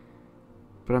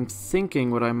 But I'm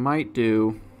thinking what I might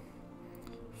do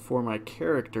for my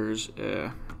characters,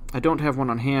 I don't have one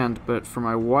on hand, but for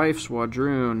my wife's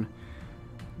Wadroon,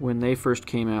 when they first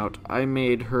came out, I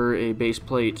made her a base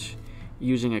plate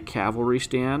using a cavalry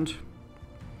stand.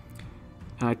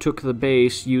 And I took the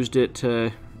base, used it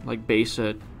to like base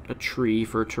a tree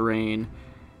for terrain,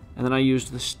 and then I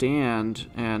used the stand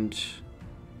and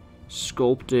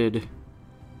sculpted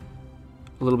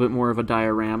a little bit more of a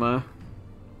diorama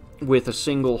with a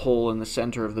single hole in the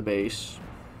center of the base.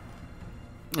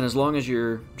 And as long as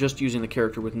you're just using the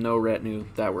character with no retinue,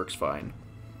 that works fine.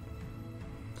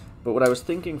 But what I was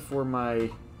thinking for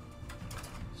my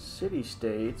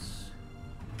city-states,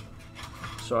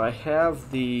 so I have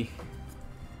the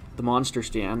monster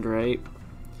stand, right?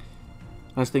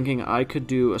 I was thinking I could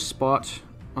do a spot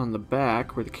on the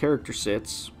back where the character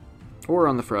sits, or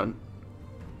on the front.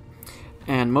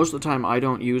 And most of the time I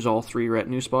don't use all 3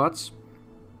 retinue spots.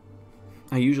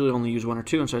 I usually only use 1 or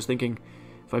 2, and so I was thinking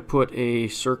if I put a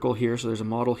circle here, so there's a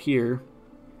model here,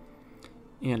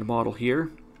 and a model here,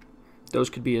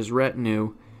 those could be his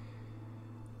retinue,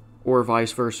 or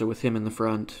vice versa with him in the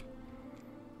front.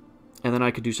 And then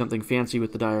I could do something fancy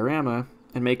with the diorama,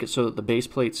 and make it so that the base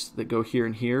plates that go here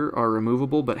and here are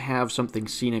removable but have something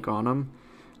scenic on them,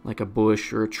 like a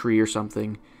bush or a tree or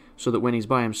something, so that when he's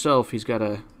by himself he's got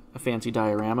a fancy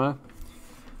diorama,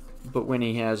 but when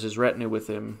he has his retinue with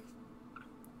him,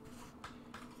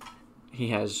 he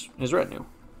has his retinue.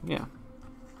 Yeah.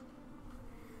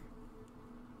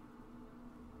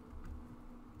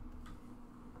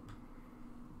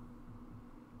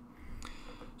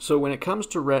 So when it comes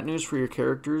to retinues for your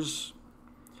characters,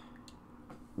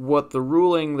 what the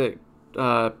ruling that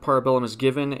Parabellum has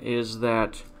given is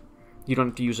that you don't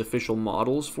have to use official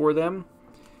models for them,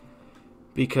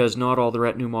 because not all the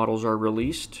retinue models are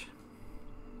released,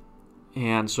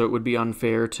 and so it would be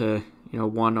unfair to,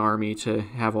 one army to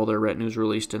have all their retinues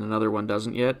released and another one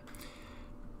doesn't yet.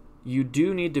 You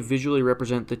do need to visually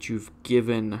represent that you've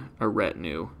given a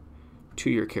retinue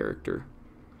to your character.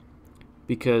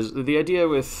 because the idea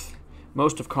with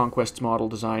most of Conquest's model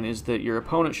design is that your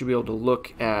opponent should be able to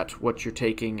look at what you're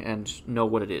taking and know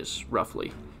what it is,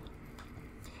 roughly.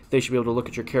 They should be able to look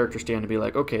at your character stand and be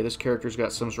like, okay, this character's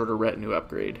got some sort of retinue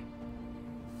upgrade.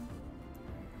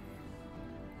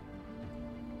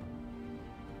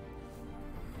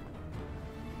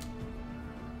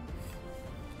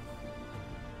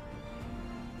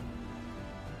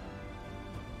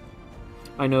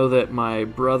 I know that my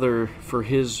brother, for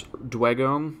his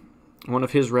Dwegome, one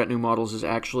of his retinue models is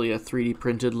actually a 3D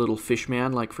printed little fish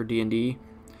man, like for D&D.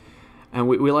 And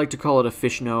we like to call it a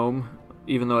fish gnome,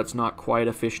 even though it's not quite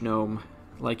a fish gnome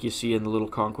like you see in the little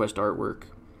Conquest artwork.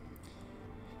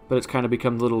 But it's kind of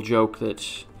become the little joke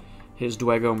that his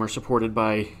Dwegome are supported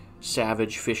by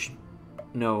savage fish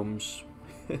gnomes.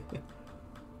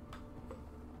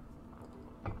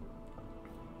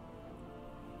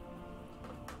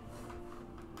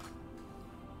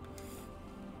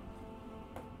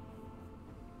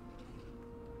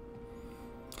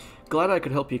 Glad I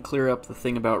could help you clear up the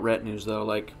thing about retinues, though.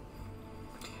 Like,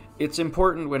 it's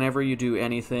important whenever you do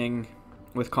anything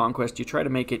with Conquest, you try to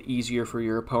make it easier for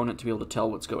your opponent to be able to tell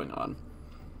what's going on.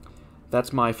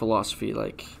 That's my philosophy.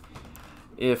 Like,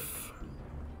 if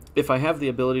I have the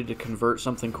ability to convert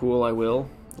something cool, I will.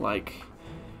 Like,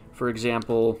 for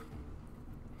example,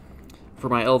 for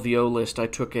my LVO list, I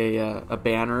took a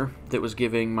banner that was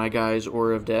giving my guys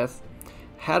Aura of Death.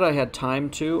 Had I had time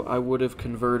to, I would have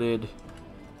converted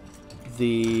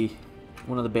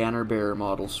one of the banner bearer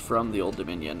models from the Old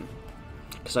Dominion,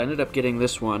 because I ended up getting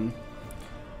this one,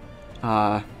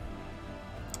 the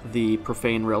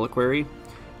Profane Reliquary,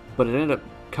 but it ended up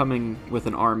coming with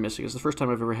an arm missing. It's the first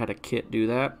time I've ever had a kit do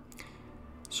that.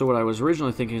 So what I was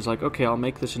originally thinking is like, okay, I'll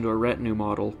make this into a retinue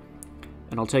model,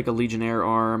 and I'll take a Legionnaire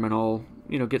arm, and I'll,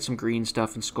 you know, get some green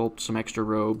stuff and sculpt some extra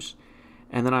robes,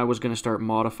 and then I was going to start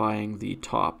modifying the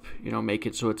top, you know, make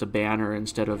it so it's a banner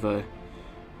instead of a,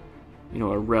 you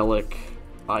know, a relic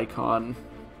icon.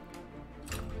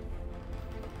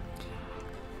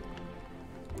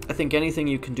 I think anything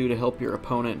you can do to help your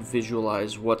opponent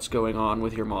visualize what's going on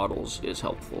with your models is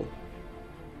helpful.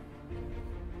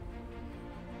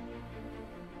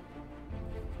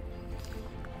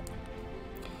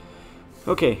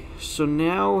 Okay, so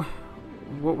now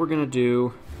what we're going to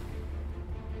do...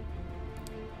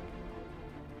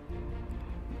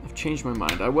 Changed my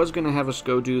mind. I was going to have us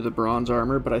go do the bronze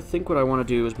armor, but I think what I want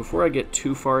to do is, before I get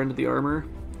too far into the armor,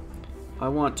 I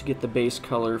want to get the base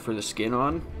color for the skin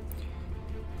on,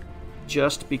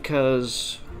 just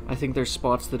because I think there's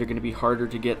spots that are going to be harder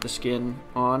to get the skin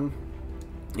on.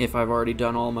 If I've already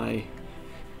done all my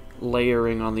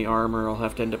layering on the armor, I'll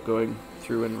have to end up going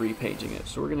through and repainting it.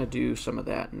 So we're going to do some of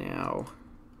that now.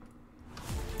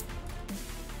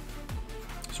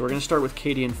 So we're going to start with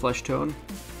Cadian Flesh Tone.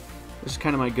 This is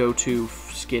kind of my go-to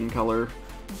skin color.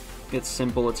 It's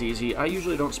simple, it's easy. I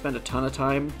usually don't spend a ton of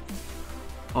time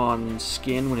on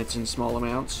skin when it's in small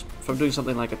amounts. If I'm doing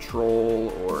something like a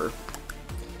troll or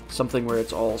something where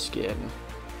it's all skin,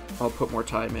 I'll put more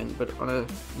time in. But on a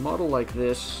model like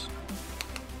this,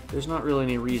 there's not really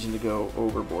any reason to go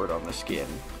overboard on the skin,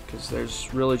 because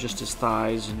there's really just his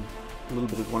thighs and a little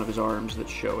bit of one of his arms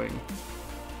that's showing.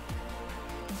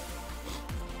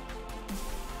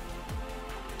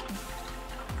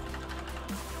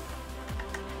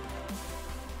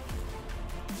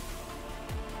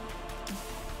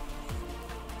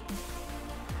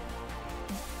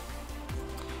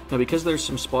 Now, because there's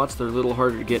some spots that are a little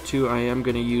harder to get to, I am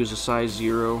going to use a size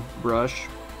 0 brush,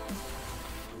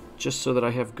 just so that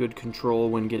I have good control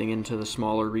when getting into the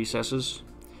smaller recesses.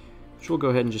 So we'll go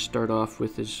ahead and just start off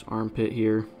with his armpit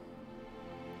here.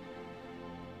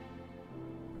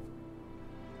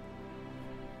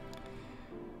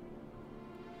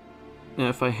 Now,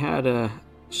 if I had a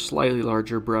slightly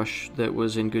larger brush that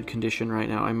was in good condition right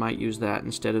now, I might use that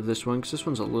instead of this one, because this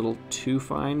one's a little too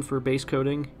fine for base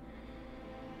coating.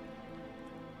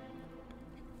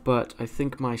 But I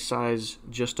think my size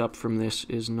just up from this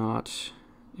is not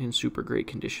in super great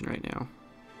condition right now.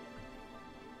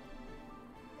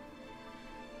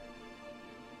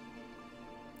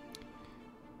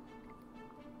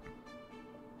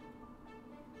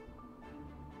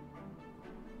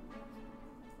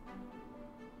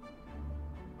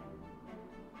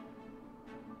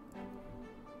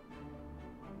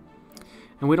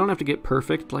 And we don't have to get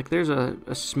perfect. Like, there's a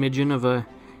smidgen of a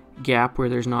gap where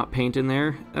there's not paint in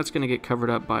there. That's going to get covered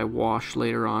up by wash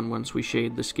later on once we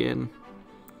shade the skin.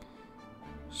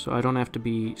 So I don't have to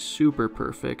be super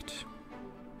perfect.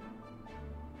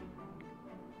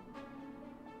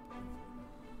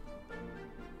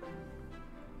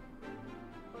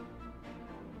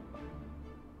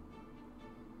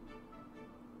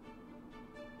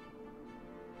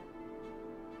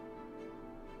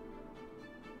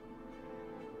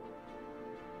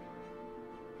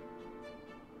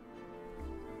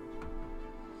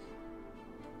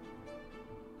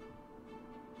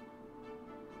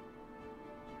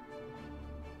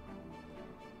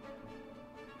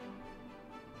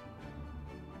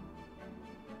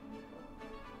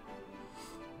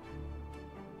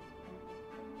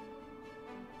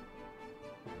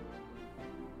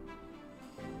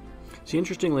 See,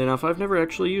 interestingly enough, I've never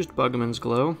actually used Bugman's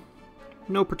Glow.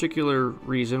 No particular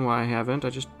reason why I haven't, I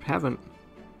just haven't.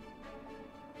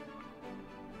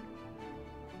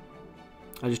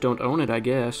 I just don't own it, I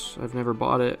guess. I've never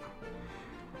bought it.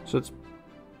 So it's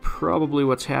probably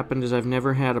what's happened is I've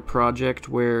never had a project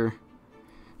where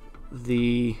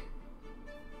the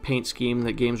paint scheme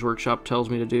that Games Workshop tells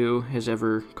me to do has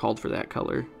ever called for that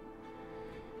color.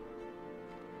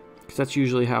 Because that's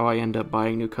usually how I end up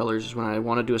buying new colors, is when I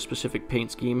want to do a specific paint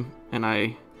scheme and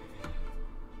I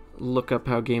look up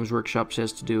how Games Workshop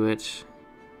says to do it,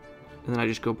 and then I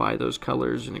just go buy those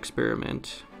colors and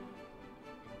experiment.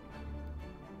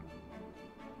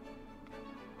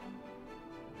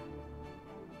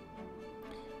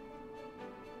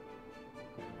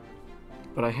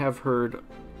 But I have heard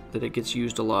that it gets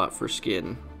used a lot for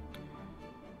skin.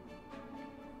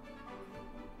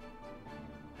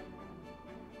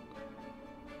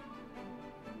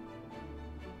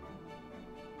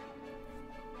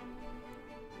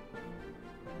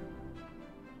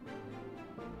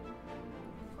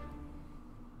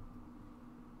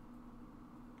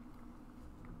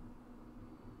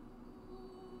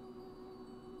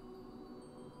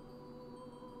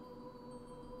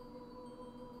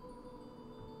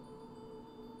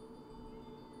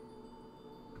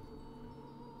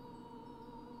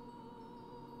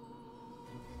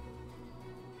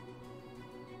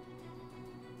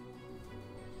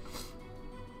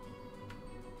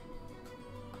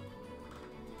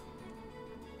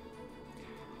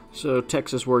 So,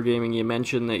 Texas Wargaming, you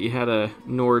mentioned that you had a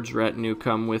Nord's retinue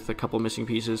come with a couple missing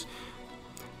pieces.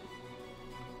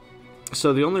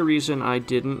 So the only reason I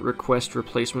didn't request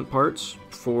replacement parts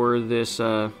for this,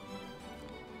 the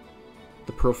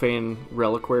Profane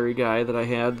Reliquary guy that I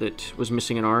had that was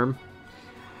missing an arm,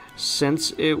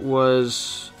 since it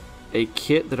was a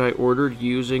kit that I ordered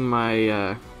using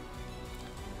my,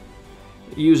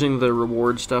 using the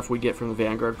reward stuff we get from the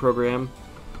Vanguard program,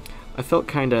 I felt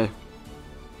kinda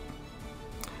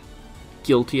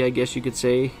guilty, I guess you could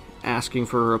say, asking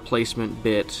for a replacement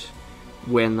bit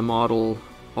when the model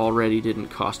already didn't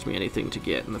cost me anything to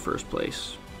get in the first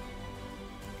place.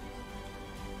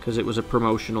 Because it was a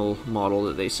promotional model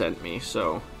that they sent me,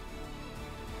 so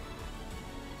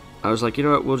I was like, you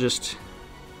know what, we'll just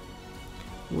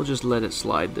let it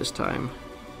slide this time.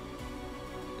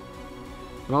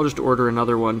 And I'll just order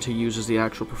another one to use as the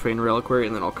actual Profane Reliquary,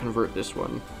 and then I'll convert this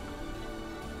one.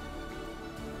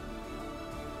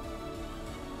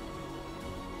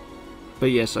 But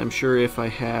yes, I'm sure if I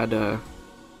had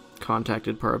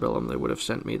contacted Parabellum, they would have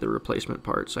sent me the replacement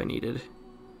parts I needed.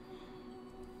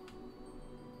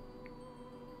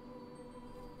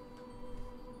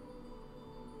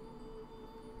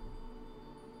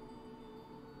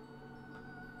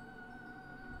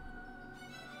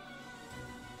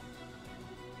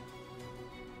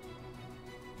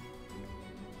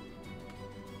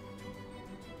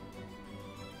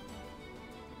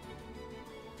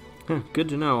 Good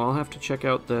to know. I'll have to check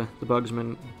out the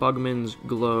Bugman's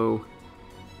Glow.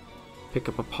 Pick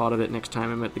up a pot of it next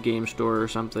time I'm at the game store or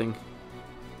something.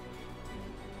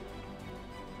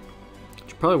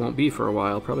 Which probably won't be for a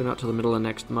while. Probably not till the middle of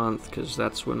next month, because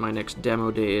that's when my next demo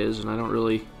day is, and I don't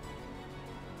really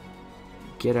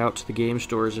get out to the game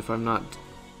stores if I'm not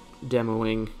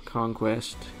demoing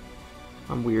Conquest.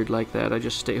 I'm weird like that. I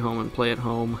just stay home and play at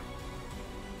home.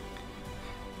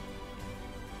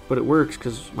 But it works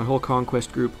because my whole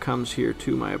Conquest group comes here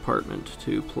to my apartment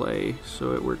to play,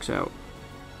 so it works out.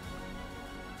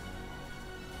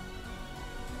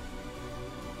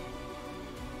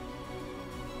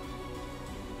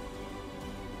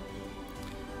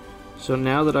 So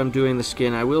now that I'm doing the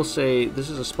skin, I will say this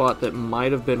is a spot that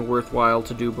might have been worthwhile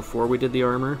to do before we did the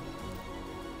armor.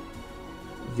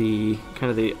 The kind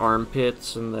of the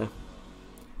armpits and the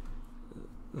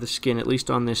skin, at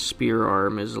least on this spear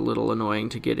arm, is a little annoying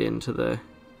to get into the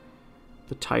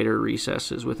tighter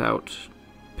recesses without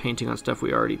painting on stuff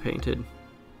we already painted.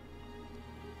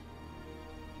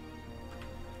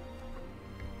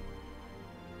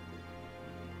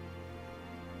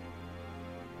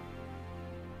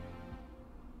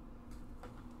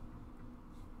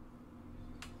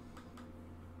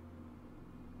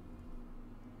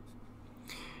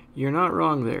 You're not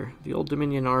wrong there. The Old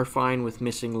Dominion are fine with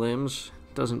missing limbs.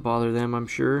 Doesn't bother them, I'm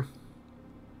sure.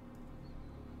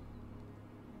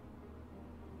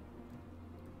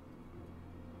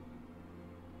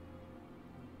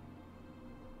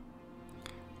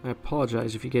 I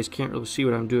apologize if you guys can't really see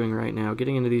what I'm doing right now.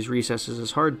 Getting into these recesses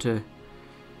is hard to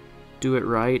do it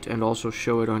right and also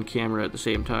show it on camera at the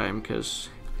same time, because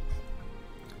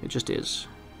it just is.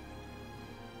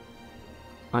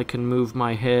 I can move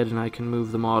my head and I can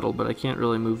move the model, but I can't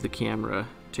really move the camera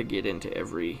to get into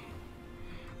every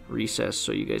recess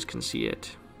so you guys can see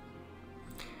it.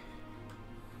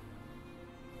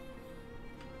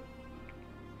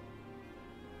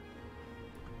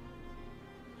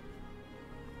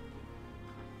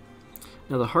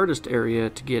 Now the hardest area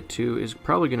to get to is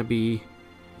probably going to be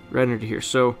right under here.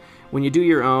 So when you do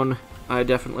your own, I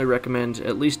definitely recommend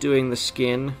at least doing the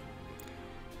skin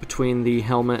between the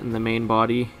helmet and the main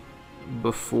body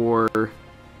before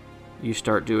you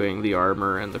start doing the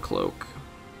armor and the cloak.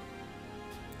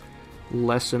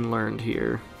 Lesson learned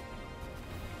here.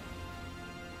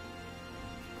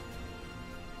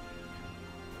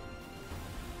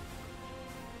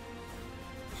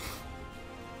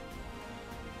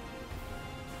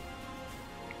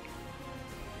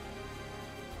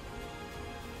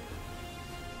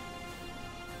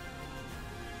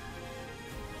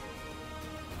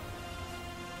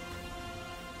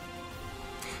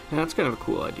 Now, that's kind of a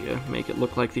cool idea. Make it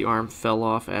look like the arm fell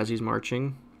off as he's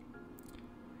marching.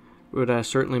 It would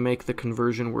certainly make the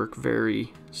conversion work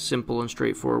very simple and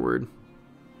straightforward.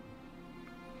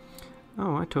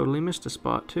 Oh, I totally missed a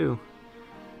spot too.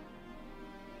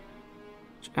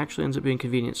 Which actually ends up being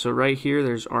convenient. So right here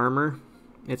there's armor.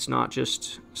 It's not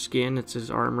just skin, it's his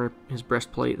armor, his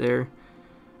breastplate there.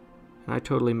 And I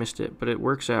totally missed it, but it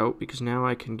works out because now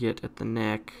I can get at the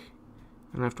neck.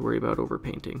 I don't have to worry about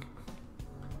overpainting.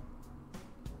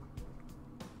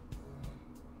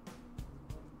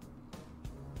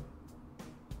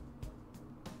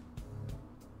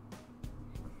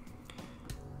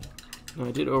 Now,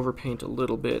 I did overpaint a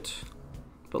little bit,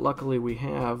 but luckily we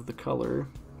have the color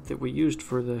that we used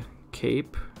for the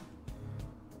cape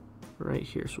right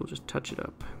here, so we'll just touch it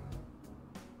up.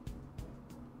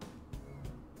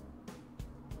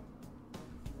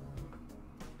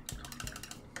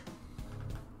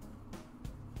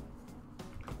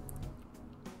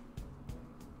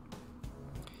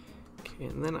 Okay,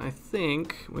 and then I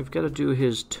think we've got to do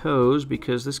his toes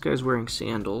because this guy's wearing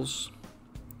sandals.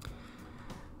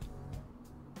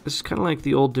 This is kind of like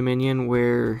the Old Dominion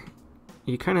where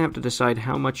you kind of have to decide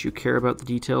how much you care about the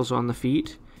details on the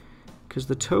feet because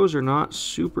the toes are not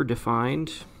super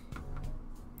defined.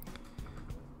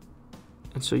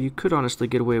 And so you could honestly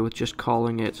get away with just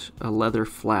calling it a leather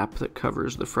flap that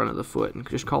covers the front of the foot and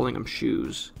just calling them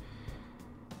shoes.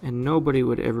 And nobody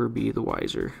would ever be the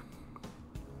wiser.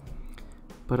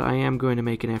 But I am going to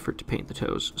make an effort to paint the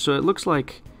toes. So it looks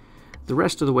like the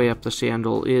rest of the way up the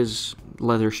sandal is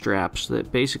leather straps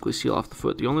that basically seal off the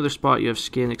foot. The only other spot you have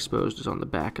skin exposed is on the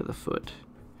back of the foot.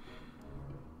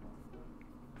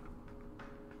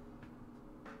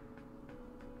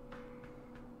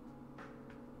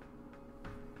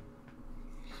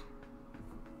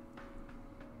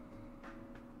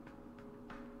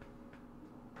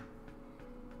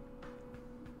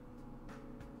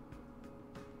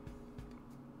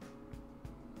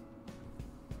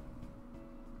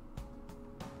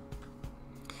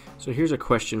 So here's a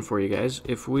question for you guys.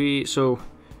 We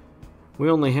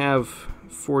only have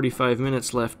 45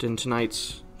 minutes left in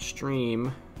tonight's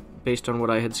stream based on what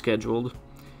I had scheduled.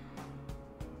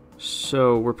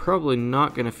 So we're probably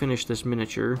not going to finish this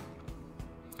miniature.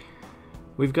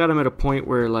 We've got him at a point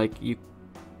where like you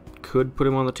could put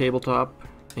him on the tabletop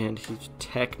and he's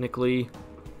technically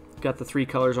got the 3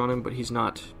 colors on him, but he's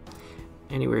not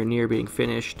anywhere near being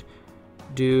finished.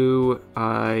 Do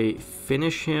I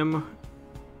finish him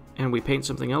and we paint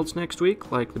something else next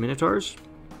week, like the Minotaurs?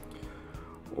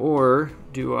 Or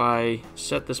do I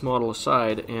set this model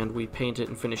aside and we paint it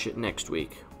and finish it next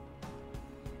week?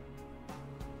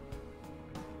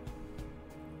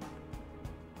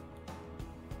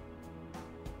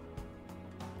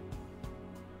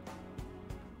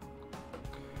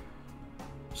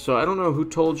 So I don't know who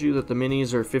told you that the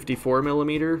minis are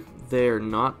 54mm. They're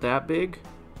not that big.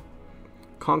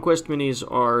 Conquest minis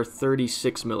are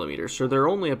 36mm, so they're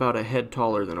only about a head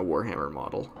taller than a Warhammer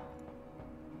model.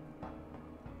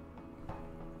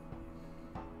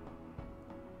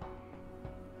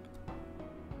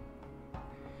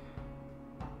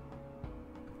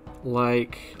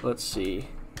 Like, let's see.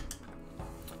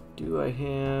 Do I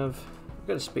have... I've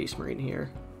got a Space Marine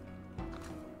here.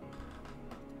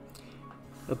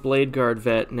 A Blade Guard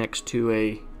vet next to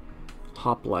a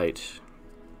Hoplite.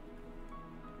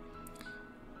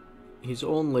 He's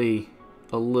only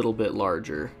a little bit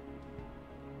larger.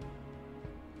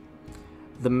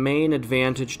 The main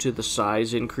advantage to the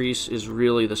size increase is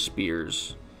really the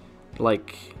spears.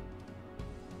 Like,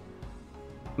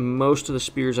 most of the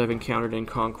spears I've encountered in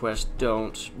Conquest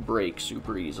don't break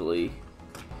super easily.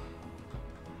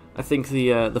 I think the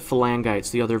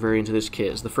Phalangites, the other variant of this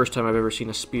kit, is the first time I've ever seen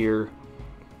a spear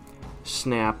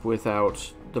snap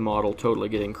without the model totally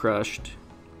getting crushed.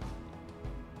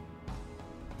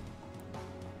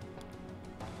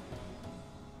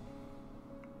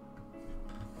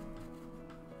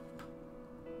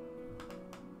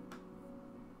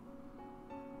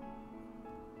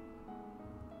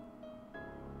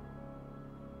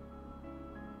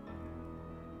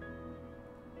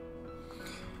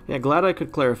 Yeah, glad I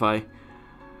could clarify.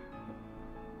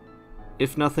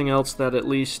 If nothing else, that at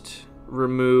least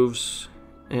removes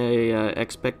a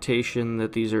expectation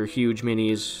that these are huge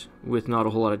minis with not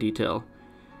a whole lot of detail.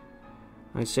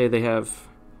 I'd say they have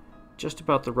just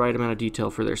about the right amount of detail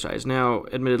for their size. Now,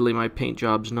 admittedly, my paint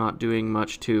job's not doing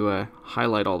much to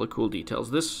highlight all the cool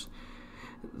details.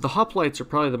 The Hoplites are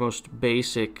probably the most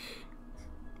basic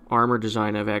armor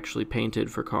design I've actually painted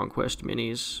for Conquest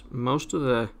minis. Most of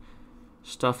the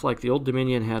stuff like the Old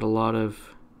Dominion had a lot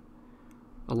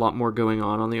more going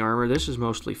on the armor. This is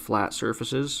mostly flat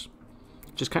surfaces,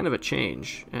 which is kind of a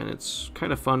change, and it's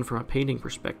kind of fun from a painting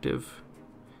perspective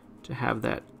to have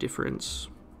that difference.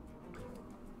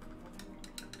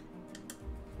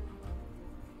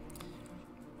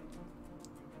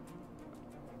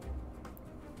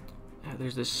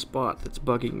 There's this spot that's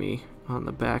bugging me on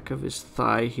the back of his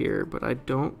thigh here, but I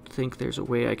don't think there's a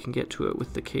way I can get to it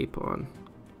with the cape on.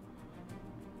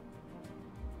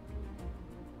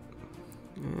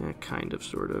 Kind of,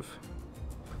 sort of.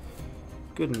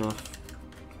 Good enough.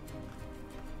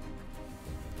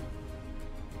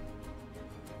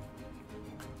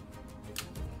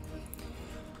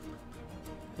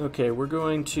 Okay, we're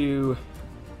going to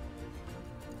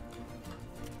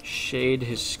shade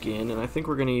his skin, and I think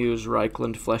we're going to use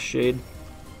Reichland Flesh Shade.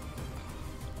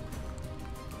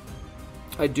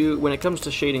 When it comes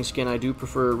to shading skin, I do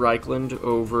prefer Reichland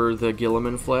over the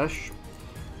Guilliman Flesh.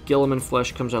 Guilliman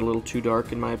Flesh comes out a little too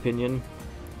dark in my opinion,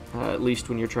 at least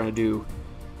when you're trying to do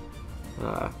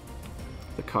the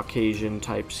Caucasian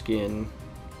type skin.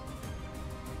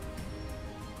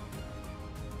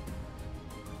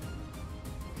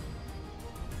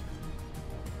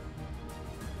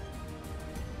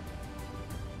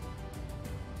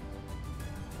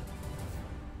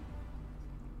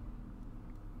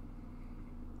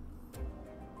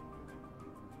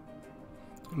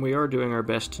 We are doing our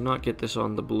best to not get this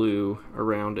on the blue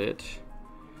around it.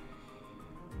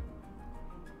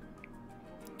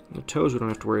 The toes we don't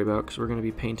have to worry about because we're going to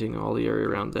be painting all the area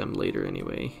around them later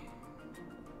anyway.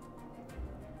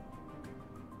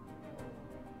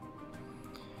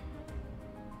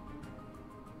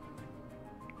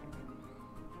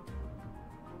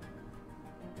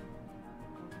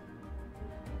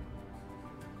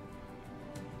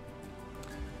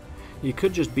 You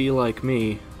could just be like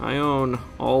me. I own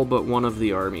all but one of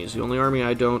the armies. The only army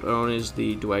I don't own is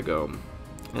the Dwegome,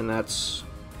 and that's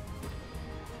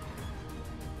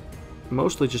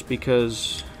mostly just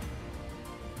because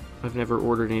I've never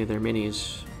ordered any of their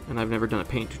minis, and I've never done a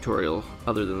paint tutorial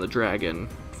other than the dragon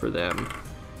for them.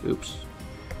 Oops.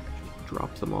 Just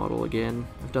dropped the model again.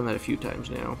 I've done that a few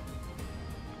times now.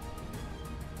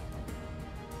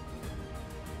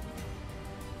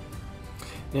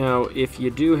 Now, if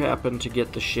you do happen to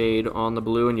get the shade on the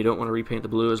blue and you don't want to repaint the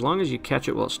blue, as long as you catch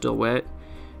it while it's still wet,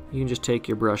 you can just take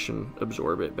your brush and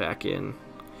absorb it back in.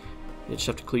 You just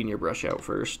have to clean your brush out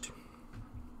first.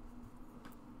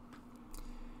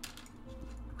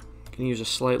 You can use a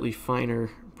slightly finer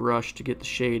brush to get the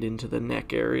shade into the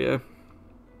neck area.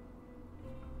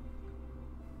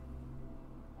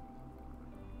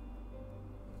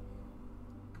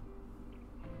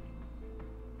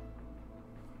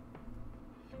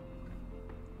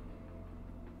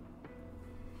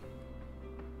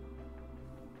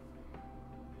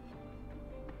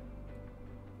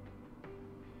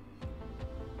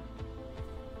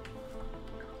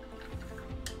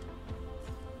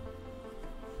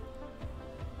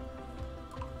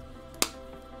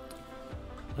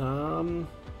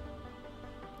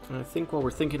 I think while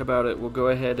we're thinking about it, we'll go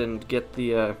ahead and get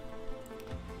the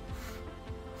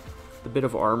bit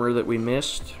of armor that we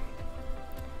missed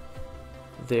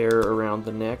there around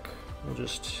the neck. We'll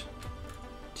just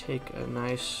take a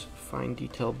nice fine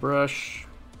detail brush,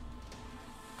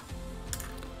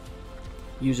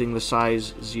 using the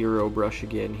size 0 brush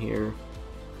again here,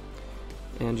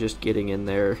 and just getting in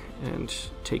there and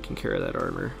taking care of that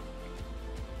armor.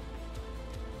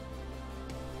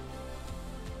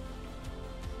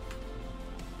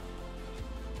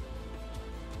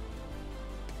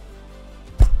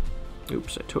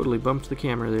 Oops, I totally bumped the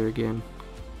camera there again.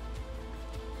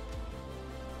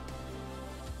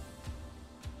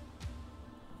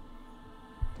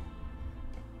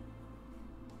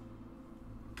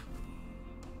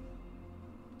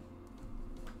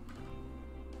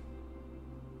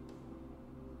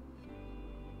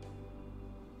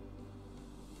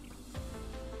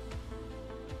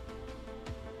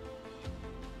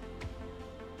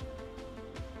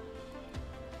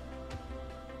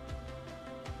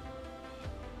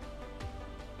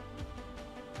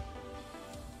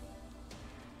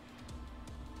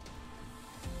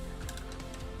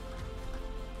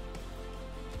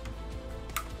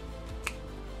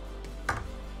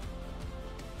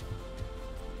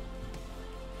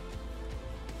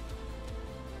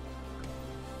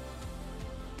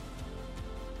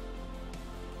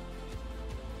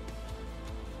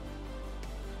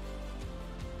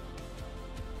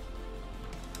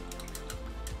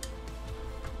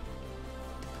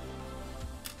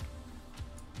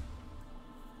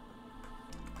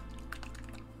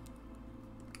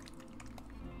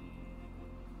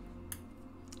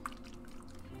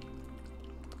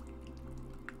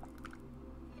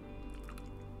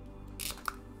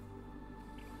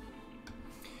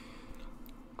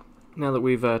 Now that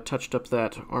we've touched up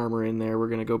that armor in there, we're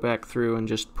going to go back through and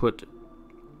just put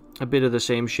a bit of the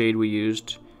same shade we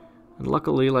used. And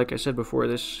luckily, like I said before,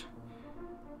 this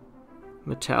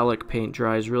metallic paint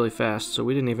dries really fast, so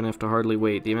we didn't even have to hardly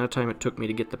wait. The amount of time it took me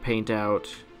to get the paint out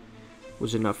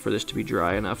was enough for this to be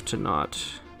dry enough to not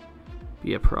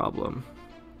be a problem.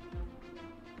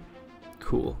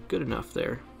 Cool, good enough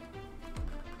there.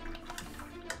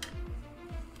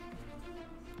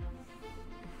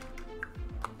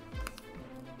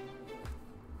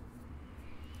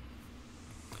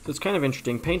 So it's kind of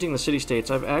interesting. Painting the city-states,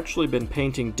 I've actually been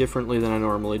painting differently than I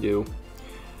normally do.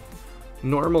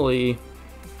 Normally,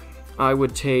 I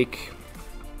would take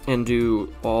and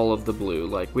do all of the blue.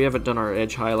 Like, we haven't done our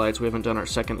edge highlights, we haven't done our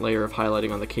second layer of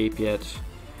highlighting on the cape yet.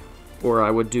 Or I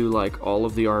would do, like, all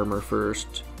of the armor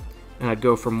first, and I'd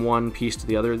go from one piece to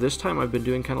the other. This time I've been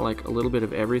doing kind of like a little bit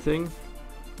of everything.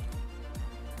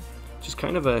 Which is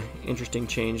kind of an interesting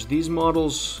change. These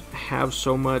models have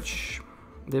so much...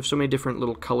 They have so many different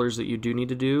little colors that you do need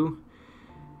to do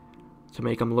to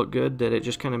make them look good that it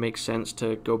just kind of makes sense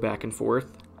to go back and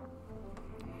forth.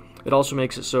 It also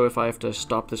makes it so if I have to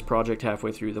stop this project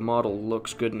halfway through, the model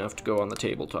looks good enough to go on the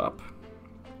tabletop.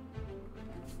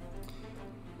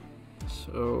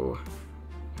 So,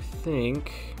 I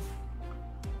think...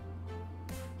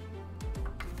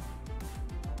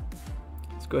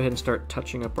 Let's go ahead and start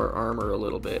touching up our armor a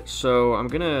little bit. So, I'm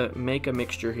going to make a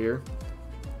mixture here.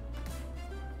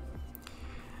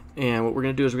 And what we're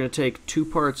going to do is we're going to take 2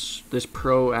 parts this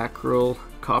Pro Acryl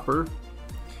copper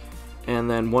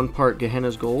and then 1 part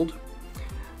Gehenna's gold.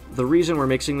 The reason we're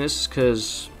mixing this is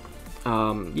because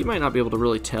you might not be able to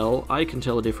really tell. I can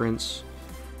tell a difference.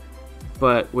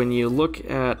 But when you look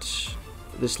at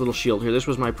this little shield here, this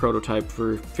was my prototype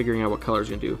for figuring out what color it's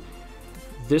going to do.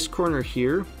 This corner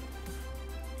here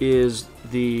is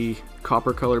the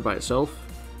copper color by itself.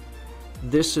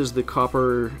 This is the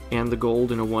copper and the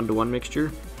gold in a 1-to-1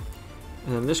 mixture.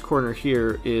 And then this corner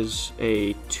here is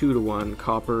a 2-to-1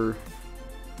 copper,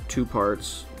 2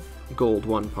 parts, gold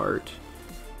 1 part.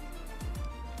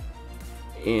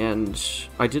 And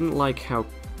I didn't like how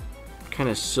kind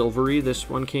of silvery this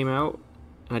one came out,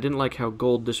 and I didn't like how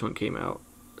gold this one came out.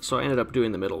 So I ended up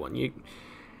doing the middle one.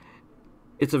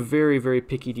 It's a very, very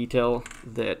picky detail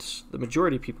that the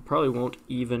majority of people probably won't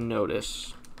even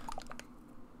notice.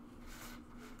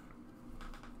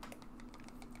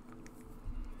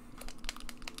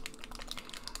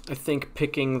 I think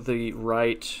picking the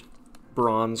right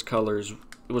bronze colors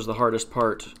was the hardest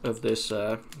part of this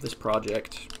this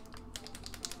project.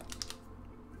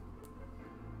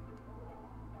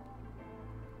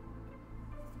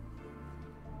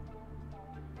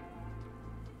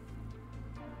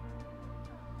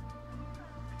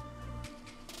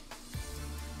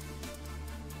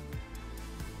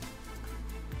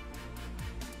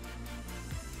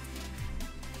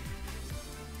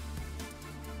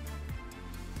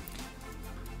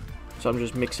 So I'm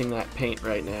just mixing that paint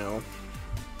right now.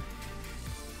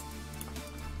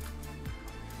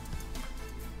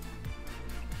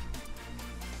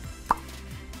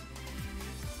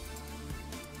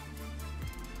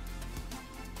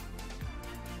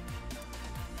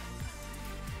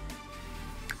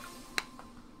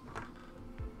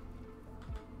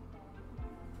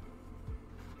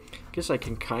 Guess I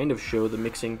can kind of show the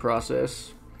mixing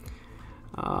process.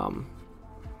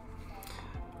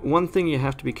 One thing you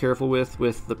have to be careful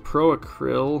with the Pro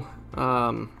Acryl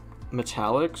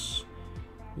metallics,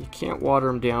 you can't water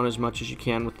them down as much as you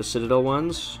can with the Citadel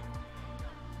ones,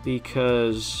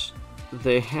 because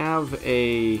they have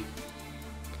a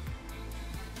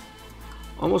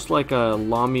almost like a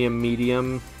Lamium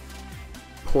medium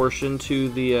portion to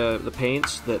the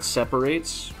paints that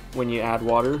separates when you add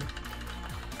water.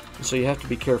 So you have to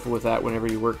be careful with that whenever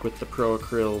you work with the Pro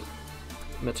Acryl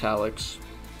metallics.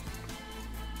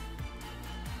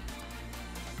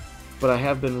 But I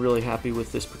have been really happy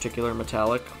with this particular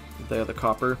metallic, the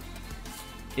copper.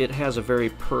 It has a very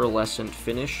pearlescent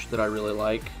finish that I really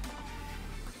like.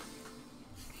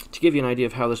 To give you an idea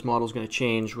of how this model is going to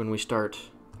change when we start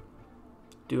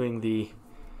doing the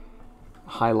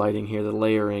highlighting here, the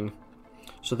layering.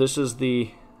 So this is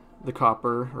the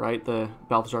copper, right, the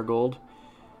Balthazar gold,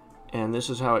 and this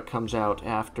is how it comes out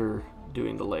after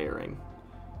doing the layering.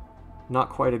 Not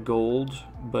quite a gold,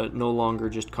 but no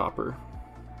longer just copper.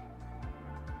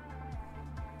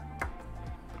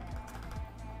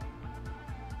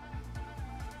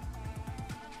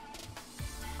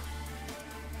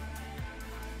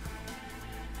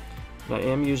 I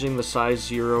am using the size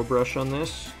 0 brush on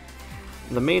this.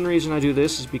 And the main reason I do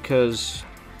this is because,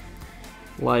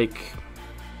 like,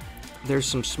 there's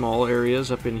some small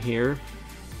areas up in here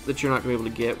that you're not going to be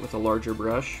able to get with a larger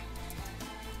brush.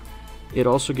 It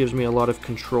also gives me a lot of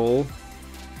control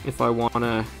if I want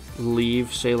to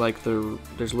leave, say like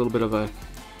there's a little bit of a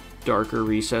darker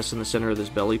recess in the center of this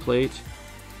belly plate.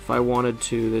 If I wanted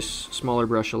to, this smaller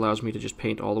brush allows me to just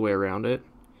paint all the way around it.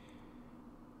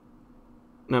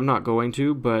 And I'm not going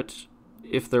to, but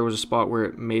if there was a spot where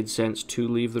it made sense to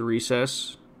leave the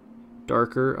recess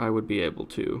darker, I would be able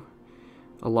to.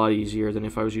 A lot easier than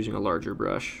if I was using a larger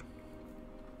brush.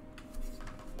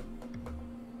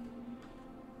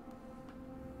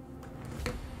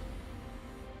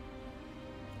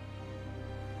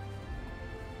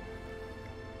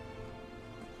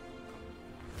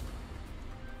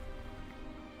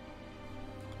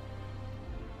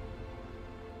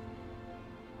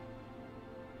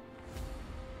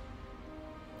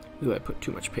 Ooh, I put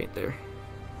too much paint there.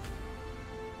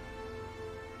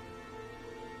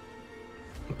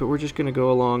 But we're just going to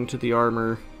go along to the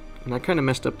armor. And I kind of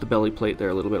messed up the belly plate there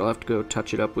a little bit. I'll have to go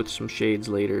touch it up with some shades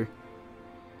later.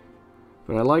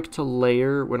 But I like to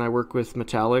layer when I work with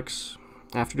metallics.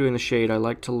 After doing the shade, I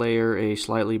like to layer a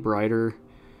slightly brighter,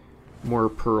 more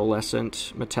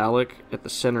pearlescent metallic at the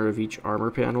center of each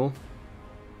armor panel,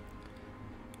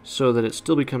 so that it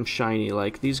still becomes shiny.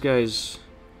 Like these guys,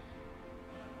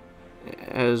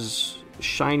 as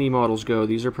shiny models go,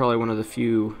 these are probably one of the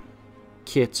few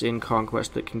kits in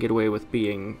Conquest that can get away with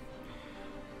being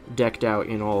decked out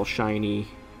in all shiny,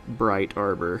 bright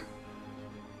armor.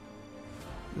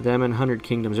 Them and 100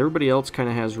 Kingdoms. Everybody else kind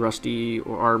of has rusty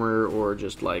armor or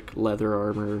just like leather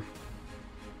armor,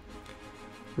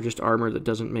 or just armor that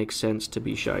doesn't make sense to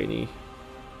be shiny.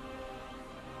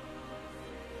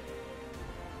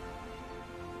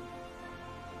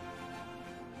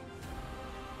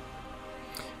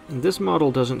 And this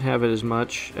model doesn't have it as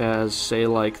much as, say,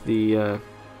 like the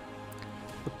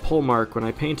Polemark. When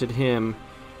I painted him,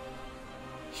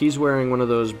 he's wearing one of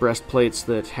those breastplates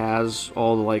that has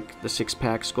all the, like, the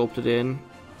six-pack sculpted in.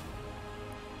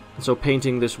 And so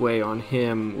painting this way on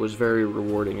him was very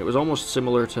rewarding. It was almost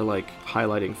similar to, like,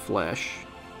 highlighting flesh.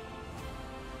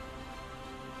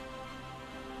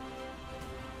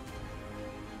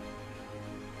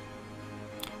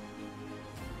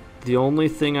 The only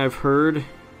thing I've heard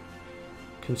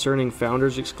concerning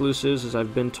Founders exclusives is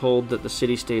I've been told that the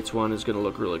City States one is going to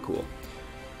look really cool.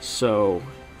 So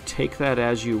take that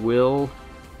as you will,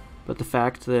 but the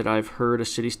fact that I've heard a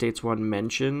City States one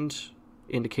mentioned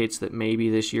indicates that maybe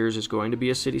this year's is going to be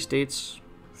a City States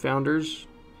Founders.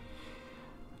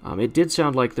 It did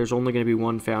sound like there's only going to be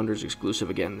one Founders exclusive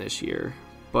again this year,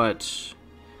 but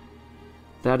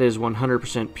that is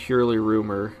 100% purely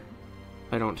rumor.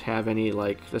 I don't have any,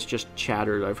 like, that's just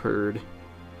chatter I've heard.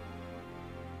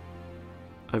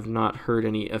 I've not heard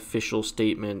any official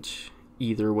statement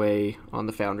either way on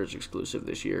the Founders exclusive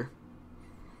this year.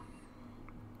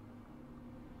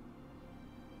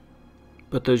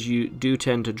 But those do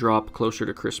tend to drop closer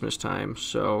to Christmas time,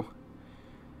 so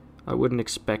I wouldn't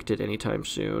expect it anytime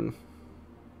soon.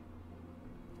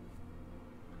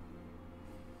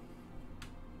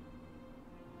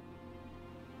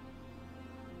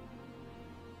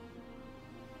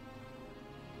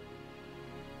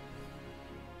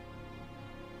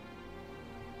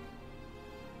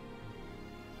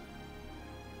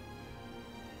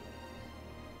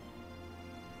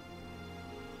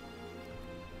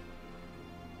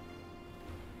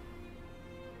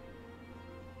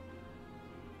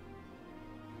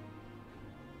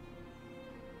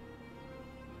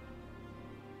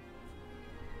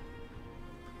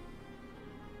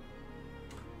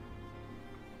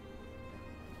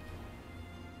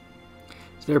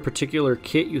 Is there a particular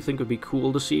kit you think would be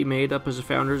cool to see made up as a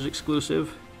Founders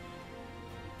exclusive?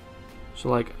 So,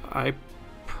 like, I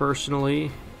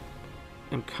personally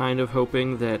am kind of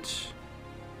hoping that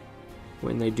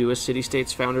when they do a City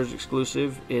States Founders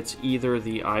exclusive, it's either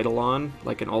the Eidolon,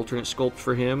 like an alternate sculpt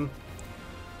for him,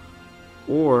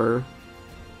 or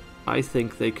I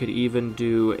think they could even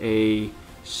do a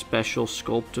special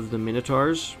sculpt of the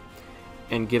Minotaurs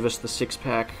and give us the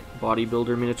six-pack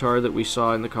bodybuilder Minotaur that we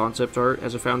saw in the concept art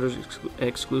as a Founders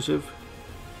exclusive.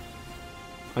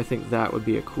 I think that would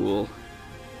be a cool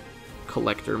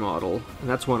collector model, and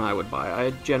that's one I would buy. I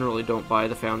generally don't buy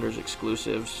the Founders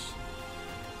exclusives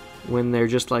when they're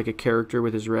just like a character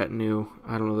with his retinue.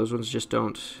 I don't know, those ones just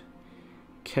don't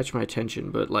catch my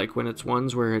attention, but like when it's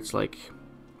ones where it's like,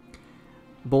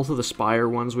 both of the Spire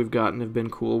ones we've gotten have been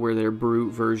cool, where they're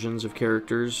brute versions of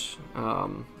characters.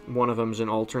 One of them's an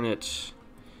alternate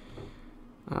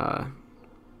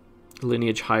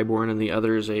lineage highborn, and the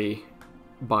other is a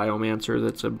biomancer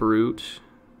that's a brute.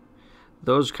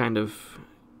 Those kind of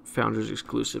Founders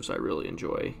exclusives I really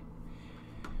enjoy.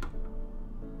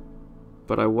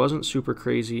 but I wasn't super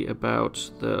crazy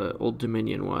about the Old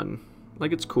Dominion one.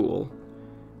 Like, it's cool.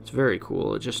 It's very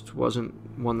cool. It just wasn't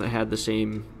one that had the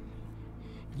same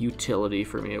utility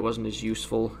for me. It wasn't as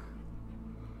useful.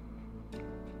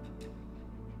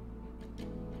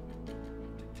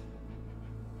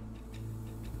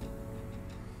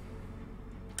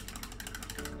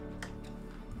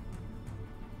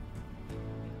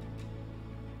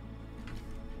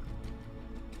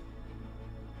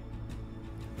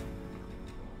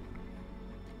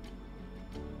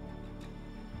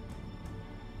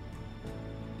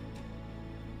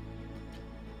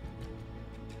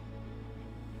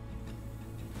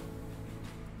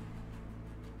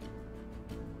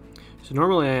 So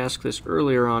normally I ask this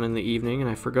earlier on in the evening, and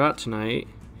I forgot tonight,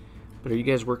 but are you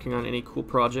guys working on any cool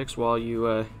projects while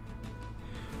you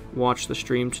watch the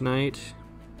stream tonight?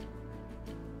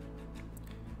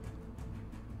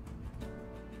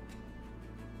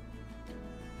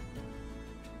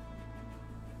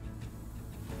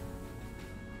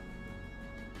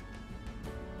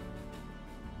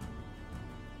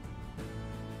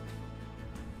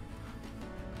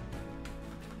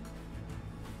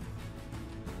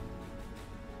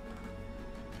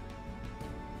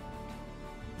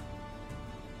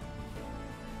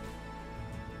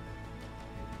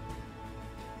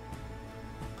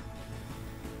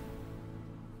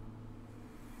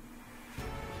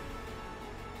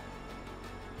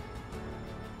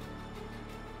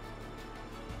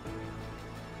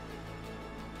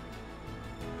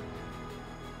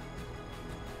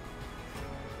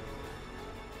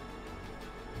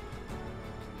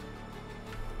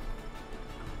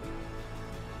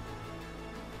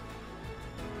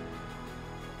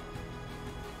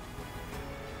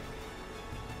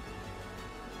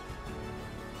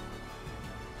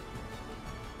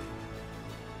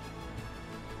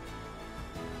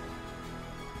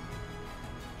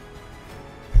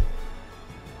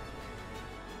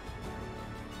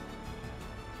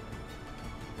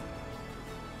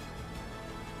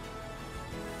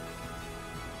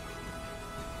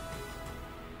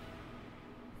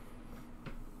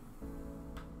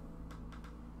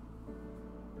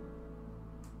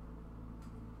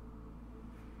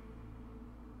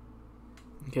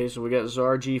 Okay, so we got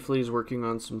Czar G-Fleas working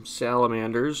on some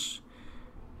salamanders.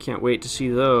 Can't wait to see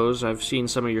those. I've seen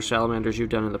some of your salamanders you've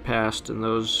done in the past, and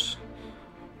those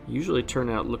usually turn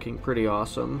out looking pretty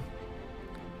awesome.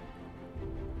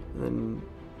 And then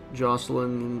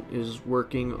Jocelyn is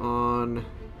working on,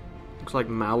 looks like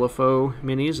Malifaux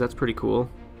minis. That's pretty cool.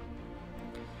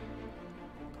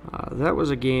 That was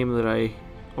a game that I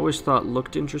always thought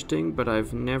looked interesting, but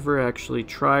I've never actually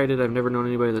tried it. I've never known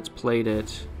anybody that's played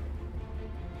it.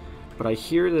 But I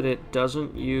hear that it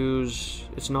doesn't use,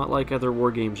 it's not like other war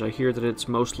games. I hear that it's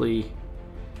mostly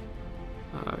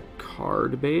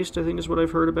card-based, I think is what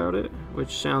I've heard about it,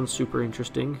 which sounds super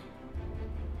interesting.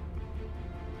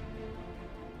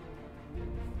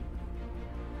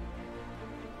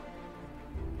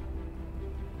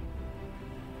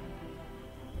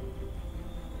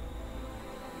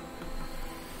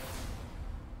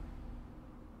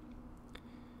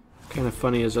 Kind of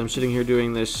funny as I'm sitting here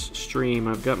doing this stream,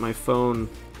 I've got my phone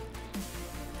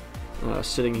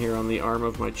sitting here on the arm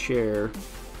of my chair.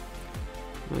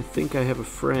 I think I have a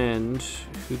friend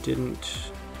who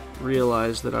didn't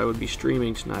realize that I would be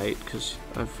streaming tonight, because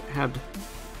I've had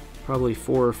probably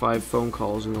 4 or 5 phone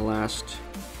calls in the last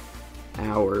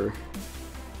hour.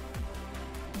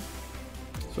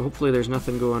 So hopefully there's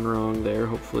nothing going wrong there.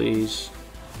 Hopefully he's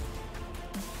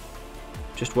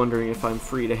just wondering if I'm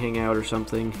free to hang out or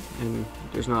something, and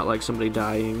there's not like somebody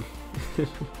dying.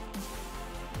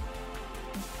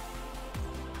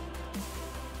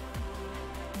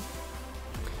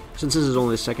 Since this is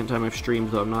only the second time I've streamed,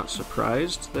 though, I'm not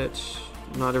surprised that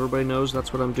not everybody knows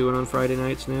that's what I'm doing on Friday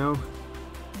nights now.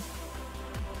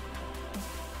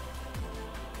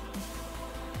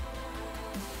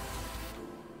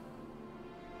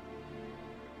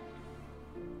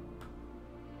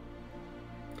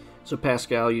 So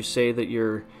Pascal, you say that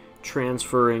you're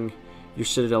transferring your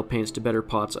Citadel paints to better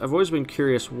pots. I've always been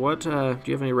curious, what do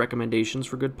you have any recommendations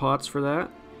for good pots for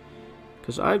that?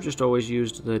 Because I've just always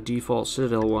used the default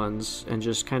Citadel ones and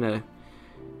just kind of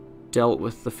dealt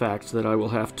with the fact that I will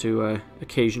have to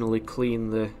occasionally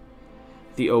clean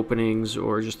the openings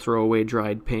or just throw away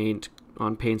dried paint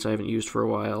on paints I haven't used for a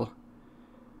while.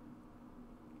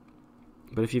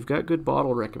 But if you've got good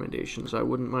bottle recommendations, I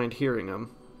wouldn't mind hearing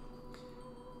them.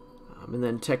 And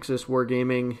then Texas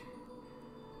Wargaming,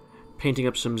 painting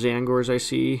up some Zangors, I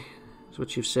see, is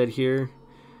what you've said here.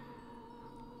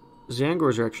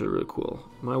 Zangors are actually really cool.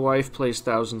 My wife plays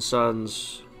Thousand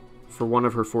Suns for one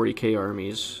of her 40k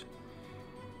armies,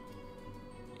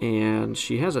 And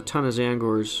she has a ton of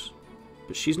Zangors,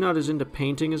 but she's not as into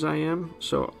painting as I am,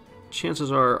 so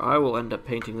chances are I will end up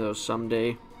painting those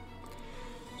someday.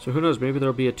 So who knows, maybe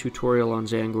there'll be a tutorial on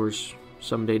Zangors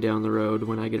someday down the road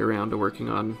when I get around to working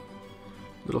on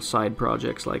little side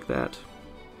projects like that.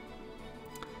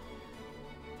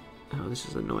 Oh, this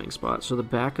is an annoying spot. So the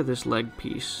back of this leg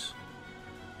piece,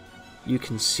 you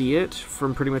can see it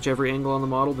from pretty much every angle on the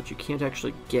model, but you can't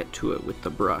actually get to it with the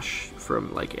brush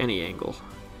from like any angle.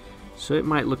 So it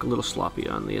might look a little sloppy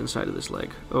on the inside of this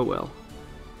leg. Oh well.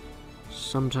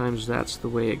 Sometimes that's the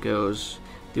way it goes.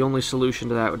 The only solution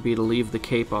to that would be to leave the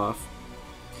cape off.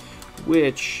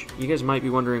 Which, you guys might be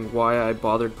wondering why I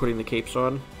bothered putting the capes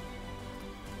on.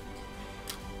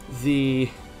 The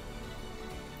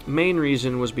main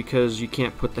reason was because you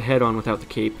can't put the head on without the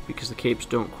cape, because the capes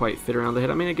don't quite fit around the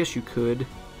head. I mean, I guess you could.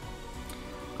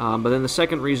 But then the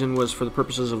second reason was for the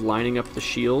purposes of lining up the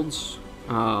shields.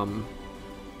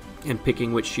 And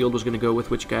picking which shield was going to go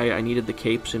with which guy. I needed the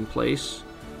capes in place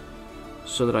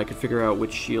so that I could figure out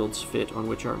which shields fit on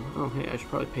which arm. Oh, hey, I should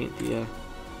probably paint the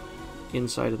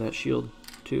inside of that shield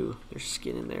too. There's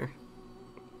skin in there.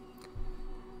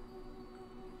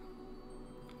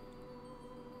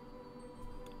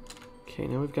 Okay,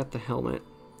 now we've got the helmet.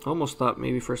 Almost thought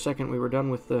maybe for a second we were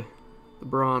done with the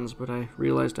bronze, but I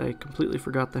realized I completely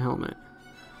forgot the helmet.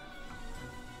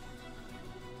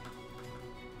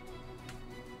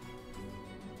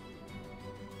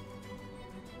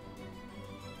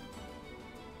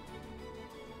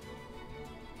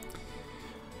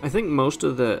 I think most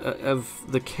of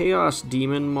the Chaos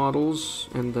Demon models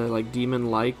and the like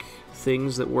demon-like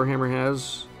things that Warhammer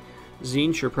has,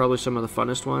 Tzeentch are probably some of the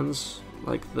funnest ones.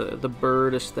 Like the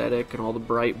bird aesthetic and all the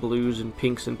bright blues and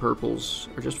pinks and purples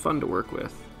are just fun to work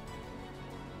with.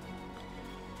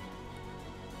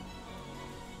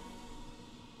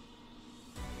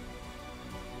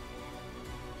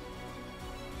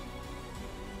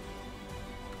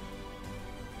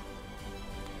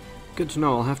 Good to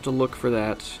know. I'll have to look for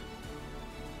that.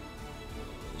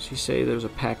 As you say, there's a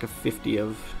pack of 50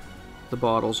 of the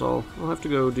bottles. I'll have to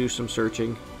go do some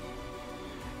searching.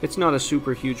 It's not a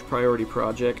super huge priority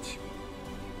project.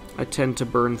 I tend to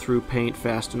burn through paint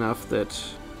fast enough that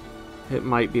it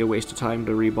might be a waste of time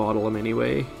to rebottle them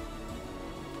anyway.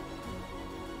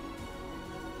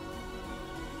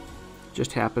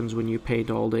 Just happens when you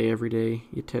paint all day every day.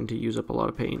 You tend to use up a lot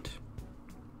of paint.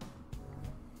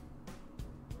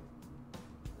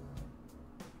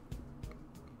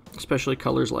 Especially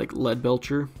colors like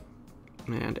Leadbelcher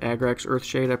and Agrax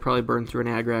Earthshade. I probably burn through an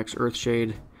Agrax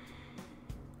Earthshade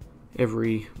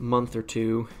every month or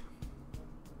two.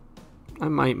 I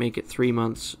might make it 3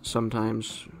 months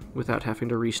sometimes without having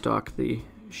to restock the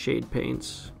shade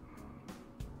paints.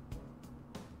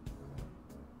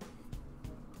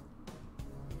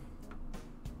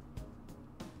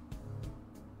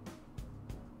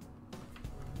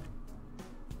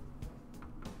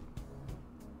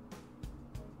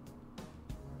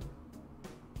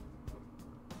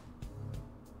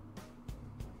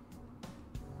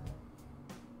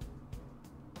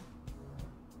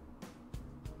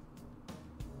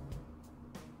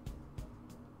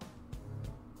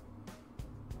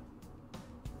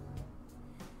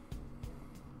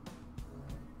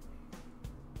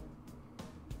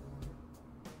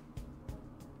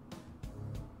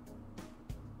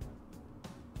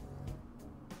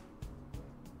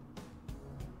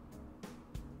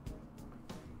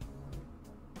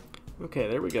 Okay,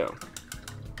 there we go.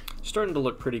 Starting to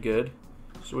look pretty good.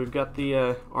 So we've got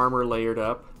the armor layered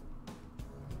up.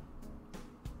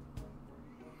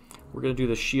 We're going to do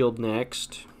the shield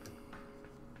next.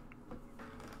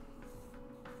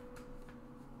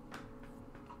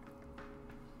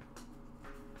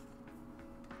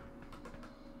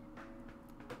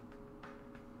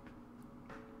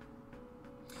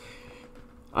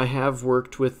 I have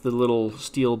worked with the little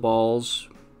steel balls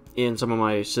in some of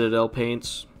my Citadel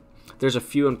paints. There's a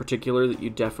few in particular that you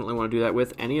definitely want to do that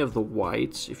with. Any of the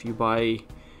whites, if you buy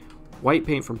white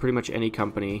paint from pretty much any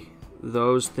company,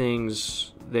 those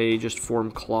things, they just form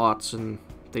clots and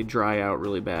they dry out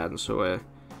really bad. And so a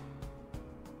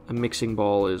mixing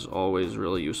ball is always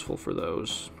really useful for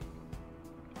those.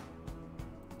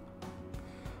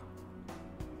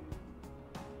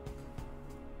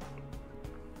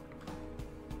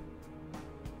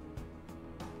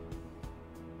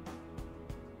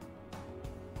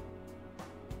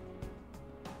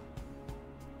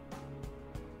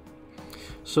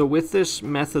 So with this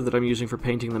method that I'm using for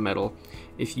painting the metal,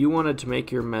 if you wanted to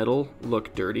make your metal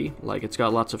look dirty, like it's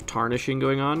got lots of tarnishing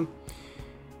going on,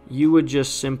 you would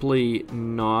just simply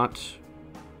not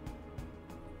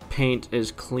paint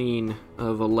as clean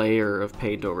of a layer of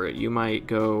paint over it. You might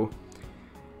go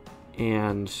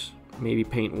and maybe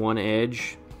paint one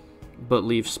edge but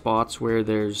leave spots where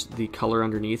there's the color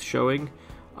underneath showing.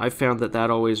 I've found that that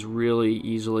always really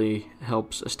easily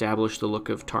helps establish the look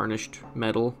of tarnished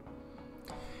metal.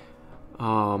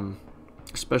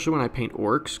 Especially when I paint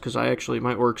orcs, because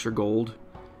my orcs are gold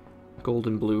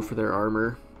and blue for their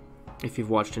armor. If you've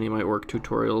watched any of my orc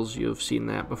tutorials, you've seen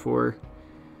that before.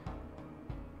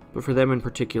 But for them in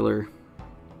particular,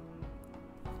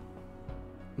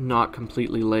 not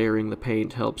completely layering the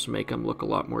paint helps make them look a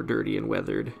lot more dirty and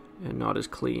weathered and not as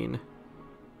clean.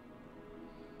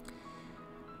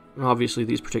 And obviously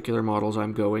these particular models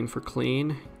I'm going for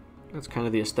clean. That's kind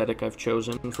of the aesthetic I've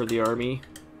chosen for the army.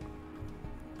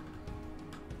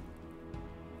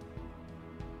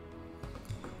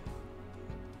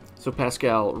 So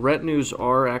Pascal, retinues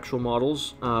are actual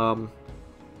models.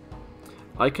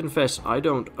 I confess I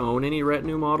don't own any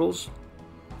retinue models,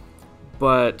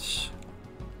 but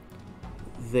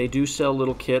they do sell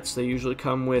little kits. They usually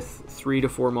come with 3 to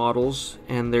 4 models,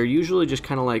 and they're usually just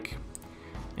kind of like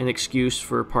an excuse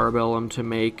for Parabellum to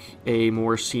make a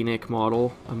more scenic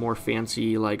model, a more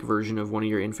fancy like version of one of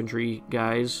your infantry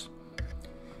guys.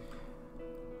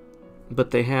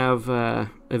 But they have,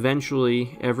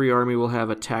 eventually, every army will have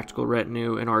a tactical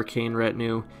retinue, an arcane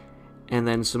retinue, and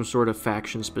then some sort of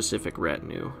faction-specific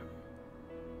retinue.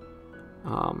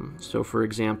 So, for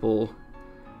example,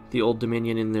 the Old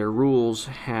Dominion in their rules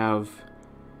have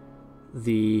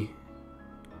the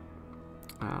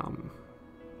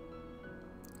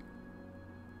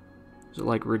is it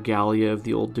like Regalia of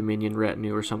the Old Dominion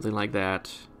retinue or something like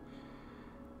that?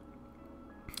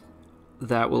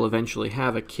 That will eventually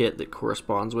have a kit that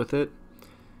corresponds with it,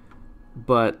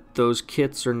 but those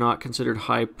kits are not considered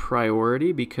high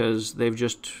priority because they've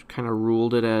just kind of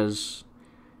ruled it as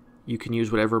you can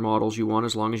use whatever models you want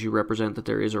as long as you represent that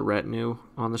there is a retinue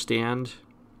on the stand.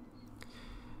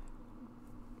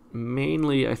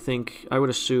 Mainly, I would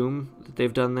assume that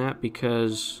they've done that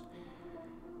because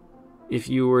if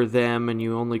you were them and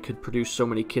you only could produce so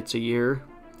many kits a year,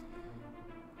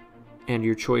 and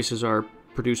your choices are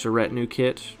produce a retinue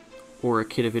kit or a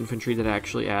kit of infantry that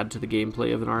actually add to the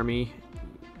gameplay of an army,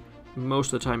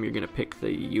 most of the time you're going to pick the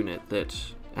unit that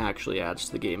actually adds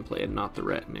to the gameplay and not the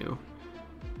retinue.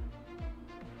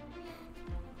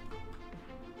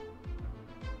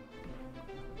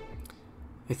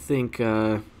 I think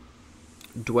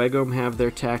Dwegom have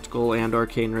their tactical and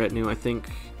arcane retinue. I think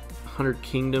 100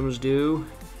 Kingdoms do.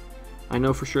 I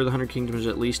know for sure the 100 Kingdoms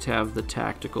at least have the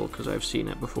tactical because I've seen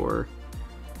it before.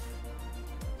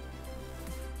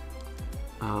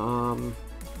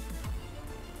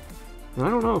 I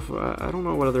don't know if I don't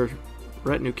know what other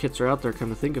retinue kits are out there. Come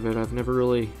to think of it, I've never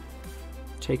really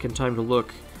taken time to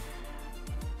look.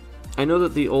 I know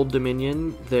that the Old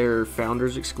Dominion, their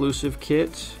Founders exclusive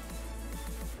kit,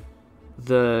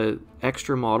 the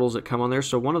extra models that come on there.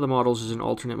 So one of the models is an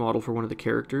alternate model for one of the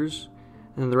characters,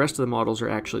 and then the rest of the models are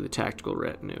actually the tactical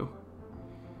retinue.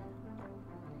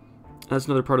 That's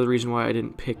another part of the reason why I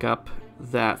didn't pick up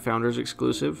that Founders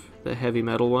exclusive, the heavy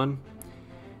metal one,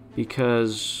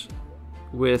 because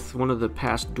with one of the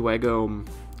past Dwegom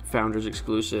Founders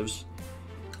exclusives,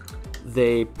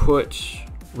 they put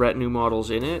retinue models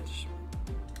in it,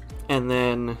 and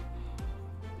then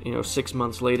 6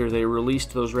 months later they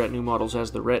released those retinue models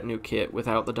as the retinue kit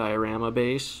without the diorama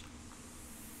base.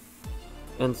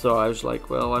 And so I was like,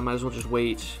 well, I might as well just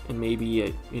wait, and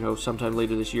maybe sometime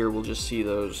later this year we'll just see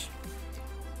those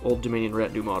Old Dominion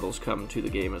retinue models come to the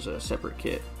game as a separate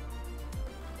kit.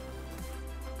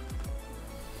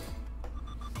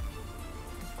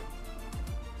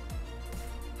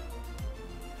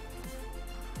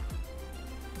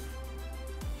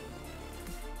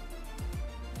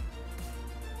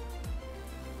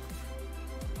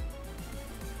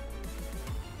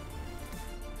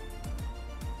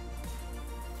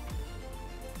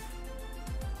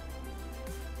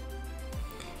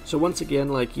 So once again,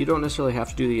 like, you don't necessarily have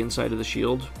to do the inside of the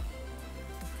shield,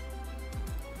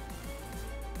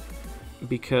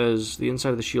 because the inside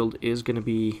of the shield is going to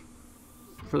be,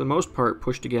 for the most part,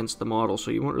 pushed against the model,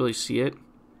 so you won't really see it.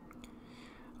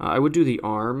 I would do the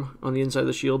arm on the inside of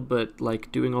the shield, but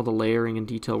like doing all the layering and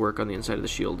detail work on the inside of the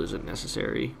shield isn't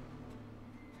necessary.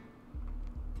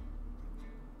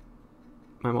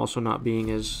 I'm also not being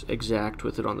as exact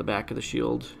with it on the back of the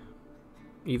shield,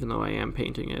 even though I am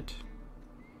painting it.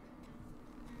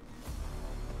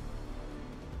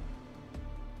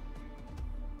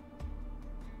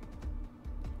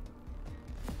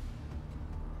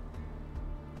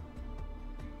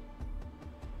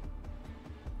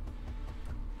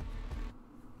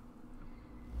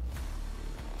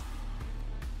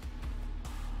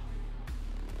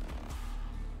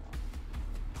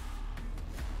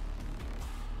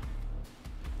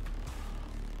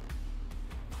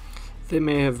 They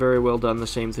may have very well done the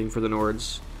same thing for the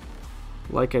Nords.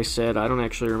 Like I said, I don't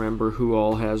actually remember who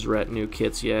all has retinue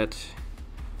kits yet.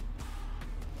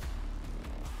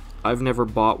 I've never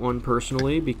bought one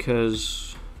personally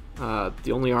because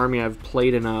the only army I've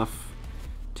played enough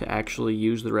to actually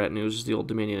use the retinues is the Old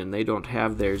Dominion, and they don't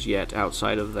have theirs yet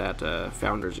outside of that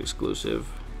Founders exclusive.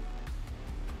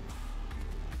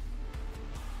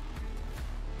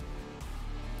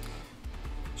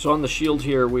 So on the shield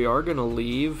here, we are going to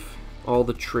leave all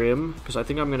the trim, because I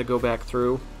think I'm going to go back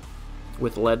through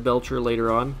with lead belcher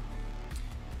later on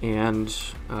and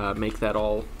make that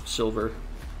all silver.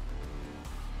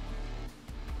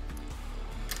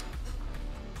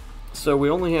 So we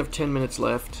only have 10 minutes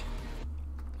left,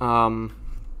 so I'm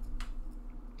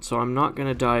not going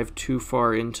to dive too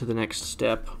far into the next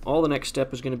step. All the next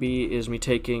step is going to be is me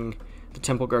taking the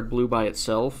Temple Guard blue by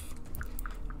itself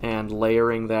and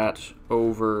layering that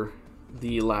over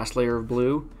the last layer of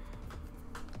blue.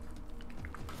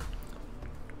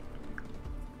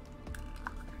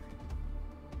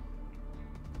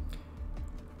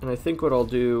 And I think what I'll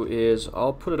do is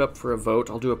I'll put it up for a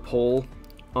vote. I'll do a poll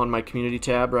on my community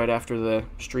tab right after the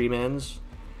stream ends,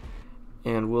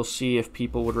 and we'll see if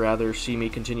people would rather see me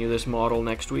continue this model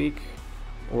next week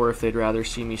or if they'd rather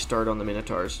see me start on the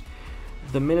Minotaurs.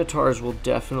 The Minotaurs will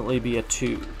definitely be a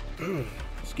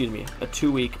a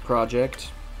 2-week project,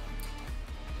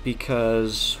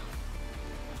 because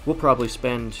we'll probably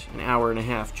spend an hour and a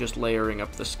half just layering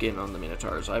up the skin on the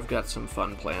Minotaurs. I've got some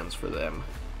fun plans for them.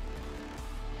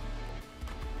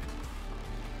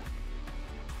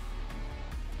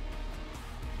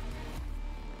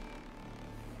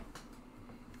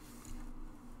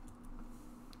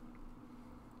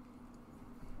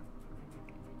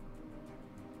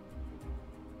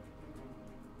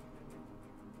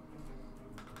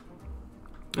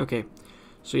 Okay,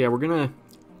 so yeah, we're gonna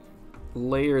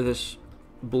layer this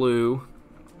blue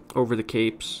over the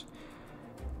capes.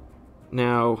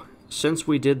 Now, since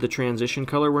we did the transition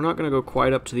color, we're not gonna go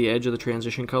quite up to the edge of the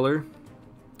transition color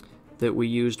that we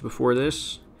used before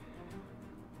this.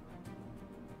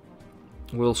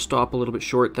 We'll stop a little bit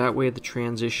short, that way the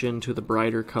transition to the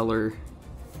brighter color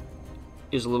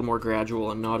is a little more gradual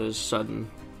and not as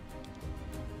sudden.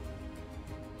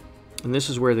 And this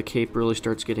is where the cape really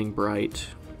starts getting bright.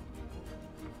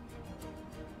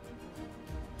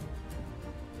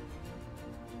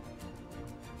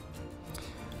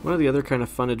 One of the other kind of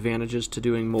fun advantages to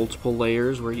doing multiple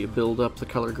layers where you build up the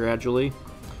color gradually,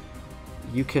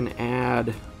 you can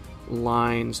add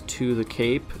lines to the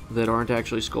cape that aren't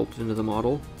actually sculpted into the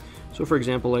model. So for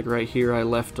example, like right here, I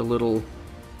left a little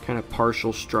kind of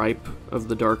partial stripe of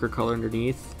the darker color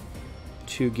underneath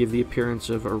to give the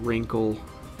appearance of a wrinkle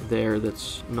there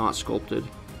that's not sculpted.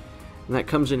 And that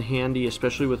comes in handy,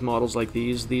 especially with models like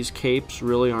these. These capes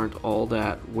really aren't all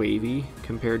that wavy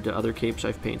compared to other capes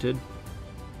I've painted.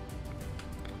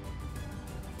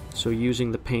 So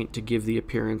using the paint to give the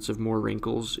appearance of more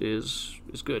wrinkles is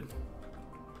good.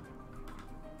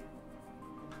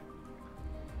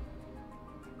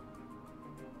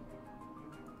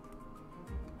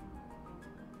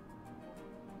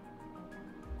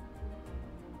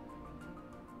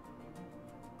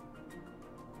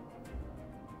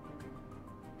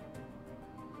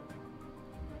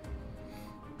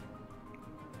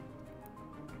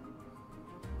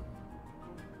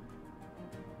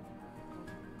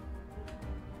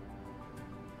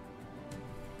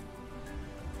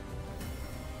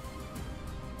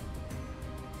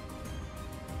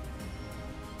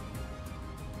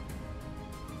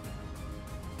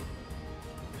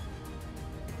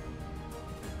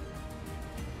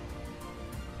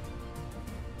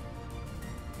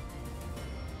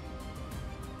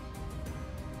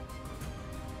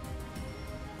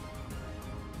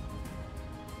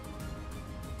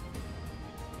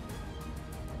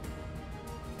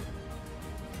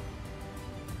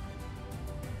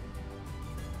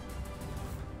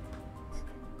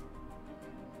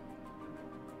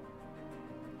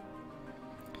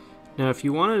 Now if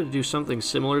you wanted to do something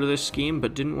similar to this scheme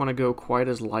but didn't want to go quite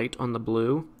as light on the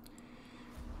blue,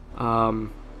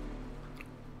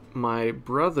 my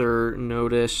brother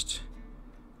noticed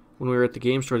when we were at the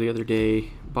game store the other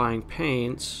day buying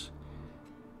paints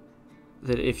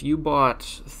that if you bought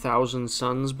Thousand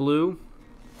Suns blue,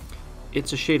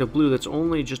 it's a shade of blue that's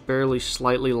only just barely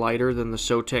slightly lighter than the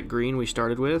Sotek green we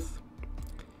started with.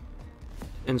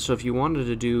 And so if you wanted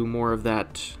to do more of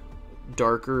that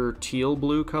darker teal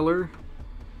blue color,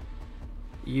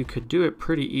 you could do it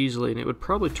pretty easily and it would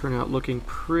probably turn out looking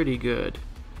pretty good.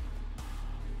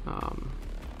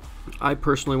 I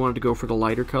personally wanted to go for the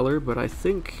lighter color, but I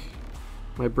think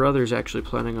my brother's actually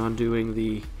planning on doing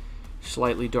the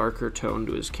slightly darker tone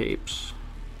to his capes.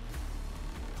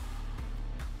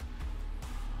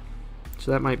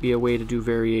 So that might be a way to do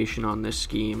variation on this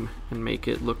scheme and make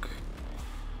it look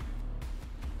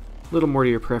a little more to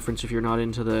your preference if you're not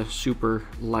into the super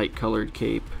light colored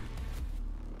cape.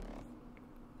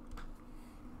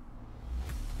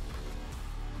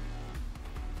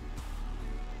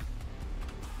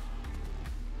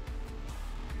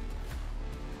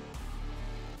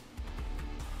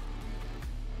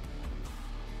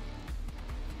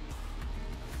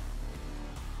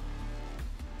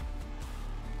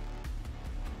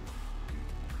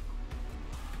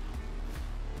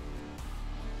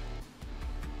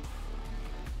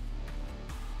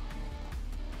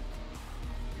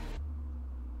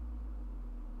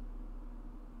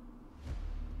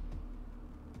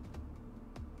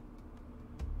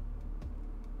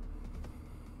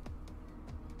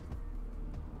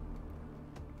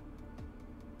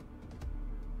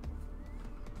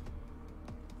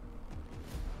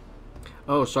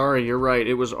 Oh, sorry, you're right.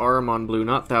 It was Ahriman blue,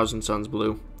 not Thousand Suns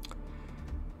blue.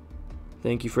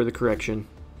 Thank you for the correction.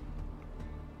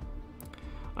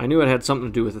 I knew it had something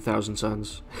to do with the Thousand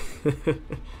Suns.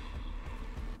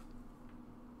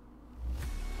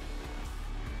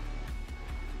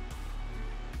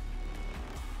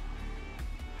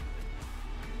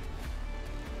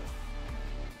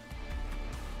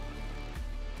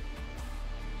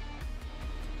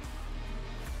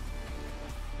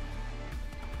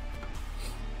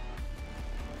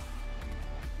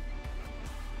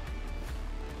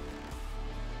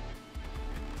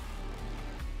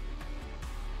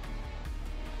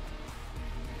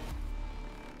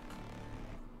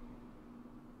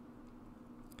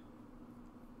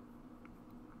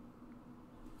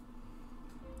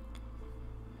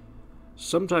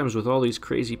 Sometimes with all these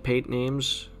crazy paint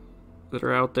names that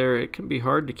are out there, it can be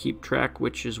hard to keep track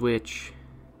which is which.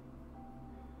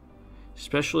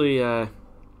 Especially, I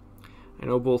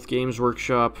know both Games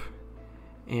Workshop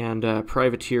and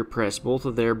Privateer Press, both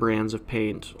of their brands of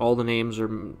paint, all the names are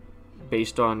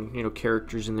based on, you know,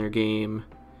 characters in their game.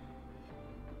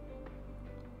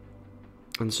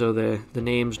 And so the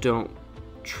names don't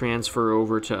transfer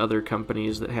over to other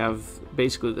companies that have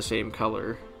basically the same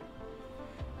color.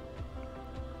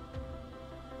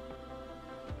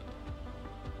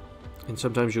 And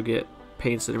sometimes you'll get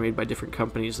paints that are made by different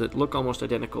companies that look almost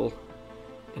identical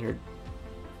and are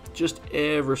just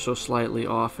ever so slightly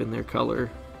off in their color.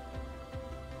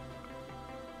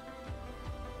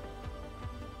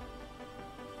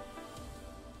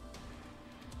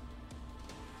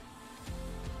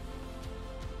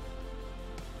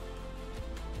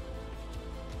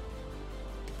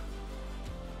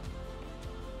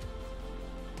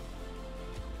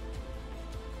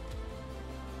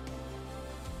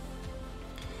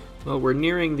 Well, we're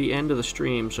nearing the end of the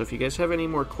stream, so if you guys have any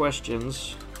more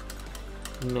questions,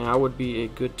 now would be a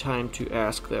good time to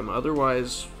ask them.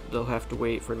 Otherwise, they'll have to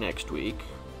wait for next week.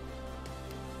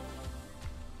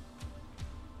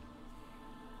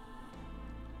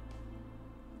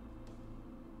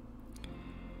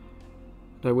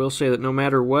 I will say that no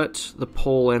matter what the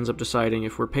poll ends up deciding,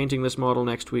 if we're painting this model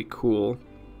next week, cool.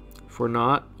 If we're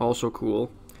not, also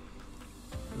cool.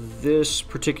 This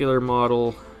particular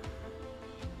model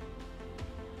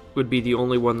would be the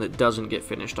only one that doesn't get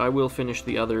finished. I will finish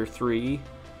the other three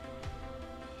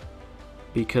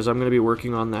because I'm going to be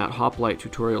working on that Hoplite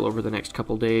tutorial over the next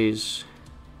couple days,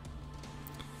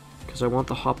 because I want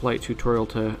the Hoplite tutorial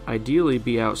to ideally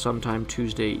be out sometime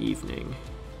Tuesday evening.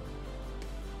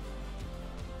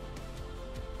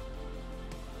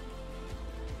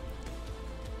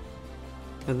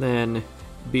 And then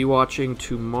be watching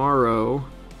tomorrow.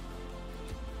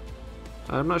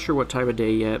 I'm not sure what time of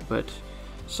day yet, but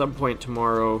some point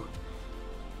tomorrow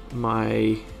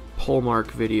my pole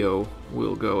mark video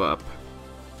will go up.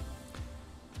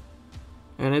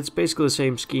 And it's basically the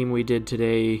same scheme we did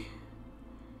today,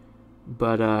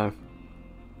 but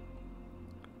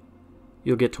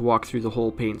you'll get to walk through the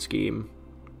whole paint scheme.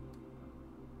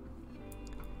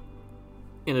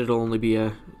 And it'll only be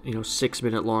a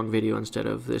 6-minute long video instead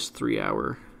of this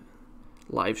 3-hour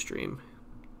live stream.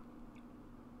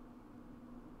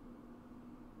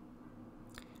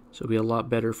 So it'll be a lot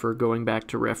better for going back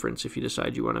to reference if you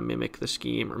decide you want to mimic the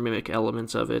scheme or mimic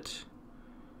elements of it.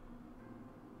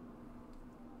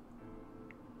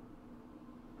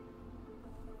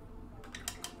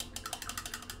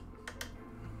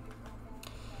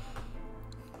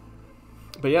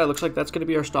 But yeah, it looks like that's going to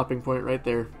be our stopping point right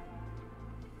there.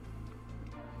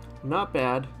 Not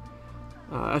bad.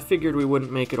 I figured we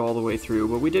wouldn't make it all the way through,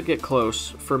 but we did get close.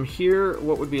 From here,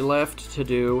 what would be left to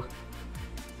do,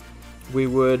 we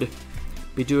would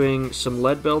Be doing some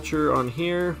lead belcher on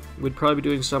here. We'd probably be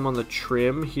doing some on the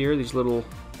trim here, these little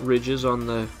ridges on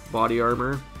the body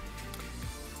armor.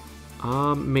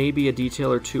 Maybe a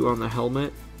detail or two on the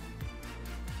helmet.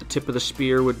 The tip of the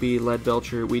spear would be lead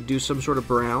belcher. We'd do some sort of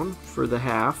brown for the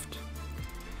haft.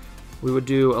 We would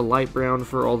do a light brown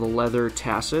for all the leather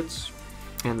tassets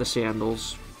and the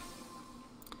sandals.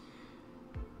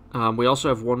 We also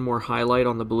have one more highlight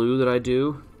on the blue that I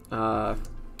do.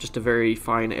 Just a very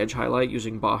fine edge highlight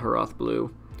using Baharoth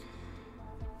blue.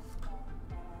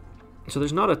 So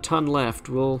there's not a ton left.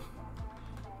 We'll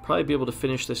probably be able to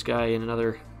finish this guy in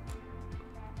another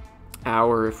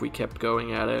hour if we kept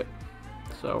going at it.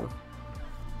 So,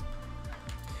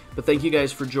 but thank you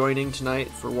guys for joining tonight,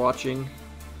 for watching.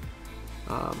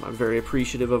 I'm very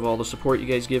appreciative of all the support you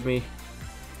guys give me.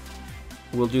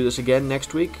 We'll do this again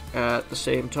next week at the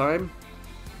same time.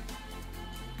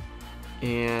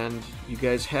 And you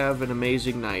guys have an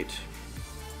amazing night.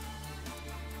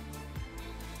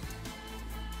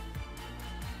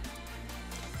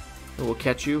 And we'll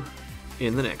catch you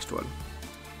in the next one.